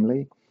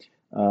timely.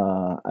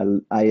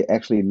 I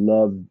actually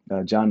love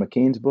John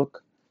McCain's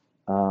book,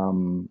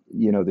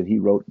 that he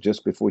wrote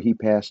just before he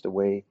passed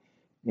away,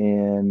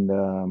 and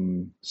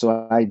so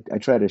I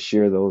try to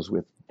share those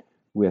with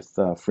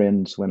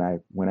friends when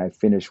I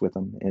finish with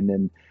them. And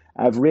then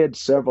I've read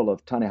several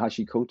of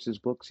Ta-Nehisi Coates'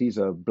 books. He's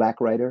a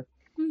black writer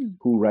Mm.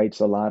 who writes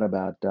a lot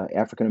about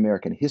African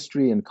American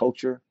history and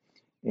culture,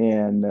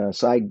 and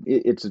so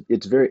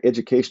it's very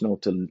educational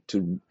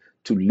to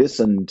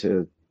listen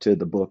to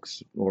the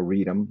books or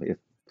read them, if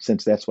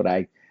since that's what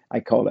I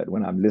call it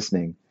when I'm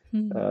listening.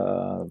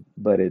 Mm.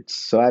 But it's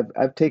so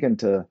I've taken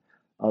to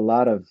a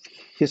lot of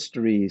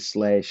history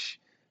slash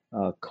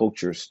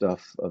culture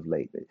stuff of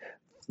late.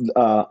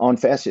 On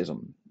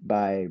Fascism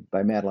by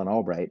Madeleine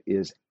Albright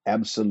is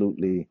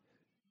absolutely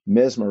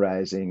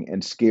mesmerizing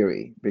and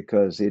scary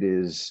because it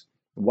is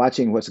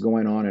watching what's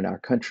going on in our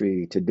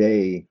country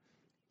today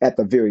at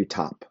the very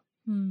top.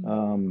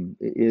 Mm.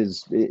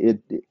 Is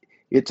it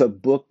it's a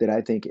book that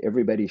I think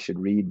everybody should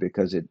read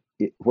because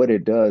what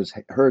it does,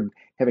 her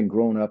having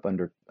grown up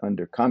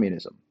under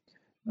communism,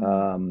 Mm.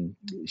 um,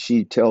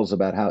 she tells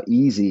about how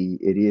easy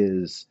it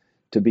is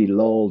to be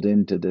lulled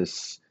into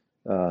this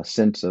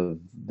sense of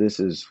this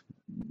is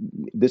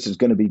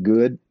going to be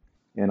good,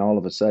 and all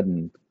of a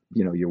sudden,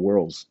 your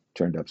world's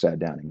turned upside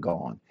down and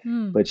gone.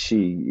 Mm. But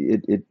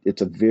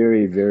it's a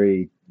very,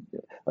 very,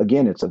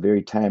 again, it's a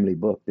very timely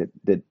book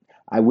that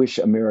I wish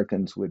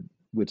Americans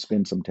would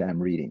spend some time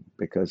reading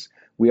because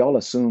we all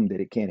assume that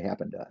it can't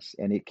happen to us,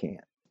 and it can.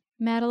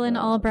 Madeleine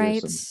There's some.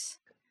 Albright's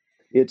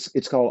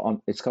It's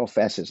called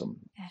Fascism.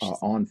 Fascism.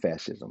 On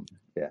Fascism.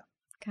 Yeah,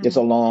 Got it's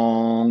a it.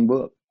 long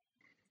book,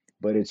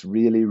 but it's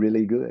really,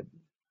 really good.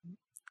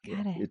 Yeah,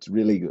 Got it. it's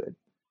really good.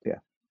 Yeah,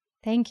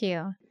 Thank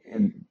you.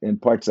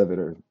 and parts of it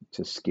are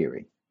just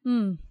scary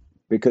Mm.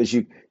 because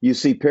you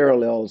see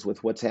parallels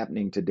with what's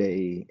happening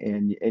today,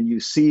 and you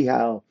see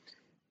how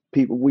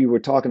people. We were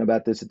talking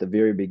about this at the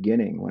very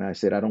beginning when I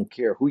said I don't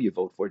care who you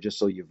vote for, just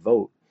so you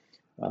vote.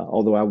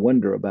 Although I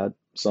wonder about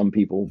some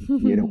people,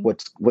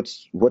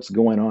 what's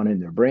going on in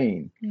their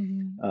brain,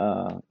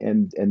 Mhm.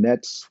 and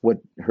that's what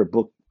her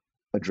book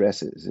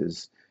addresses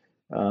is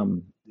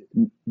um,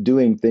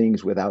 doing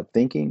things without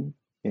thinking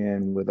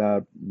and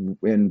without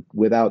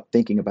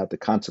thinking about the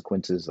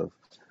consequences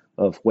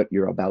of what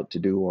you're about to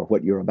do or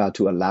what you're about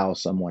to allow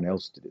someone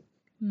else to do.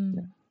 Yeah.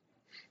 Mm.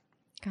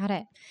 Got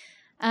it.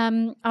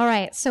 All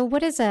right. So,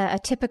 what is a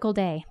typical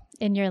day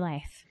in your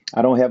life?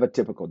 I don't have a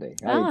typical day.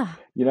 Ah,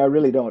 I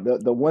really don't.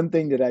 The one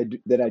thing that I do,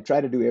 that I try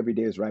to do every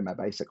day is ride my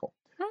bicycle.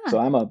 So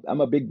ah.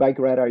 I'm a big bike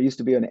rider. I used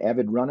to be an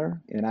avid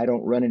runner, and I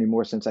don't run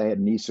anymore since I had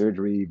knee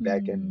surgery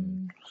back in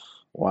Mm.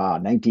 wow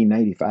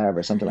 1995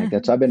 or something like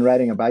that. So I've been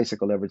riding a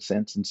bicycle ever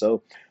since. And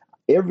so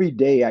every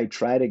day I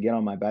try to get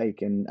on my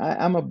bike, and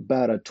I'm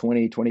about a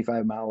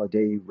 20-25 mile a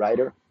day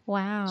rider.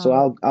 So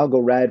Wow. I'll go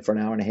ride for an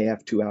hour and a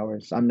half, 2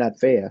 hours. I'm not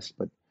fast,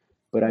 but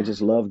I Wow.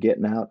 just love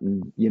getting out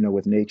and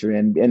with nature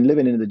and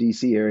living in the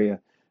DC area,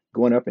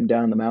 going up and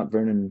down the Mount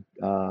Vernon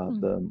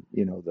Mm.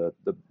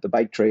 the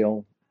bike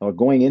trail or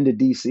going into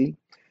DC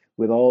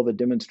with all the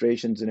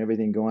demonstrations and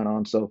everything going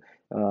on. So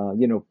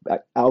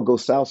I'll go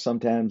south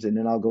sometimes and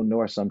then I'll go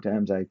north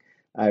sometimes.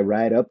 I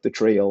ride up the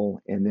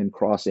trail and then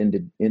cross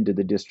into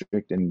the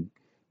district and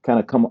kind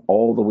of come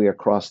all the way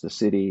across the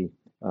city,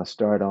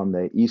 start on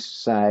the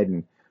east side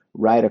and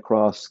ride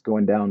across,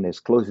 going down as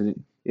close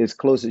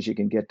as you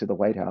can get to the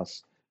White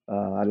House.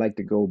 I like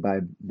to go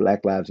by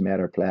Black Lives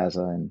Matter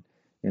Plaza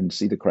and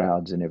see the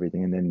crowds and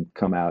everything, and then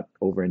come out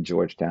over in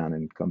Georgetown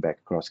and come back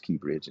across Key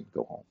Bridge and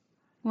go home.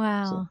 So,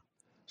 Wow.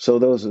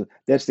 so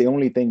that's the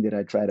only thing that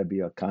I try to be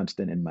a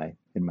constant in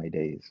my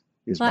days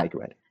is Well, bike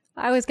riding.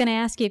 I was going to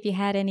ask you if you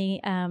had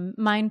any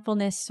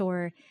mindfulness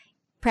or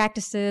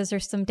practices or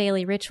some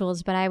daily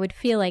rituals, but I would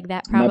feel like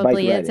that My bike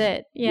probably is riding,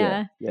 it.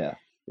 yeah, Yeah. yeah,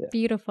 yeah,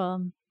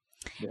 Beautiful.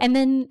 yeah. And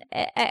then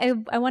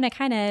I want to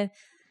kind of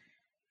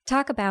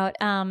talk about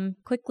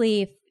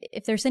quickly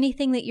if there's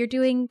anything that you're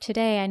doing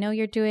today. I know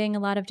you're doing a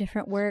lot of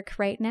different work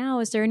right now.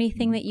 Is there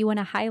anything Mhm. that you want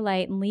to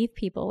highlight and leave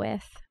people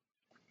with?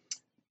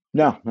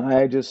 No,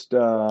 I just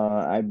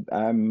I'm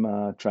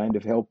trying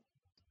to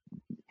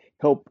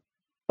help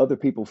other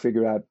people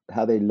figure out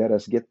how they let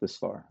us get this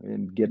far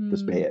and get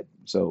this Mm, bad.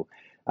 So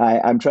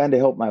I'm trying to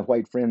help my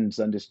white friends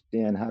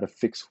understand how to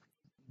fix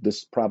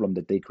this problem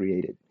that they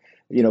created.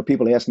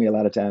 People ask me a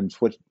lot of times,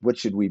 what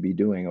should we be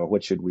doing or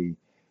what should we?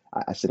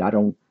 I said,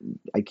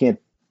 I can't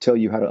tell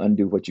you how to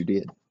undo what you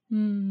did.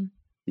 mm,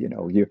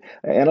 You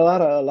and a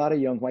lot of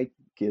young white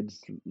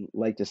kids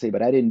like to say,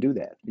 but I didn't do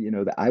that.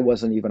 That I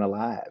wasn't even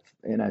alive.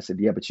 And I said,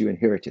 yeah, but you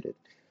inherited it,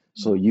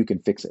 so you can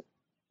fix it.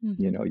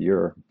 mm-hmm,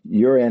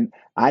 You're in.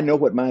 I know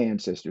what my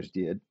ancestors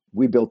did.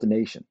 We built a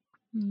nation.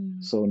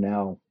 mm. So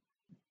now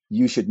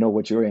you should know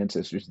what your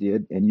ancestors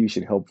did and you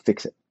should help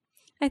fix it.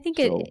 I think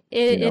it, So,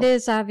 it it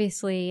is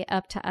obviously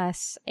up to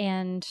us,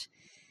 and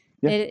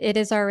yeah. it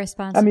is our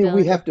I mean,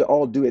 we have responsibility, to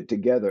all do it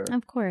together.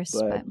 of course.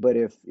 But But but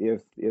if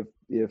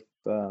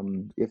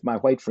my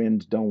white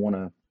friends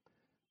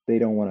they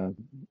don't want to,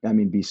 I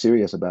mean, be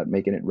serious about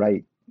making it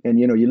right. And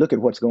you look at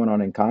what's going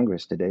on in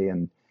Congress today,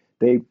 and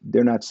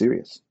they're not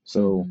serious.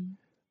 So mhm.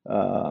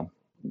 uh,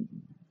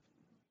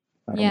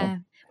 I don't know. Yeah,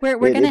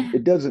 we're It, it gonna.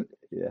 it doesn't.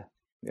 Yeah.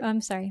 Yeah. Oh,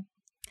 I'm sorry.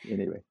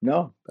 Anyway,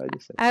 no, I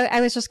just say. I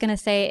was just gonna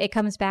say it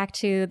comes back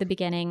to the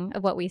beginning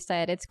of what we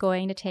said. It's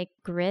going to take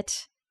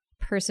grit,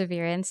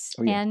 perseverance,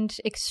 Oh yeah. and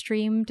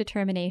extreme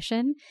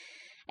determination,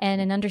 and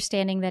Yeah. an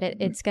understanding that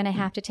it's going to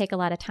have to take a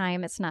lot of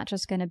time. It's not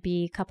just going to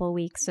be a couple of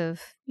weeks of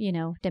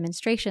Oh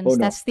demonstrations.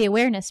 no. That's the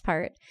awareness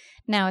part.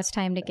 Now it's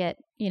time to get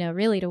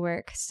really to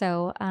work.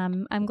 So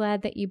I'm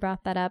glad that you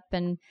brought that up,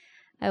 and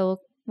I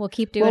will we'll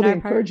keep Well, doing our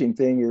part. the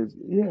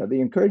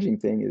encouraging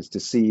thing is to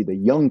see the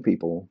young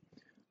people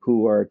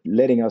who are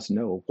letting us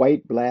know,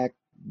 white, black,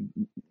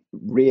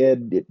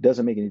 red, it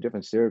doesn't make any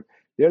difference. They're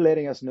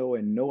letting us know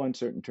in no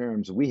uncertain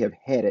terms, we have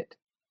had it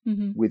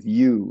Mm-hmm. with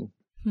you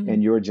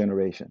and your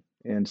generation.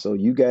 And so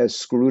you guys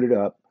screwed it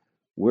up.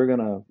 We're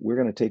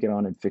gonna take it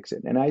on and fix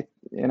it. And I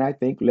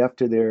think left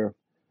to their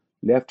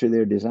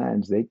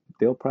designs,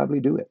 they'll probably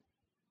do it.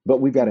 But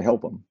we've got to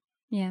help them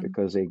Yeah.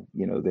 because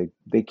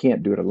they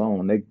can't do it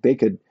alone. They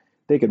could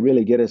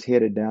really get us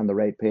headed down the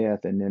right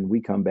path, and then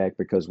we come back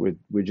because we're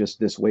just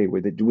this way.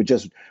 We're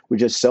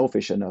just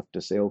selfish enough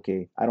to say,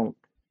 okay, I don't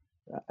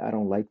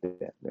like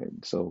that.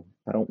 And so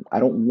I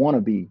don't want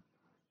to be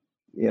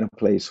in a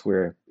place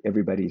where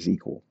everybody's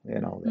equal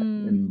and all that.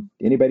 And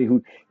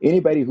Mm,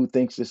 anybody who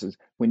thinks this is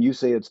when you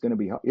say it's going to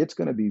be it's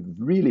going to be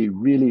really,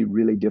 really,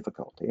 really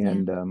difficult. yeah.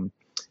 And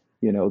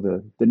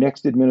the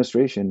next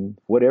administration,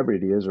 whatever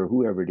it is or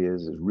whoever it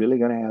is really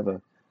going to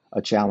have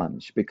a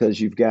challenge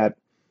because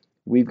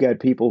we've got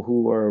people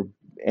who are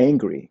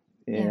angry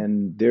Yeah.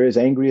 and they're as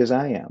angry as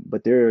I am,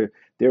 but they're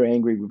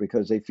angry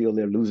because they feel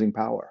they're losing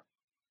power.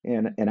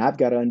 And I've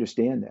got to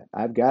understand that.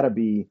 I've got to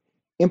be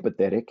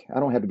empathetic. I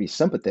don't have to be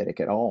sympathetic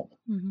at all,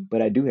 Mm-hmm.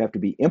 but I do have to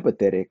be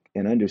empathetic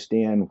and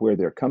understand where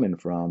they're coming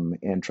from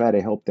and try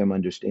to help them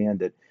understand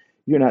that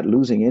you're not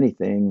losing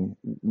anything.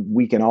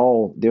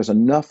 There's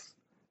enough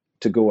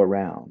to go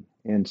around.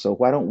 And so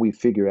why don't we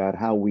figure out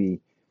how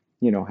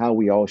how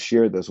we all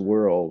share this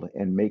world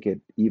and make it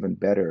even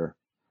better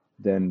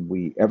than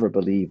we ever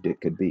believed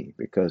it could be,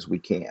 because we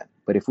can.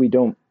 But if we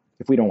don't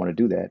want to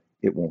do that,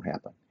 it won't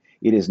happen.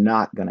 It is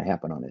not going to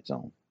happen on its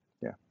own.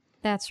 Yeah.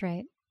 That's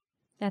right.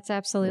 That's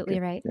absolutely Okay.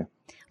 right. Yeah.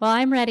 Well,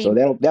 I'm So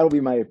ready. that'll be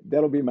my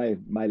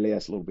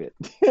last little bit.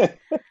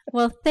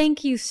 Well,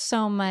 thank you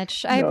so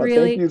much. No,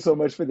 thank you so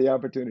much for the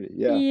opportunity.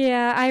 Yeah.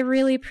 Yeah, I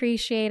really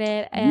appreciate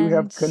it. You And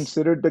have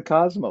considered the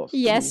cosmos.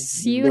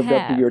 yes, You've you lived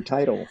up to have. your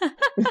title.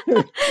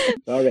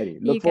 Alrighty.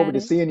 You Look forward got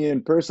to it. seeing you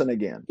in person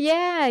again.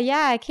 Yeah,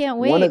 yeah, I can't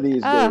One wait. of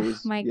these Oh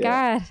days. my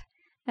Yeah, God.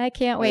 I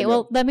can't I wait.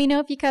 Well, know. let me know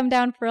if you come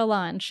down for a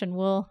lunch and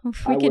we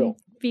I can will.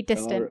 be All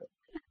distant.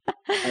 right.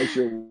 I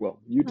sure will.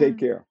 You take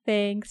care.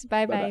 Thanks.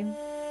 Bye Bye bye.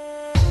 bye.